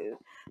too,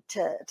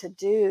 to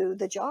do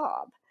the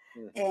job.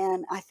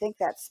 And I think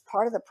that's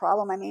part of the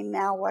problem. I mean,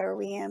 now what are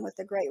we in with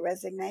the Great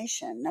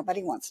Resignation?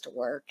 Nobody wants to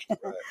work.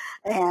 Right.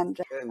 and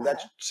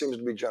that seems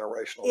to be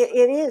generational.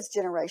 It is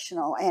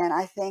generational. And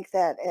I think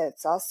that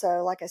it's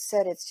also, like I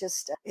said,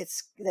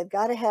 they've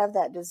got to have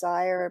that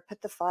desire,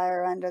 put the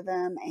fire under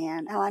them.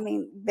 And I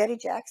mean, Betty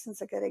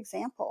Jackson's a good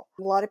example.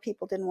 A lot of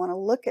people didn't want to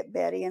look at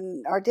Betty,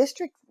 and our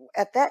district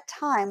at that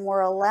time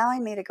were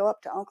allowing me to go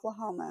up to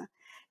Oklahoma,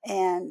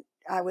 and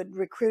I would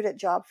recruit at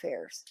job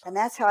fairs. And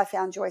that's how I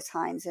found Joyce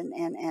Hines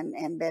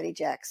and Betty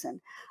Jackson.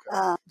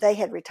 Okay. They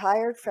had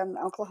retired from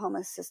the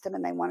Oklahoma system,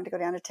 and they wanted to go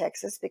down to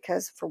Texas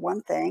because, for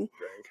one thing,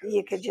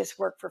 you could just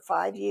work for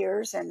 5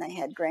 years, and they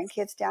had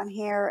grandkids down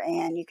here,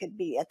 and you could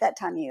be, at that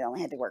time, you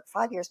only had to work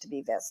 5 years to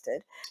be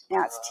vested.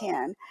 Now it's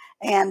 10.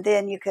 And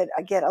then you could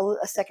get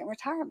a second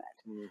retirement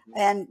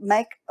and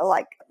make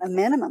like a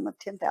minimum of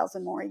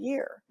 $10,000 more a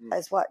year.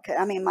 Is what,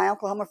 I mean, my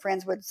Oklahoma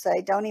friends would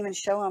say, don't even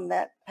show them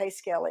that pay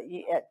scale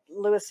at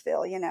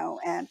Louisville,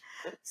 And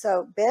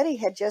so Betty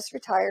had just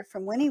retired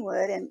from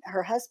Wynnewood, and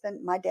her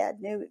husband, my dad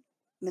knew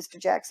Mr.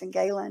 Jackson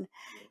Galen,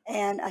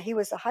 and he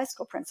was a high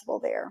school principal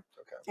there.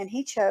 Okay. And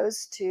he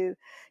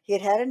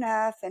had had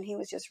enough, and he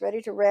was just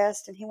ready to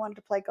rest, and he wanted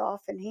to play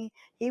golf, and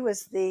he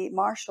was the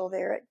marshal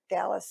there at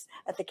Dallas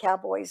at the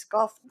Cowboys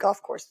golf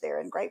course there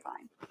in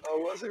Grapevine. Oh,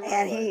 was he? Really?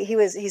 And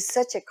he's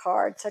such a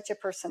card, such a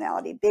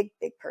personality, big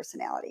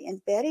personality.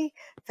 And Betty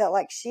felt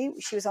like she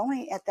was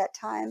only, at that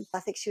time,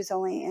 I think she was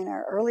only in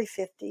her early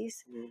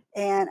 50s,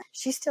 and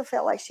she still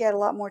felt like she had a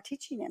lot more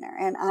teaching in her.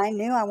 And I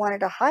knew I wanted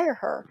to hire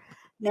her.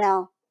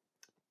 Now,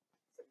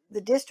 the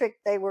district,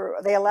 they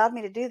allowed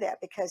me to do that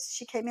because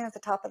she came in at the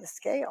top of the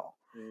scale,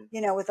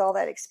 with all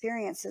that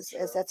experience,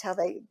 as that's how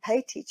they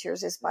pay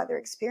teachers, is by their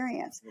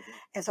experience.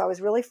 And so I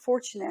was really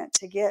fortunate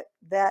to get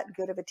that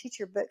good of a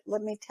teacher. But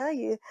let me tell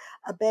you,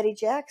 Betty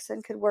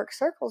Jackson could work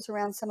circles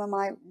around some of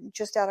my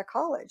just out of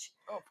college.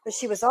 But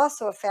she was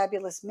also a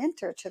fabulous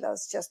mentor to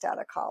those just out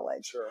of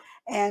college. Sure.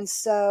 And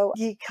so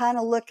you kind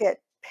of look at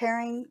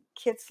pairing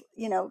kids,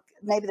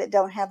 maybe that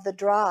don't have the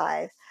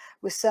drive,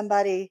 with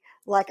somebody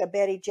like a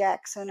Betty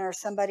Jackson or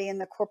somebody in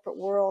the corporate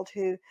world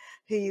who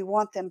you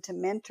want them to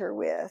mentor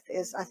with.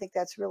 I think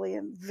that's really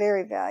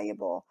very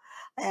valuable.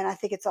 And I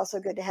think it's also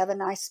good to have a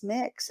nice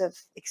mix of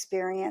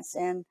experience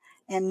and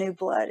new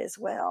blood as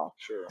well.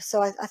 Sure.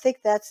 So I think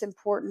that's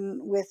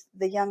important with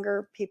the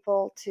younger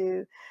people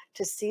to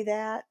see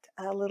that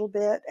a little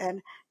bit,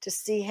 and to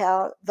see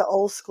how the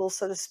old school,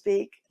 so to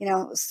speak,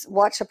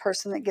 watch a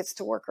person that gets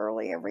to work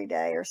early every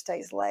day or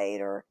stays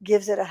late or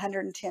gives it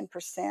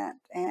 110%.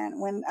 And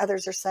when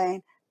others are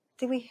saying,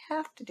 do we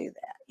have to do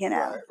that?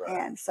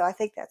 Right. And so I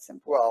think that's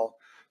important. Well,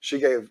 she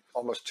gave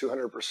almost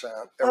 200%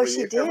 every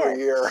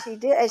year. She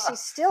did, and she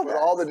still does.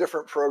 With all the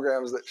different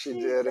programs that she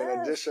did in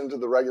addition to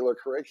the regular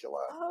curricula.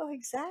 Oh,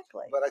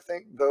 exactly. But I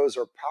think those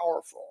are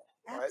powerful.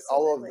 Absolutely. Right?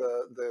 All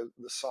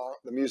of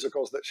the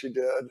musicals that she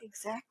did.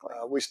 Exactly.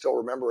 We still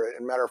remember it.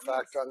 And matter of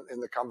fact,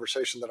 in the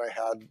conversation that I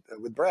had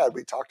with Brad,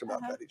 we talked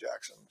about Betty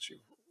Jackson.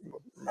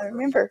 I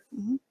remember.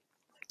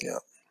 Yeah.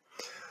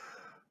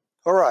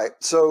 All right.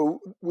 So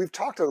we've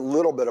talked a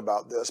little bit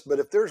about this, but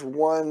if there's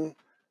one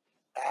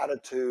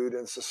attitude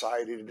in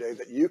society today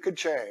that you could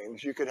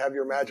change, you could have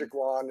your magic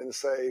wand and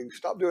say,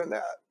 stop doing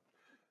that,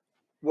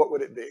 what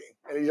would it be?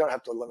 And you don't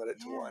have to limit it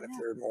to one if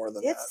there are more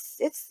than that.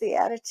 It's the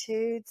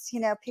attitudes, you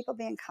know, people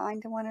being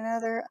kind to one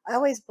another. I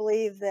always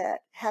believe that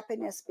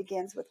happiness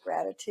begins with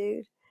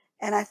gratitude.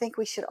 And I think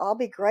we should all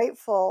be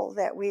grateful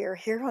that we are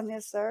here on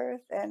this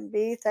earth and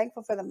be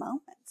thankful for the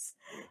moments.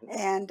 Mm-hmm.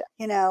 And,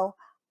 you know,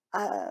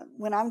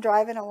 when I'm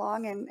driving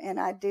along and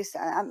I do,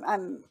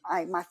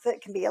 my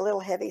foot can be a little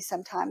heavy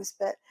sometimes,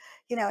 but,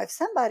 you know, if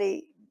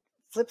somebody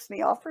flips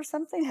me off or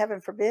something, heaven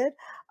forbid,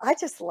 I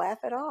just laugh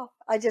it off.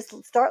 I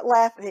just start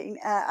laughing.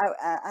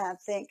 I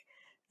think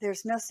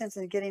there's no sense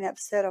in getting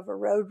upset over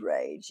road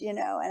rage, you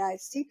know, and I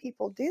see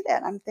people do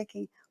that. I'm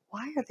thinking,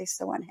 why are they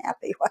so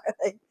unhappy? Why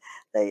are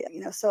they you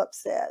know, so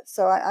upset?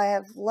 So I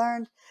have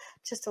learned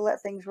just to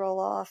let things roll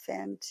off,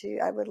 and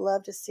I would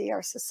love to see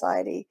our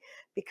society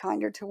be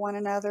kinder to one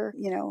another,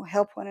 you know,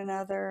 help one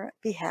another,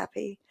 be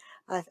happy.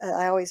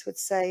 I always would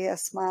say a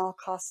smile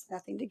costs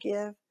nothing to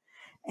give.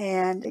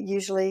 And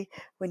usually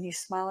when you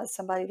smile at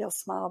somebody, they'll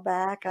smile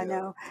back. I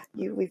know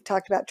we've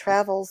talked about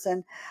travels,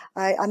 and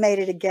I made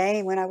it a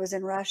game when I was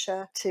in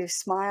Russia to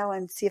smile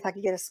and see if I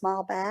could get a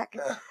smile back.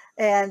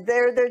 And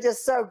they're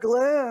just so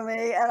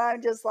gloomy. And I'm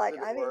just like,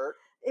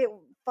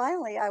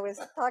 finally, I was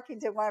talking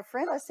to my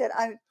friend. I said,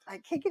 I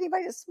can't get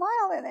anybody to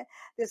smile. And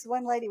this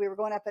one lady, we were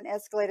going up an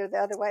escalator the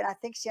other way, and I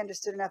think she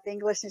understood enough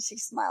English, and she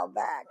smiled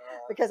back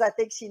because I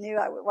think she knew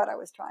what I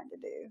was trying to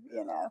do,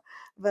 you know.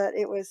 But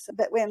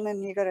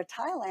when you go to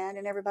Thailand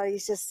and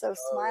everybody's just so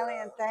smiling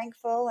and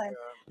thankful, and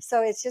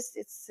so it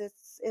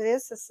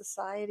is a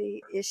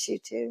society issue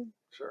too.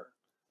 Sure.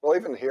 Well,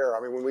 even here,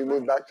 I mean, when we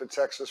moved back to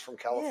Texas from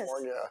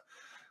California,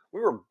 we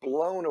were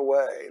blown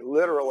away,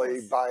 literally,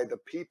 by the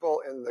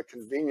people in the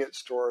convenience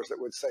stores that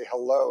would say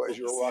hello as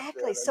you walked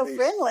in. So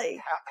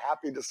friendly.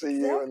 Happy to see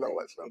you. And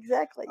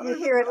Exactly. You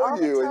hear it all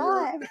the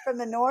time from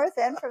the north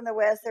and from the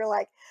west. They're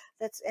like,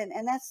 that's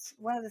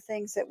one of the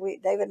things that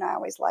David and I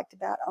always liked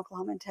about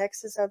Oklahoma and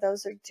Texas.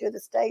 Those are two of the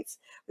states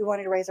we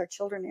wanted to raise our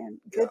children in.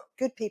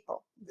 Good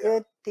people.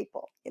 Good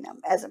people, you know,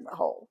 as a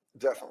whole.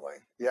 Definitely.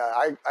 Yeah,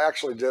 I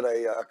actually did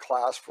a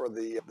class for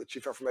the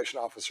Chief Information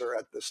Officer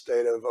at the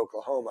state of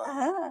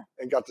Oklahoma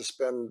and got to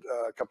spend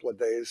a couple of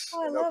days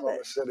in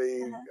Oklahoma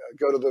City,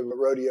 go to the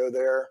rodeo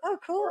there. Oh,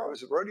 cool. Or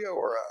was it rodeo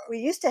or? We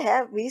used to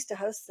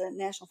host the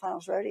National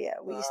Finals Rodeo.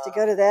 We used to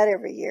go to that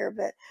every year,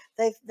 but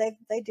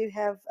they do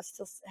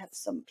still have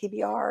some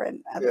PBR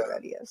and other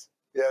rodeos.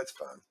 Yeah, it's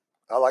fun.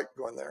 I like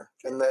going there.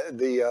 And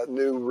the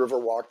new river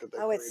walk that they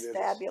created. It's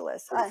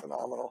fabulous. Pretty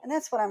phenomenal. And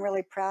that's what I'm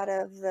really proud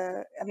of.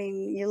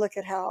 You look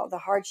at how the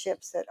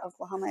hardships that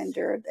Oklahoma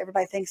endured.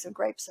 Everybody thinks of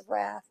Grapes of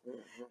Wrath.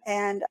 Mm-hmm.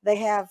 And they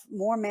have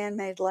more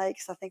man-made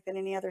lakes, I think, than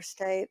any other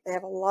state. They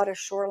have a lot of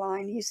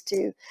shoreline.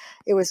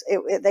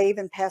 They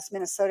even passed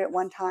Minnesota at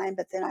one time,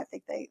 but then I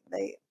think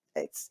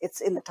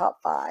it's in the top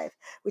 5,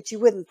 which you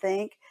wouldn't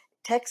think.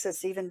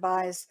 Texas even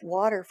buys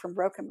water from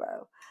Broken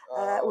Bow.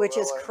 Which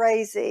is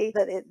crazy,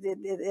 but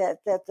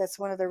that's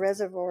one of the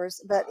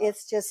reservoirs. But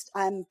it's just,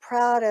 I'm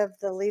proud of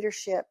the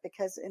leadership,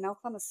 because in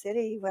Oklahoma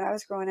City, when I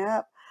was growing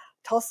up,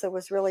 Tulsa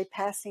was really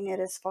passing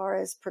it as far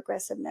as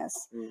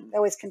progressiveness. They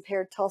always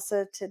compared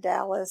Tulsa to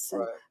Dallas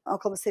and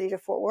Oklahoma City to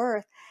Fort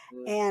Worth.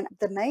 And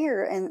the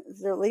mayor and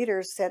the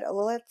leaders said,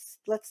 well,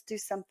 let's do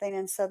something.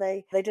 And so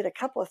they did a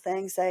couple of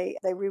things. They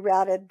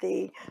rerouted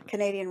the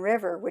Canadian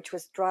River, which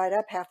was dried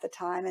up half the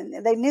time.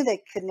 And they knew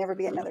they could never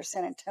be another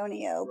San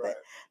Antonio, but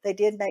they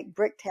did make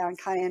Bricktown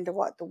kind of into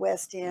the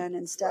West End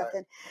and stuff.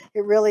 And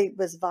it really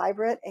was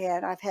vibrant.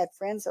 And I've had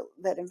friends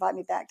that invite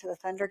me back to the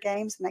Thunder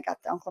games, and they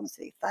got the Oklahoma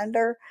City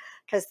Thunder,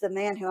 because the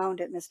man who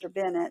owned it, Mr.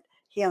 Bennett,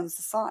 he owns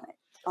the Sonic.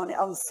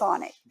 Owns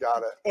Sonic.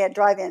 Got it. At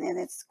drive-in, and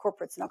it's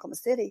corporates in Oklahoma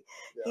City.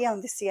 He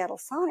owned the Seattle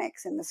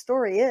Sonics, and the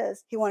story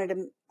is he wanted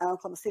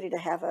Oklahoma City to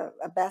have a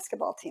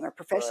basketball team, a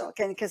professional,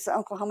 because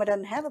Oklahoma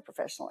doesn't have a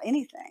professional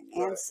anything.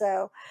 And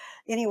so,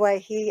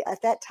 anyway,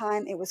 at that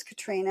time it was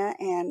Katrina,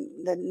 and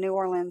the New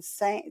Orleans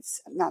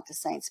Saints, not the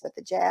Saints, but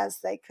the Jazz,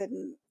 they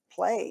couldn't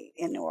play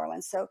in New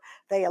Orleans, so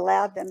they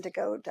allowed them to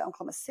go to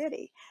Oklahoma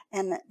City,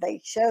 and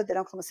they showed that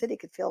Oklahoma City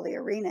could fill the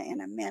arena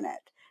in a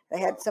minute. They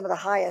had some of the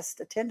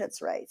highest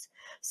attendance rates.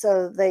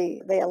 So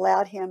they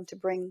allowed him to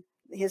bring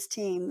his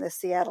team, the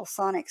Seattle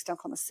Sonics, to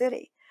Oklahoma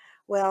City.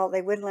 Well,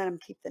 they wouldn't let him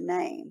keep the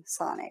name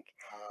Sonic,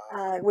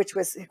 which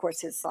was, of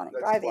course, his Sonic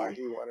drive-in.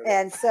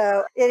 And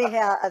so,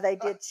 anyhow, they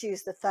did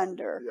choose the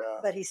Thunder,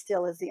 but he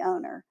still is the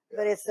owner.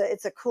 But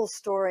it's a cool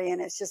story,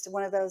 and it's just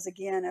one of those,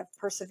 again, of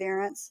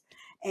perseverance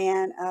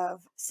and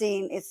of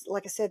seeing, it's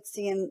like I said,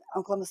 seeing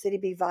Oklahoma City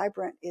be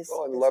vibrant is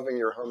and loving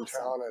your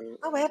hometown awesome.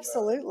 And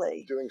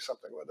absolutely doing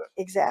something with it.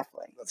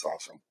 Exactly. That's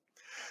awesome.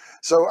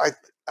 So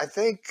I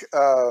think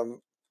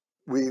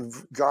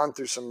we've gone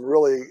through some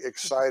really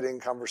exciting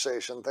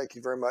conversation. Thank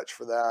you very much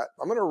for that.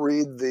 I'm going to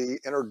read the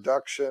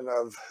introduction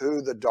of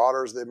who the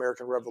Daughters of the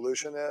American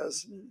Revolution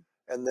is,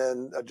 and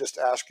then just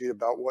ask you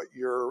about what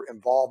your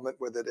involvement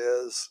with it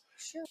is,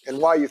 and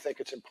why you think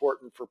it's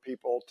important for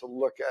people to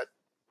look at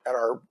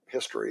our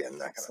history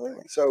and that kind of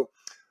thing. So,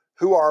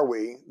 Who are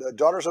we? The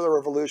Daughters of the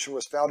Revolution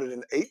was founded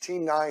in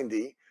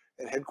 1890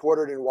 and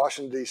headquartered in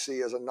Washington,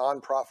 D.C. as a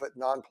nonprofit,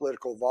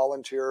 non-political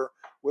volunteer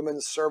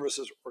women's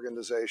services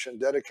organization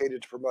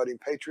dedicated to promoting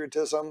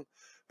patriotism,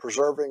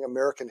 preserving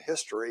American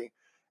history,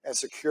 and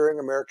securing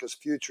America's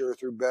future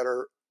through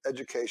better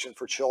education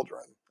for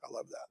children. I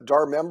love that.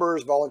 DAR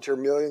members volunteer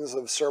millions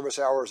of service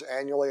hours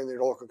annually in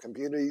their local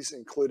communities,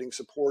 including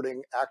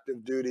supporting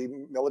active duty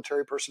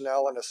military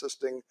personnel and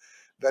assisting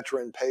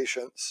veteran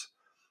patients,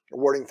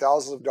 awarding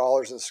thousands of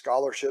dollars in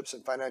scholarships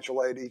and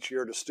financial aid each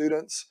year to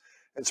students,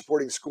 and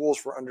supporting schools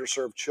for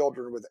underserved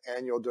children with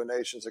annual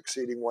donations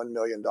exceeding $1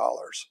 million.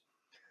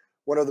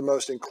 One of the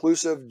most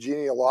inclusive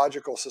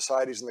genealogical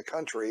societies in the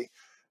country,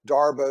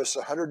 DAR boasts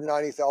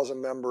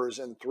 190,000 members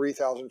and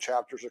 3,000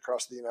 chapters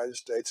across the United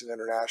States and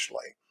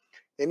internationally.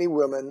 Any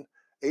woman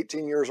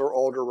 18 years or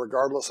older,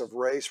 regardless of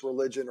race,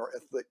 religion, or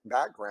ethnic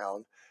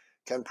background,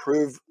 can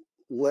prove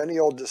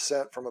lineal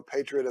descent from a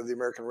patriot of the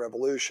American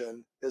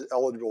Revolution is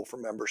eligible for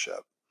membership.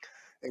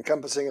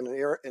 Encompassing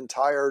an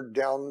entire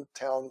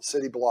downtown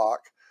city block,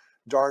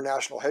 DAR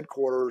National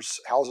Headquarters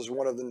houses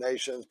one of the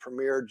nation's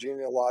premier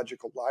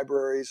genealogical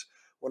libraries,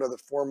 one of the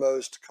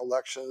foremost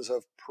collections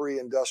of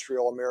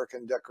pre-industrial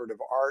American decorative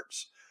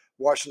arts,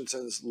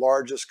 Washington's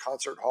largest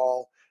concert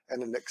hall,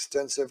 and an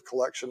extensive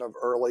collection of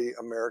early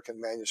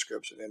American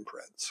manuscripts and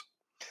imprints.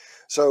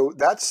 So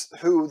that's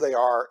who they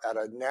are at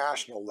a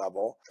national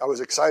level. I was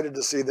excited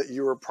to see that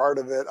you were part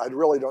of it. I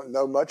really don't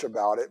know much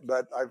about it,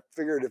 but I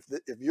figured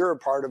if you're a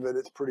part of it,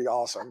 it's pretty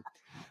awesome.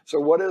 So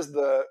what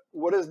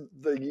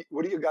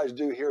do you guys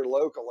do here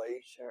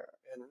locally? Sure.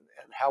 And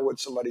how would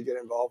somebody get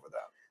involved with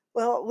that?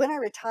 Well, when I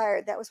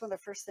retired, that was one of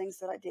the first things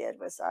that I did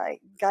was I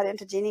got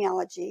into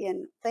genealogy,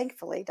 and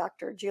thankfully,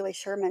 Dr. Julie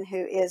Sherman,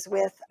 who is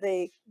with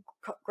the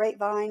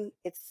Grapevine,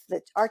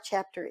 our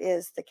chapter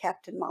is the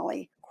Captain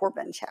Molly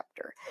Corbin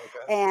chapter.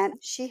 Okay. And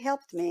she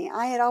helped me.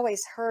 I had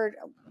always heard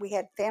we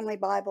had family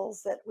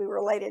Bibles that we were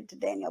related to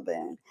Daniel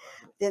Boone.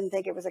 Didn't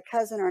think it was a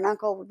cousin or an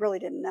uncle, really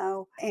didn't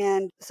know.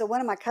 And so one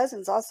of my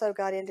cousins also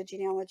got into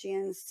genealogy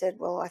and said,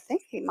 well, I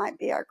think he might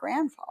be our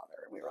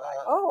grandfather. And we were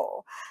like,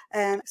 oh.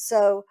 And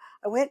so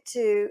I went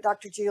to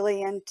Dr.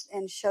 Julie and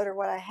showed her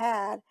what I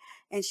had.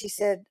 And she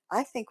said,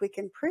 I think we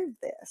can prove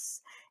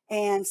this.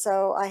 And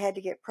so I had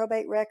to get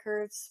probate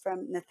records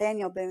from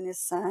Nathaniel Boone, his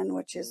son,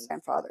 which is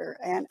grandfather,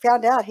 and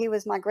found out he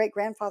was my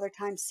great-grandfather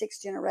times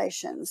 6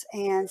 generations.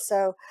 And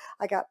so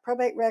I got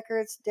probate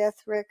records,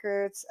 death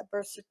records,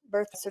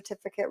 birth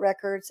certificate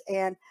records,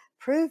 and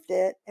proved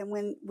it. And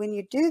when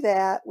you do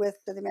that with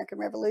the American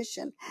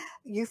Revolution,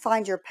 you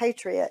find your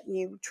patriot and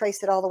you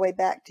trace it all the way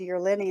back to your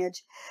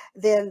lineage,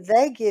 then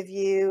they give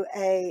you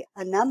a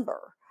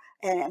number.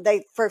 And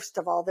they, first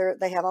of all,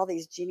 they have all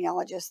these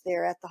genealogists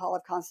there at the Hall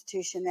of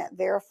Constitution that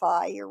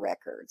verify your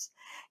records.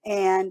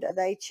 And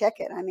they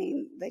check it. I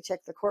mean, they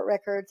check the court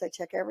records, they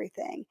check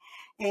everything.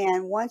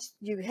 And once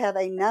you have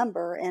a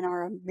number and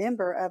are a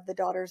member of the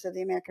Daughters of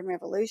the American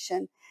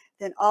Revolution,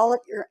 then all of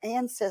your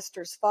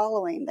ancestors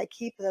following, they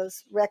keep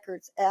those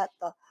records at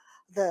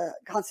the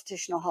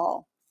Constitutional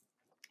Hall.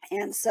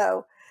 And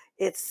so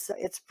it's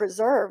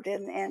preserved.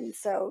 And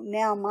so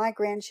now my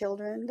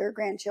grandchildren, their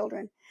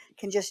grandchildren,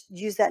 can just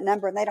use that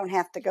number, and they don't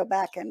have to go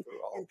back and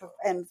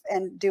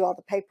do all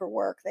the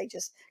paperwork. They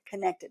just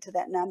connect it to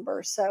that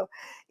number. So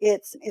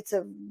it's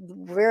a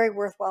very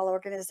worthwhile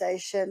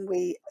organization.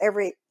 We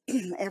every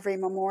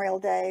Memorial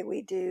Day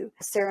we do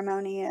a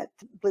ceremony at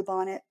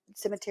Bluebonnet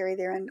Cemetery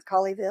there in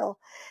Colleyville,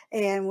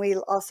 and we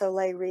also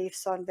lay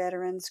wreaths on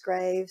veterans'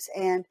 graves,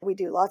 and we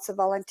do lots of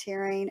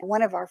volunteering.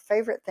 One of our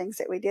favorite things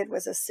that we did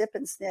was a sip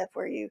and snip,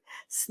 where you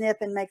snip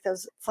and make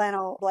those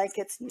flannel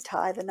blankets and you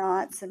tie the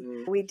knots,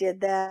 and we did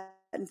that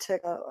and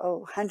took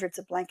hundreds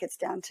of blankets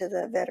down to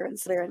the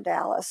veterans there in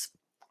Dallas.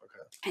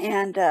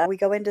 And we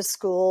go into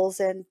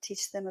schools and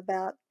teach them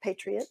about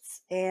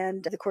patriots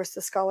and, of course,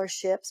 the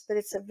scholarships. But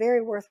it's a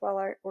very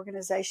worthwhile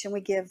organization.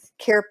 We give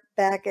care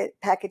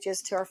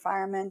packages to our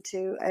firemen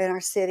in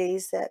our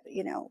cities that,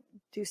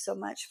 do so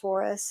much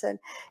for us. And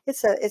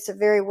it's a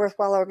very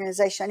worthwhile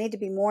organization. I need to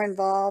be more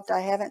involved.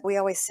 We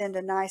always send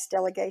a nice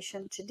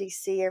delegation to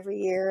D.C. every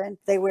year, and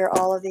they wear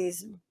all of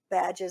these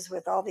badges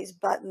with all these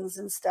buttons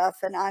and stuff,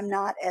 and I'm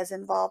not as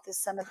involved as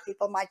some of the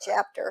people in my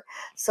chapter,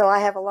 so I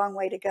have a long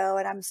way to go,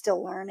 and I'm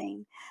still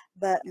learning,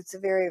 but it's a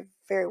very,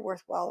 very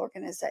worthwhile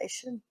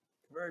organization.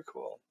 Very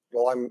cool.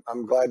 Well,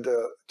 I'm glad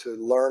to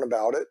learn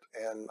about it,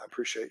 and I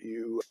appreciate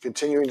you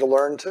continuing to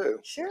learn too.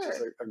 Sure. Which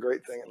is a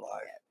great thing in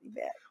life. You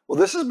bet. Well,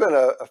 this has been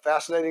a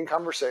fascinating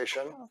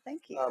conversation. Oh,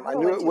 thank you. I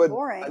knew it would.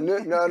 Boring. I knew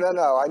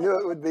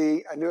it would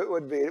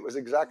be. It was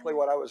exactly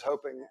what I was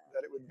hoping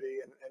that it would be,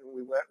 and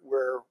we went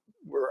where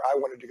I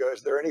wanted to go.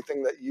 Is there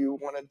anything that you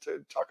wanted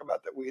to talk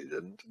about that we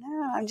didn't?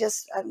 No, I'm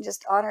just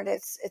honored.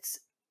 It's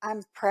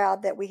I'm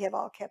proud that we have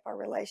all kept our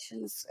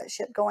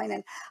relationship going.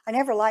 And I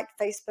never liked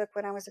Facebook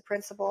when I was a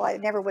principal. I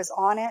never was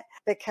on it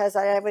because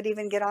I would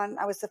even get on,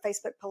 I was the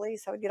Facebook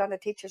police. I would get on to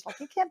teachers like,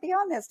 you can't be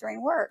on this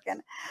during work.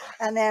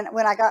 And then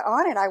when I got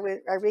on it,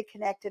 I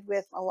reconnected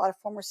with a lot of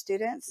former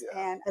students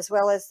and as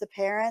well as the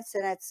parents.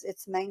 And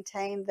it's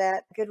maintained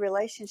that good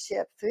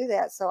relationship through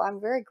that. So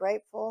I'm very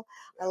grateful.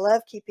 I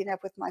love keeping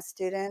up with my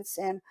students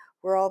and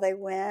where all they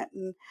went.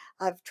 And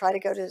I've tried to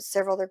go to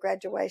several of their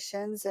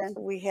graduations. And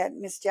we had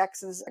Miss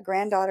Jackson's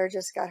granddaughter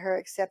just got her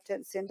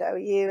acceptance into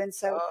OU. And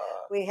so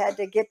we had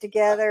to get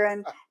together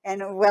and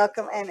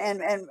welcome and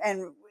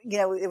you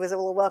know, it was a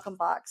little welcome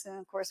box. And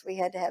of course we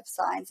had to have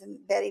signs, and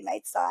Betty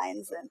made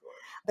signs.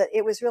 But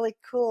it was really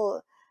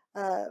cool.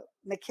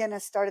 McKenna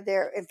started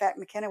there. In fact,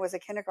 McKenna was a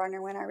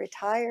kindergartner when I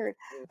retired,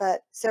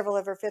 but several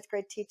of her 5th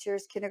grade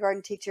teachers,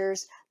 kindergarten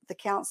teachers, the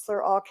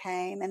counselor all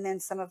came, and then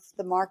some of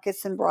the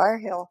Marcus and Briar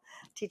Hill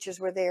teachers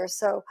were there.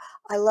 So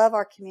I love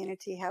our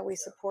community, how we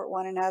support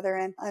one another.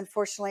 And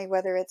unfortunately,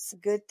 whether it's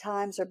good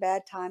times or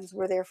bad times,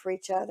 we're there for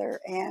each other.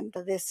 And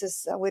this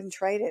is, I wouldn't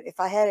trade it. If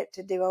I had it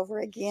to do over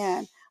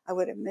again, I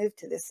would have moved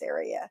to this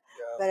area.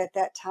 But at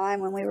that time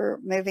when we were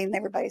moving,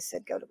 everybody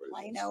said go to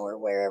Plano or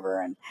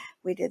wherever, and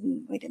we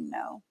didn't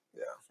know.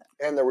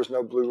 Yeah. And there was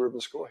no Blue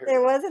Ribbon School here.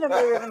 There wasn't a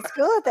Blue Ribbon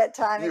School at that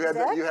time. You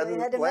exactly. hadn't we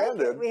had to landed.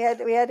 make it.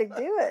 We had to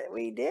do it.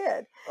 We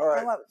did. All right.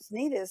 And what's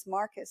neat is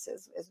Marcus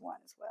is one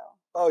as well.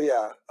 Oh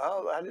yeah.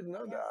 Oh, I didn't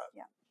know that.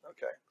 Yeah.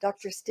 Okay.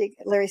 Dr.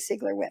 Larry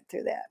Siegler went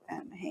through that,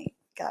 and he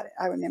got it.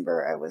 I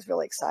remember it was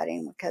really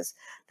exciting because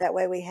that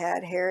way we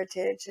had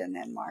Heritage and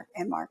then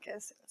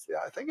Marcus. Yeah,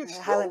 I think it's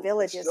Highland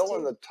Village is still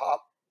in the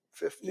top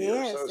 50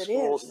 or so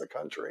schools in the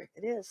country.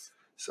 It is.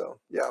 So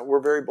yeah, we're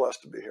very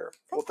blessed to be here.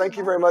 Thank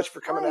you very much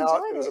for coming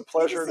out. It was a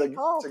pleasure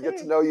to get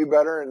to know you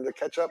better and to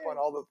catch up on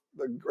all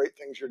the great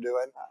things you're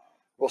doing.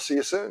 We'll see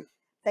you soon.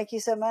 Thank you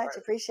so much.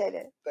 Appreciate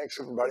it. Thanks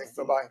everybody.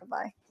 Bye-bye.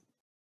 Bye-bye.